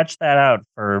 stretch that out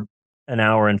for an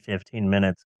hour and 15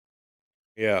 minutes.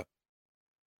 Yeah.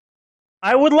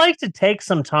 I would like to take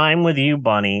some time with you,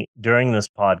 Bunny, during this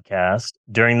podcast,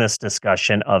 during this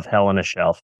discussion of Hell in a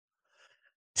Shelf,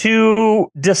 to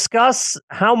discuss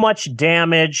how much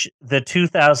damage the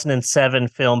 2007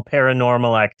 film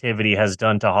Paranormal Activity has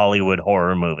done to Hollywood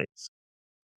horror movies.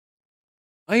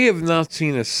 I have not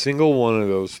seen a single one of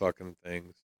those fucking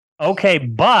things. Okay,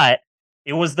 but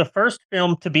it was the first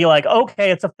film to be like,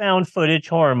 okay, it's a found footage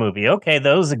horror movie. Okay,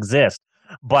 those exist.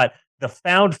 But the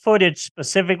found footage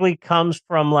specifically comes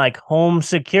from like home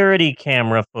security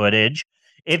camera footage.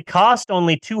 It cost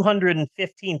only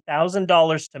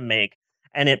 $215,000 to make,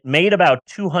 and it made about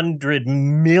 $200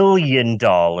 million.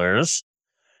 It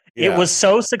Yeah. was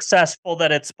so successful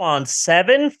that it spawned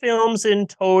 7 films in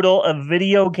total, a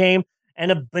video game,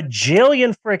 and a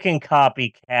bajillion freaking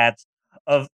copycats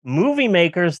of movie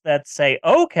makers that say,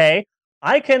 okay,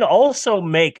 I can also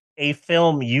make a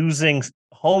film using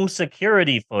home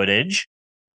security footage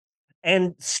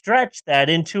and stretch that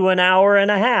into an hour and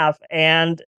a half.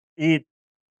 And it,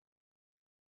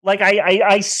 like,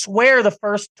 I swear the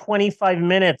first 25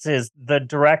 minutes is the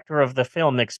director of the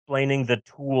film explaining the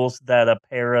tools that a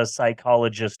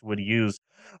parapsychologist would use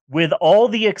with all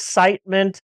the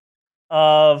excitement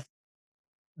of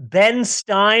Ben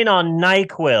Stein on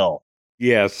NyQuil.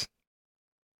 Yes.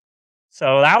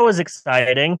 So that was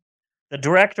exciting. The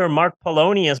director, Mark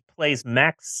Polonius, plays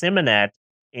Max Simonet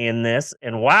in this.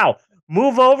 And wow,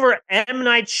 move over M.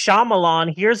 Night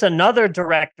Shyamalan. Here's another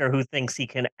director who thinks he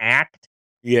can act.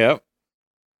 Yeah.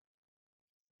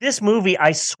 This movie,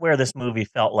 I swear this movie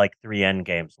felt like 3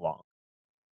 Endgames long.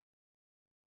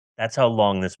 That's how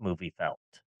long this movie felt.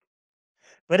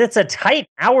 But it's a tight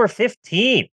hour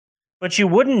 15. But you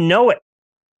wouldn't know it.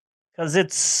 Because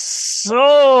it's such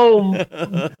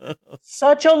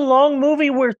a long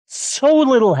movie where so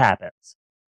little happens.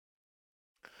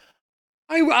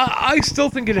 I still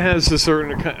think it has a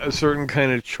certain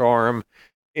kind of charm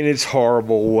in its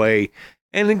horrible way.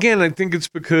 And again, I think it's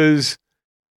because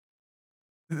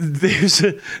there's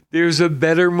a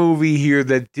better movie here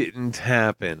that didn't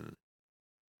happen.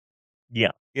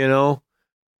 Yeah. You know?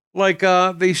 Like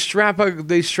they strap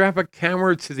a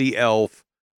camera to the elf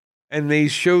and they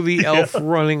show the elf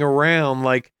running around.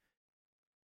 Like,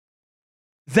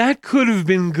 that could have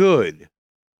been good.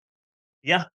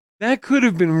 Yeah. That could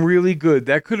have been really good.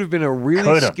 That could have been a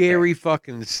really scary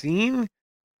fucking scene.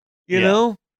 You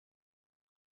know?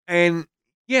 And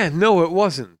yeah, no, it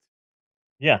wasn't.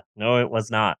 Yeah, no, it was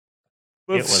not.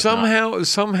 But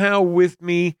somehow with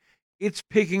me, it's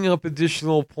picking up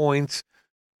additional points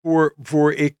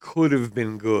for it could have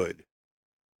been good.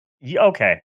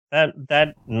 Okay,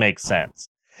 that makes sense.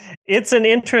 It's an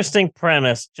interesting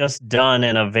premise, just done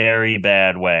in a very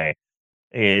bad way.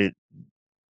 And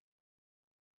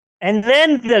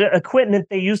then the equipment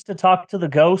they used to talk to the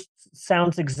ghosts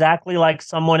sounds exactly like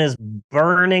someone is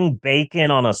burning bacon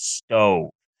on a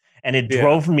stove. And it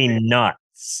drove me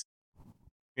nuts.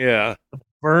 Yeah. The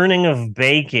burning of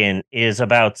bacon is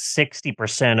about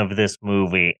 60% of this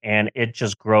movie, and it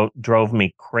just drove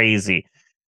me crazy.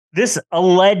 This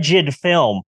alleged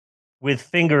film, with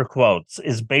finger quotes,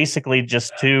 is basically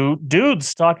just 2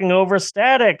 dudes talking over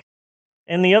static.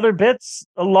 And the other bits,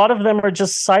 a lot of them are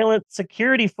just silent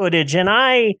security footage. And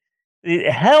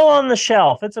Hell on the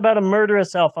Shelf, it's about a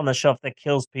murderous elf on the shelf that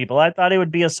kills people. I thought it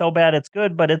would be a So Bad It's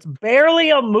Good, but it's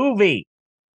barely a movie.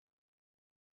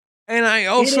 And I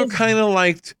also kind of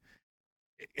liked,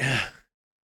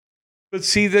 but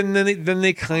see, then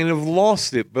they kind of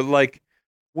lost it. But like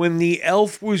when the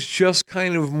elf was just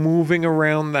kind of moving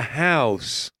around the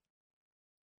house,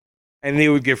 and they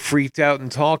would get freaked out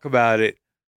and talk about it,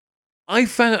 I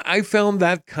found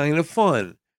that kind of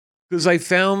fun because I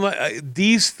found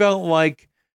these felt like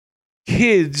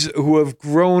kids who have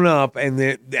grown up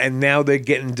and now they're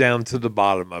getting down to the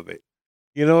bottom of it.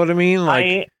 You know what I mean?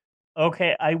 Like.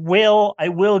 I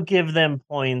will give them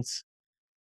points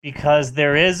because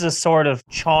there is a sort of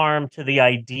charm to the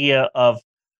idea of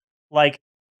like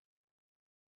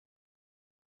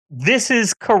this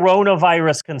is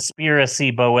coronavirus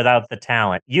conspiracy, but without the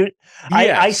talent.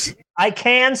 Yes. I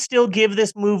can still give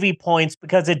this movie points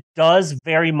because it does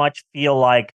very much feel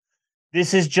like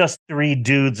this is just 3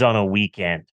 dudes on a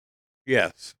weekend.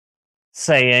 Yes.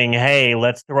 Saying, hey,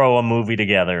 let's throw a movie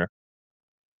together.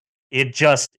 It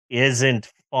just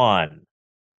isn't fun.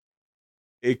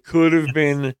 It could have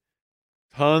been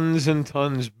tons and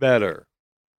tons better.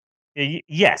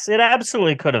 Yes, it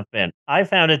absolutely could have been. I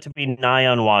found it to be nigh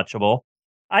unwatchable.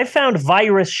 I found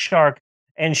Virus Shark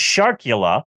and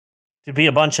Sharkula to be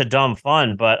a bunch of dumb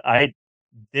fun, but I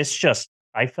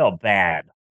felt bad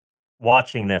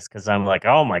watching this because I'm like,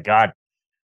 oh my God,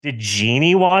 did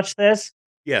Jeannie watch this?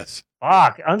 Yes.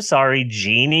 Fuck, I'm sorry,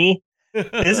 Jeannie.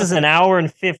 This is an hour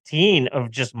and 15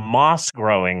 of just moss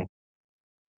growing.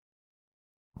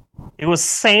 It was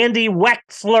Sandy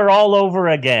Wexler all over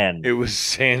again. It was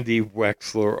Sandy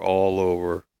Wexler all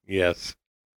over. Yes.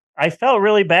 I felt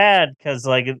really bad because,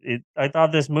 like, I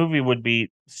thought this movie would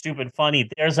be stupid funny.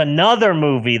 There's another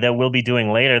movie that we'll be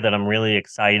doing later that I'm really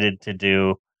excited to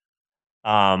do.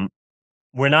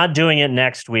 We're not doing it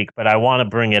next week, but I want to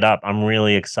bring it up. I'm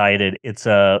really excited. It's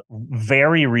a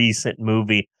very recent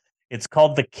movie. It's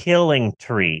called The Killing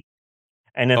Tree,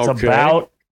 and it's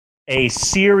about a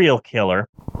serial killer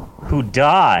who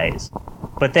dies,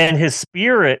 but then his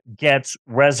spirit gets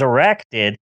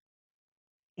resurrected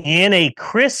in a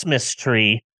Christmas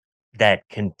tree that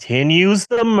continues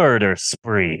the murder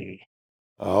spree.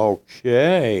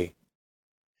 Okay.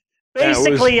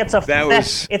 Basically, it's an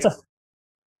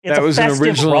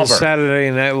original rubber.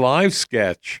 Saturday Night Live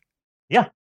sketch. Yeah,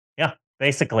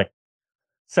 basically.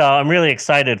 So I'm really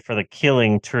excited for The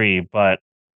Killing Tree, but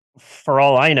for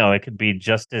all I know, it could be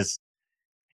just as.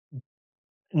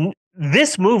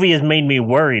 This movie has made me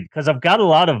worried because I've got a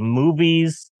lot of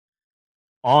movies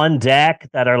on deck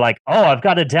that are like, oh, I've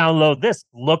got to download this.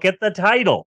 Look at the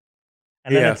title.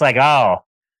 And then it's like, oh,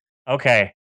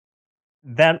 okay.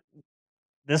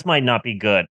 This might not be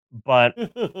good. But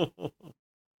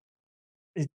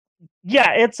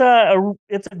yeah, it's a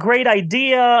great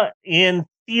idea in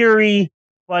theory,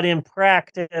 but in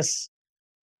practice,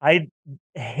 I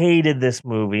hated this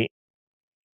movie.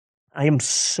 I am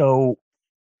so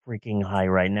freaking high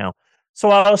right now. So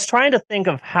I was trying to think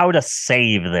of how to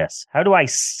save this. How do I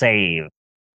save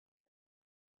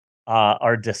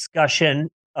our discussion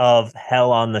of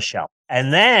Hell on the Shelf?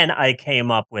 And then I came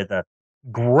up with a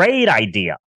great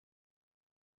idea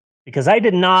because I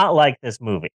did not like this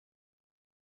movie.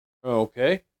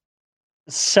 Okay.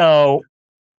 So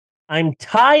I'm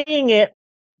tying it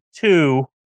to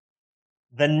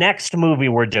the next movie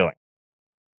we're doing.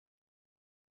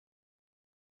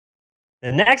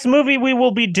 The next movie we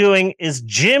will be doing is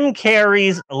Jim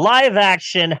Carrey's live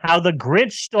action How the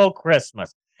Grinch Stole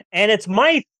Christmas. And it's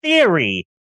my theory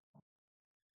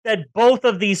that both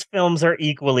of these films are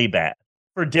equally bad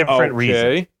for different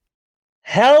reasons.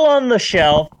 Hell on the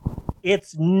Shelf,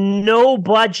 it's no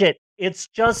budget. It's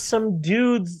just some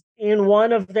dudes in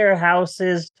one of their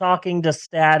houses talking to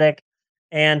static.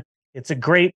 And it's a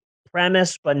great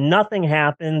premise, but nothing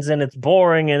happens and it's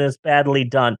boring and it's badly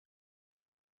done.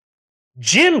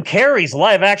 Jim Carrey's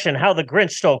live action How the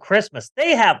Grinch Stole Christmas,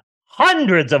 they have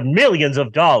hundreds of millions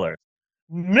of dollars,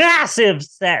 massive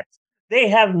sets. They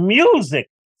have music,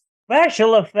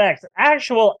 special effects,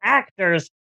 actual actors.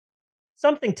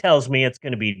 Something tells me it's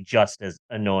going to be just as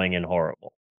annoying and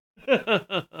horrible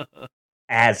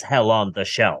as Hell on the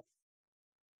Shelf.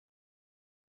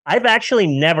 I've actually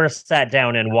never sat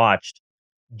down and watched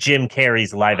Jim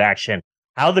Carrey's live action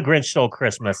How the Grinch Stole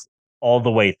Christmas all the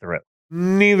way through.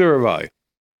 Neither have I.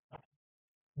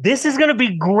 This is going to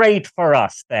be great for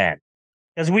us then,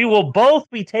 because we will both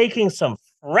be taking some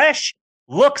fresh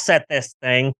looks at this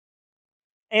thing.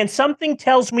 And something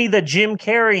tells me that Jim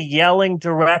Carrey yelling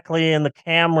directly in the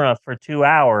camera for 2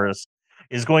 hours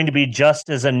is going to be just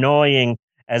as annoying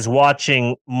as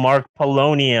watching Mark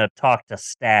Polonia talk to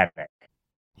static.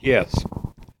 Yes.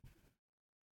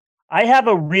 I have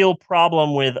a real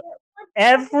problem with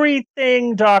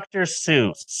everything Dr.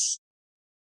 Seuss.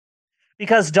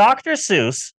 Because Dr.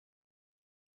 Seuss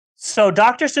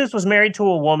was married to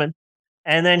a woman,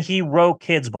 and then he wrote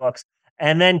kids' books.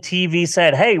 And then TV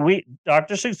said, hey,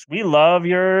 Dr. Seuss, we love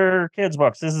your kids'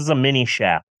 books. This is a mini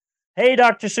shaft. Hey,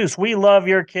 Dr. Seuss, we love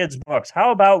your kids' books.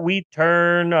 How about we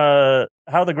turn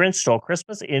How the Grinch Stole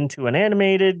Christmas into an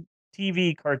animated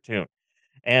TV cartoon?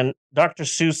 And Dr.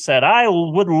 Seuss said, I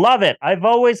would love it. I've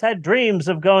always had dreams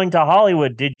of going to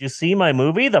Hollywood. Did you see my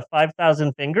movie, The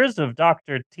 5,000 Fingers of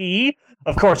Dr. T?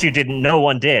 Of course you didn't. No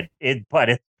one did. But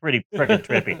it's pretty freaking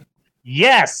trippy.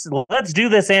 Yes, let's do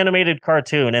this animated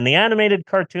cartoon. And the animated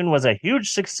cartoon was a huge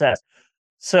success.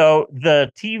 So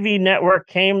the TV network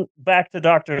came back to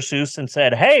Dr. Seuss and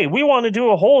said, hey, we want to do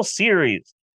a whole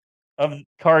series of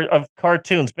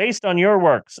cartoons based on your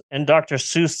works. And Dr.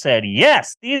 Seuss said,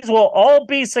 yes, these will all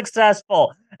be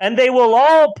successful and they will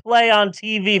all play on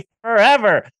TV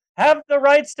forever. Have the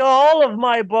rights to all of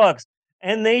my books.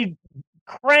 And they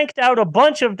cranked out a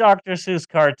bunch of Dr. Seuss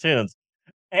cartoons.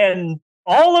 And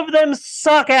all of them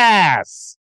suck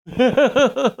ass.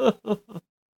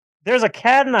 There's a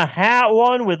Cat in the Hat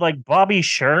one with like Bobby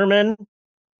Sherman.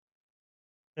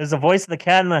 There's the voice of the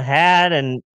Cat in the Hat,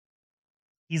 and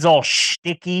he's all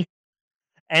shticky.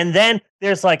 And then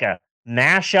there's like a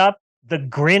mashup. The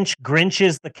Grinch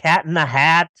Grinches the Cat in the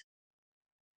Hat.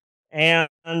 And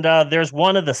there's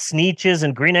one of the Sneetches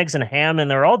and Green Eggs and Ham,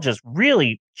 and they're all just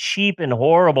really cheap and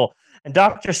horrible. And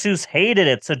Dr. Seuss hated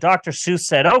it. So Dr. Seuss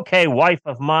said, okay, wife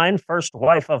of mine, first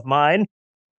wife of mine,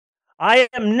 I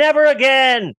am never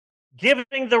again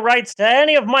giving the rights to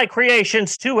any of my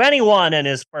creations to anyone. And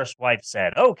his first wife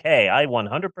said, okay, I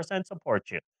 100%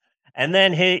 support you. And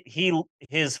then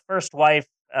his first wife,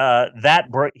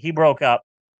 he broke up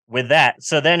with that.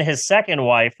 So then his second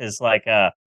wife is like,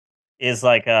 I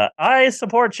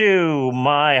support you,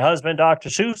 my husband, Dr.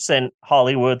 Seuss. And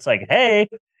Hollywood's like, hey,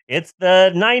 it's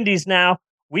the 90s now.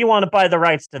 We want to buy the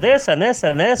rights to this and this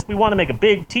and this. We want to make a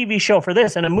big TV show for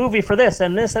this and a movie for this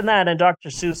and this and that. And Dr.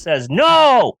 Seuss says,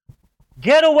 no,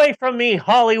 get away from me,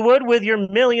 Hollywood, with your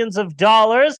millions of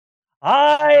dollars.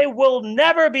 I will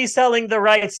never be selling the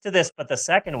rights to this. But the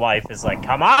second wife is like,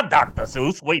 come on, Dr.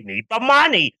 Seuss, we need the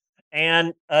money.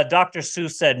 And Dr.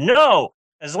 Seuss said, no,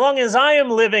 as long as I am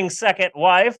living, second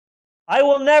wife, I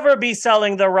will never be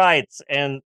selling the rights.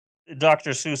 And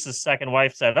Dr. Seuss's second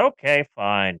wife said, okay,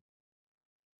 fine.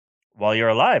 While you're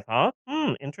alive, huh?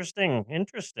 Interesting.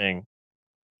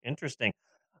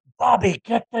 Bobby,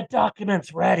 get the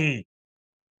documents ready.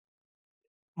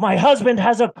 My husband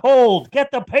has a cold.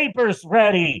 Get the papers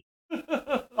ready.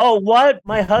 Oh, what?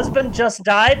 My husband just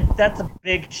died? That's a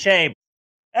big shame.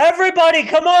 Everybody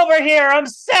come over here. I'm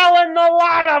selling the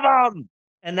lot of them.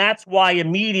 And that's why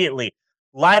immediately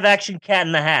live action Cat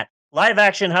in the Hat, live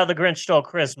action How the Grinch Stole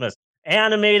Christmas,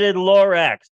 animated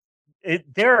Lorax.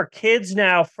 There are kids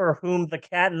now for whom the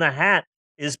Cat in the Hat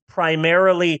is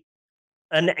primarily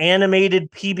an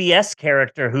animated PBS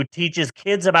character who teaches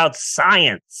kids about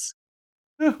science.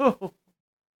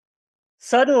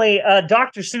 Suddenly,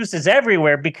 Dr. Seuss is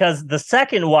everywhere because the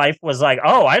second wife was like,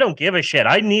 oh, I don't give a shit.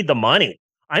 I need the money.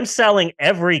 I'm selling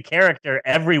every character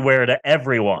everywhere to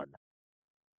everyone.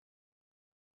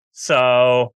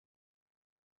 So,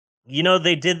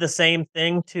 they did the same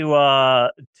thing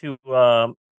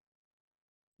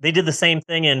they did the same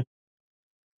thing in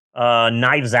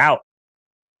Knives Out.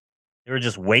 They were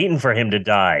just waiting for him to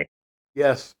die.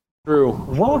 Yes, true.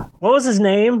 What was his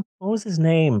name?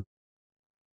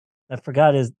 I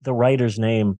forgot the writer's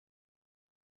name.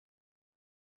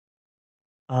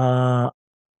 I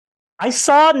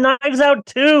saw Knives Out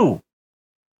 2.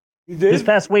 You did? This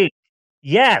past week.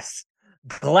 Yes.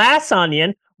 Glass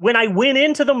Onion. When I went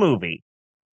into the movie,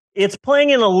 it's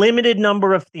playing in a limited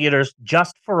number of theaters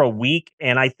just for a week,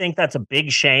 and I think that's a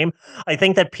big shame. I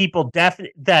think that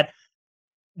that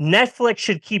Netflix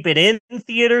should keep it in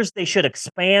theaters. They should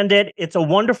expand it. It's a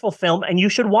wonderful film, and you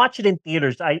should watch it in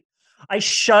theaters. I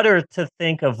shudder to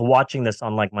think of watching this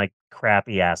on like my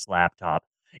crappy ass laptop.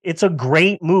 It's a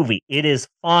great movie. It is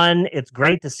fun. It's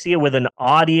great to see it with an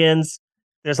audience.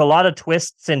 There's a lot of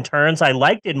twists and turns. I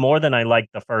liked it more than I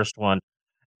liked the first one.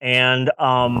 And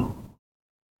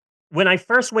when I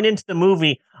first went into the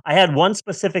movie, I had one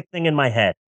specific thing in my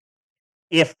head.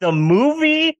 If the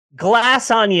movie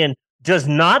Glass Onion does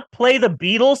not play the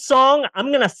Beatles song, I'm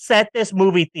going to set this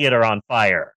movie theater on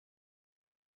fire.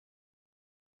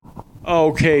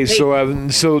 Okay,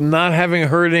 so not having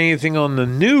heard anything on the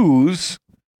news,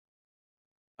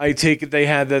 I take it they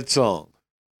had that song.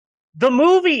 The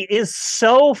movie is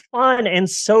so fun and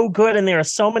so good, and there are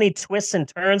so many twists and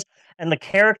turns, and the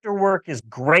character work is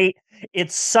great.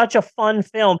 It's such a fun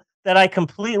film that I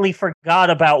completely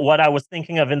forgot about what I was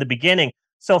thinking of in the beginning.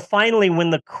 So finally, when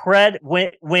the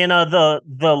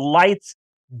lights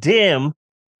dim,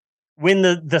 when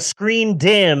the screen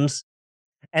dims,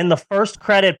 and the first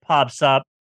credit pops up,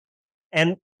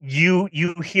 and you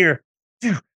hear,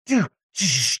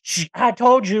 I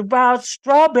told you about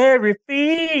strawberry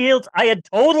fields. I had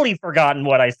totally forgotten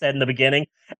what I said in the beginning,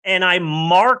 and I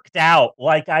marked out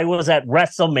like I was at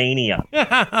WrestleMania.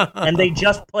 And they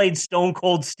just played Stone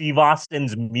Cold Steve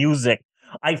Austin's music.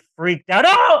 I freaked out.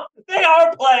 Oh, they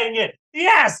are playing it.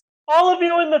 Yes, all of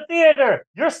you in the theater,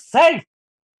 you're safe.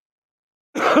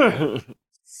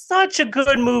 Such a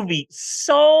good movie.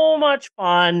 So much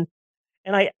fun.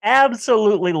 And I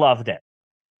absolutely loved it.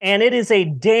 And it is a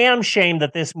damn shame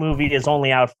that this movie is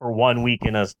only out for 1 week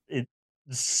in a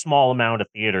small amount of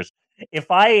theaters.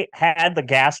 If I had the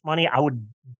gas money, I would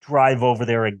drive over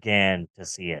there again to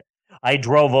see it. I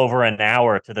drove over an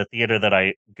hour to the theater that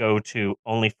I go to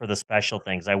only for the special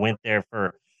things. I went there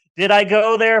did I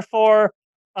go there for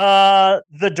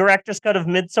The director's cut of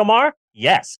Midsommar?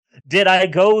 Yes. Did I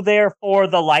go there for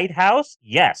The Lighthouse?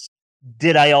 Yes.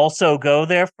 Did I also go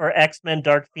there for X-Men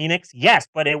Dark Phoenix? Yes,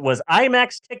 but it was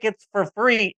IMAX tickets for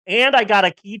free, and I got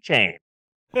a keychain.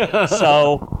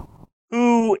 So,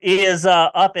 who is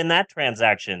up in that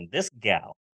transaction? This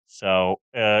gal. So,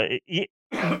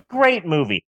 great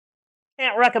movie.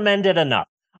 Can't recommend it enough.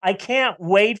 I can't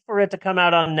wait for it to come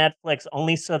out on Netflix,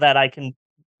 only so that I can,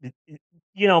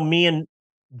 me and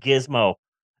Gizmo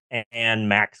and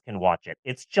Max can watch it.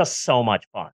 It's just so much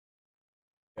fun.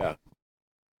 Yeah.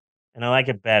 And I like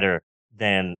it better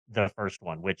than the first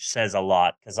one, which says a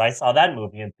lot because I saw that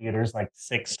movie in theaters like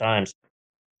 6 times.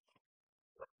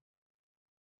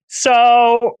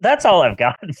 So that's all I've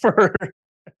got for.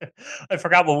 I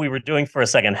forgot what we were doing for a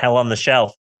second. Hell on the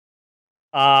Shelf.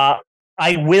 I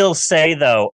will say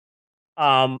though,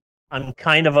 I'm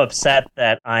kind of upset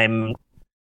that I'm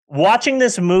watching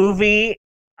this movie.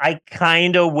 I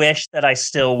kind of wish that I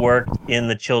still worked in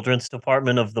the children's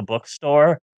department of the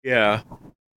bookstore. Yeah.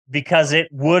 Because it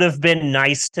would have been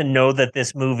nice to know that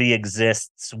this movie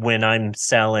exists when I'm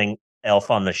selling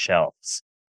Elf on the Shelves.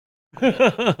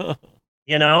 It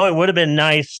would have been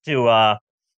nice to,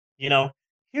 here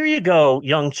you go,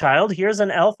 young child. Here's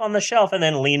an Elf on the Shelf, and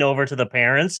then lean over to the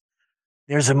parents.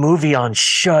 There's a movie on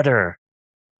Shudder.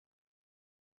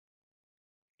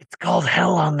 It's called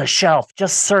Hell on the Shelf.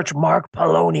 Just search Mark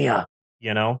Polonia.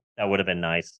 That would have been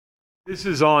nice. This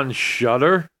is on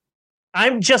Shudder?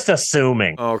 I'm just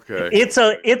assuming. Okay. It's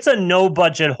a no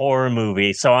budget horror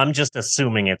movie, so I'm just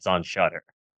assuming it's on Shudder.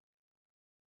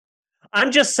 I'm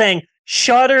just saying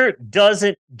Shudder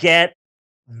doesn't get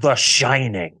The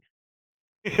Shining.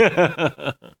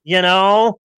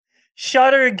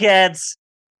 Shudder gets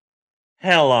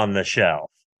Hell on the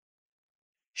Shelf.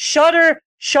 Shudder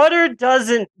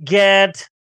doesn't get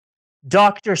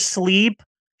Dr. Sleep.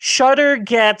 Shudder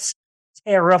gets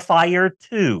Terrifier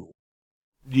 2.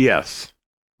 Yes.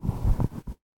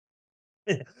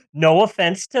 No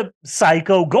offense to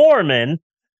Psycho Gorman,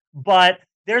 but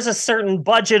there's a certain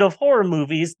budget of horror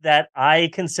movies that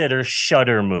I consider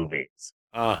Shudder movies.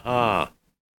 Uh-huh.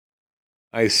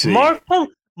 I see.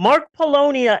 Mark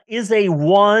Polonia is a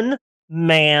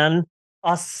one-man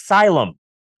asylum.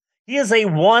 He is a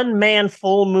one-man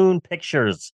Full Moon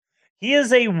Pictures. He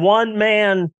is a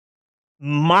one-man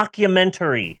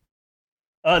mockumentary.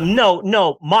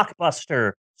 No,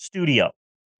 Mockbuster Studio.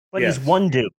 But Yes. he's one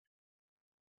dude.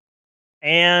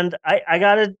 And I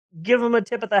got to give him a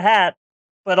tip of the hat,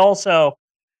 but also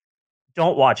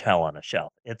don't watch Hell on a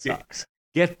Shelf. It sucks.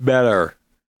 Get better.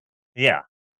 Yeah,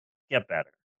 get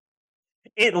better.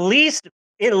 At least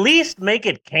make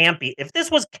it campy. If this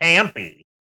was campy,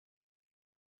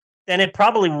 then it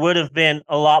probably would have been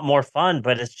a lot more fun,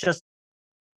 but it's just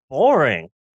boring.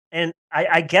 And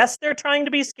I guess they're trying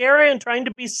to be scary and trying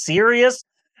to be serious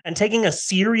and taking a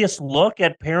serious look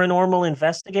at paranormal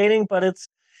investigating, but it's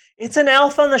an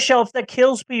Elf on the Shelf that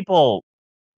kills people.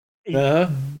 Uh-huh.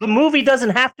 The movie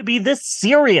doesn't have to be this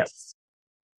serious.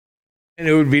 And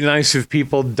it would be nice if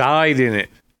people died in it.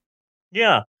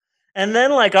 Yeah. And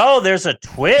then there's a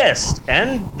twist.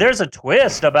 And there's a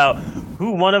twist about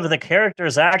who one of the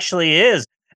characters actually is.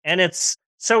 And it's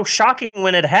so shocking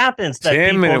when it happens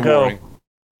that people go,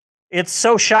 it's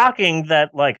so shocking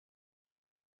that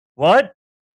what?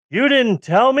 You didn't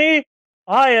tell me?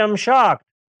 I am shocked.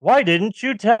 Why didn't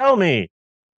you tell me?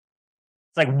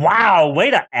 It's like, wow,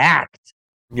 way to act.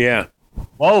 Yeah.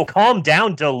 Whoa, calm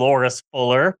down, Dolores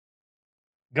Fuller.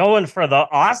 Going for the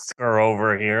Oscar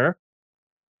over here.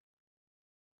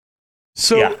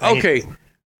 So, Yeah, okay.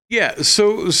 Yeah,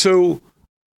 so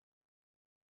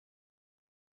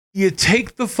you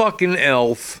take the fucking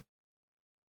elf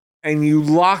and you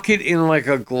lock it in like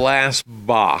a glass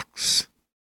box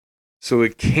so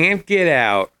it can't get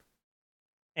out.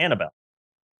 Annabelle.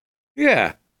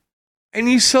 Yeah. And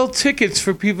you sell tickets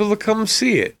for people to come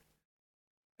see it.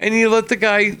 And you let the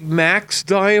guy, Max,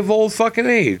 die of old fucking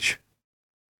age.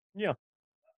 Yeah.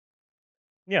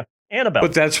 Yeah. Annabelle.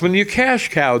 But that's when your cash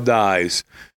cow dies.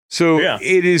 So Yeah.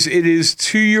 it is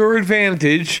to your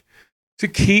advantage to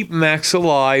keep Max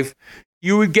alive.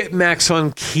 You would get Max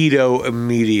on keto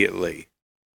immediately.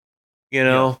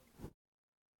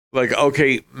 Like,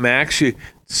 okay, Max,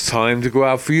 it's time to go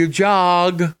out for your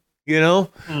jog. You're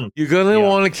going to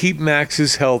want to keep Max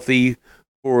as healthy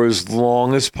for as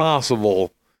long as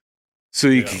possible so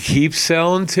you can keep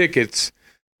selling tickets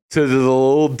to the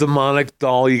little demonic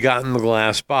doll you got in the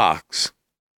glass box.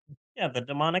 Yeah, the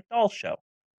demonic doll show.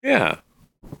 Yeah.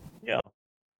 Yeah.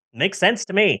 Makes sense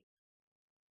to me.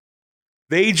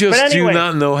 They just do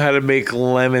not know how to make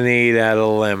lemonade out of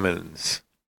lemons.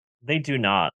 They do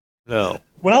not. No.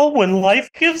 Well, when life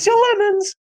gives you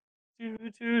lemons.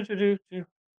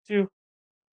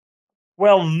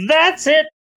 Well, that's it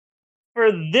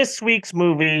for this week's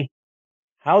movie,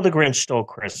 How the Grinch Stole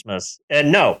Christmas.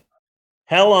 And no,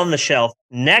 Hell on the Shelf.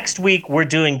 Next week, we're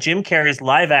doing Jim Carrey's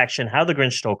live action, How the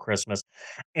Grinch Stole Christmas.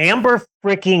 Amber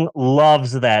freaking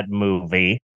loves that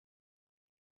movie.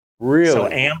 Really? So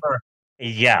Amber,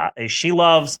 yeah, she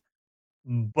loves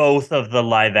both of the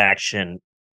live action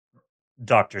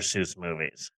Dr. Seuss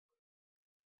movies.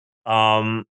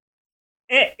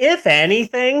 If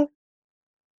anything,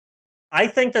 I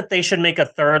think that they should make a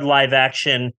third live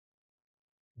action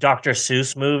Dr.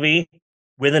 Seuss movie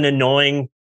with an annoying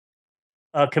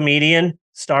comedian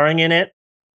starring in it.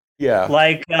 Yeah.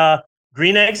 Like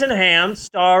Green Eggs and Ham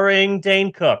starring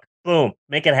Dane Cook. Boom.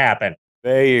 Make it happen.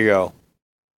 There you go.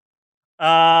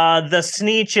 The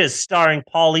Sneetches starring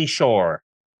Pauly Shore.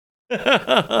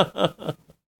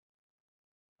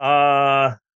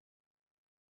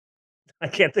 I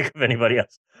can't think of anybody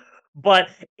else. But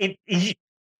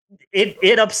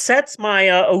it upsets my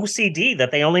OCD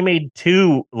that they only made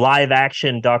 2 live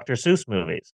action Dr. Seuss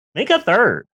movies. Make a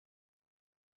third.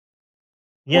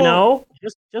 You know,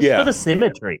 just for the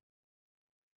symmetry.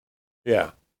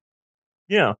 Yeah.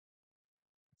 Yeah.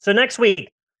 So next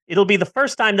week, it'll be the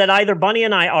first time that either Bunny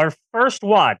and I, our first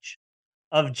watch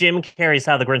of Jim Carrey's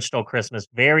How the Grinch Stole Christmas.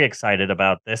 Very excited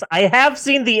about this. I have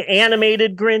seen the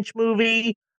animated Grinch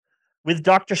movie with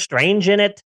Doctor Strange in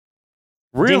it.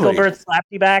 Really? Dinglebert slapped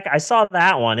you back. I saw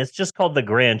that one. It's just called The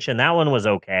Grinch, and that one was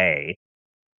okay.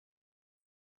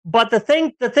 But the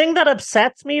thing that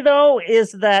upsets me though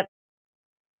is that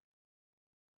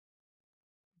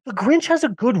the Grinch has a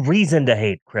good reason to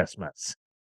hate Christmas.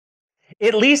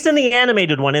 At least in the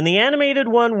animated one. In the animated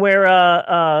one where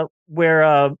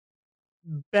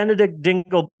Benedict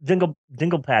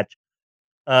Dinglepatch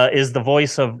is the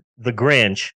voice of the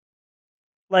Grinch.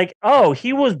 Like, oh,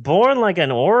 he was born like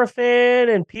an orphan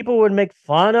and people would make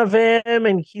fun of him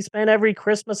and he spent every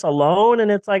Christmas alone.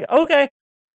 And it's like, okay,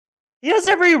 he has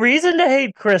every reason to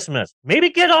hate Christmas. Maybe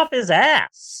get off his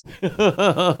ass.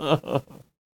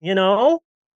 You know?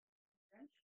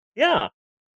 Yeah.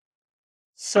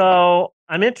 So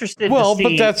I'm interested to see. Well,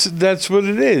 but that's what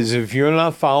it is. If you're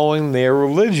not following their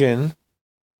religion,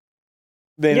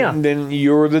 then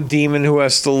you're the demon who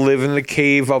has to live in the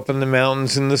cave up in the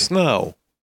mountains in the snow.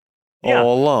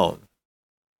 All alone.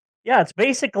 Yeah, it's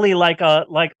basically like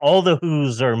all the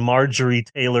Who's are Marjorie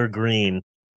Taylor Greene.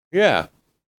 Yeah.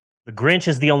 The Grinch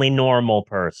is the only normal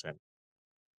person.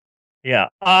 Yeah.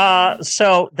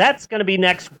 So that's going to be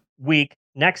next week,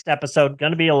 next episode.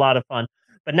 Going to be a lot of fun.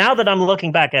 But now that I'm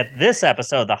looking back at this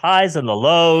episode, the highs and the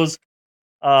lows,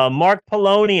 Mark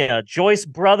Polonia, Joyce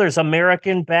Brothers,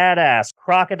 American Badass,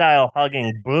 Crocodile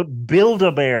Hugging,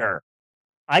 Build-A-Bear.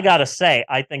 I gotta say,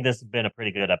 I think this has been a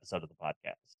pretty good episode of the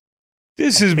podcast.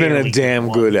 This has been a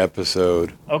damn good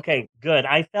episode. Okay, good.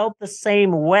 I felt the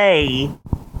same way,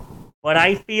 but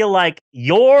I feel like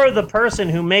you're the person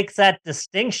who makes that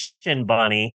distinction,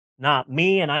 Bunny, not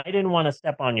me, and I didn't want to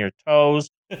step on your toes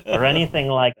or anything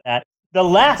like that. The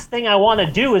last thing I want to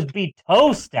do is be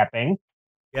toe-stepping.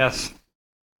 Yes.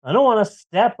 I don't want to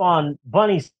step on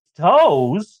Bunny's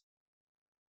toes.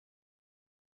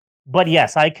 But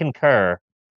yes, I concur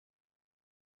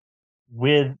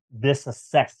with this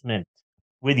assessment,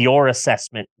 with your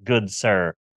assessment, good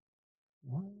sir.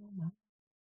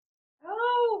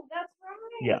 Oh, that's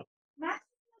right. Yeah. Max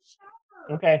is in the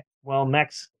shower. Okay. Well,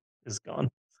 Max is gone.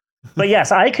 But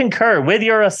yes, I concur with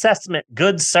your assessment,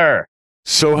 good sir.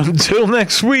 So until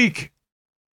next week,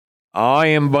 I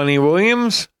am Bunny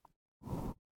Williams.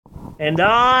 And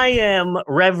I am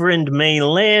Reverend May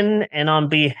Lynn, and on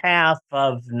behalf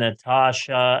of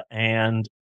Natasha and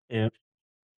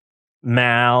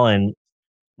Mal and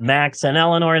Max and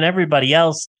Eleanor and everybody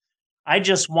else, I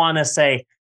just want to say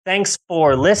thanks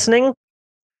for listening,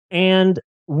 and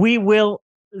we will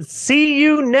see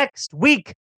you next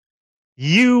week,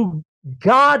 you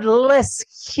godless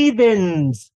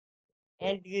heathens.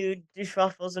 And you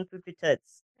dishwaffles and poopy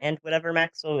tits, and whatever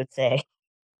Maxwell would say.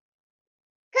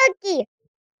 Cookie!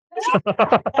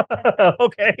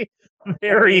 Okay,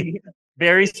 very,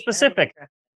 very specific.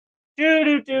 Do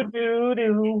do do do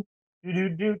do do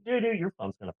do do do. Your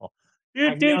phone's gonna fall.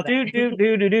 Do do do do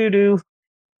do do do do.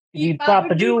 You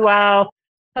papa do wow.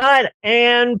 Cut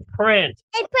and print.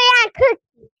 And put on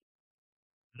cookie.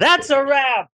 That's a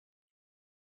wrap.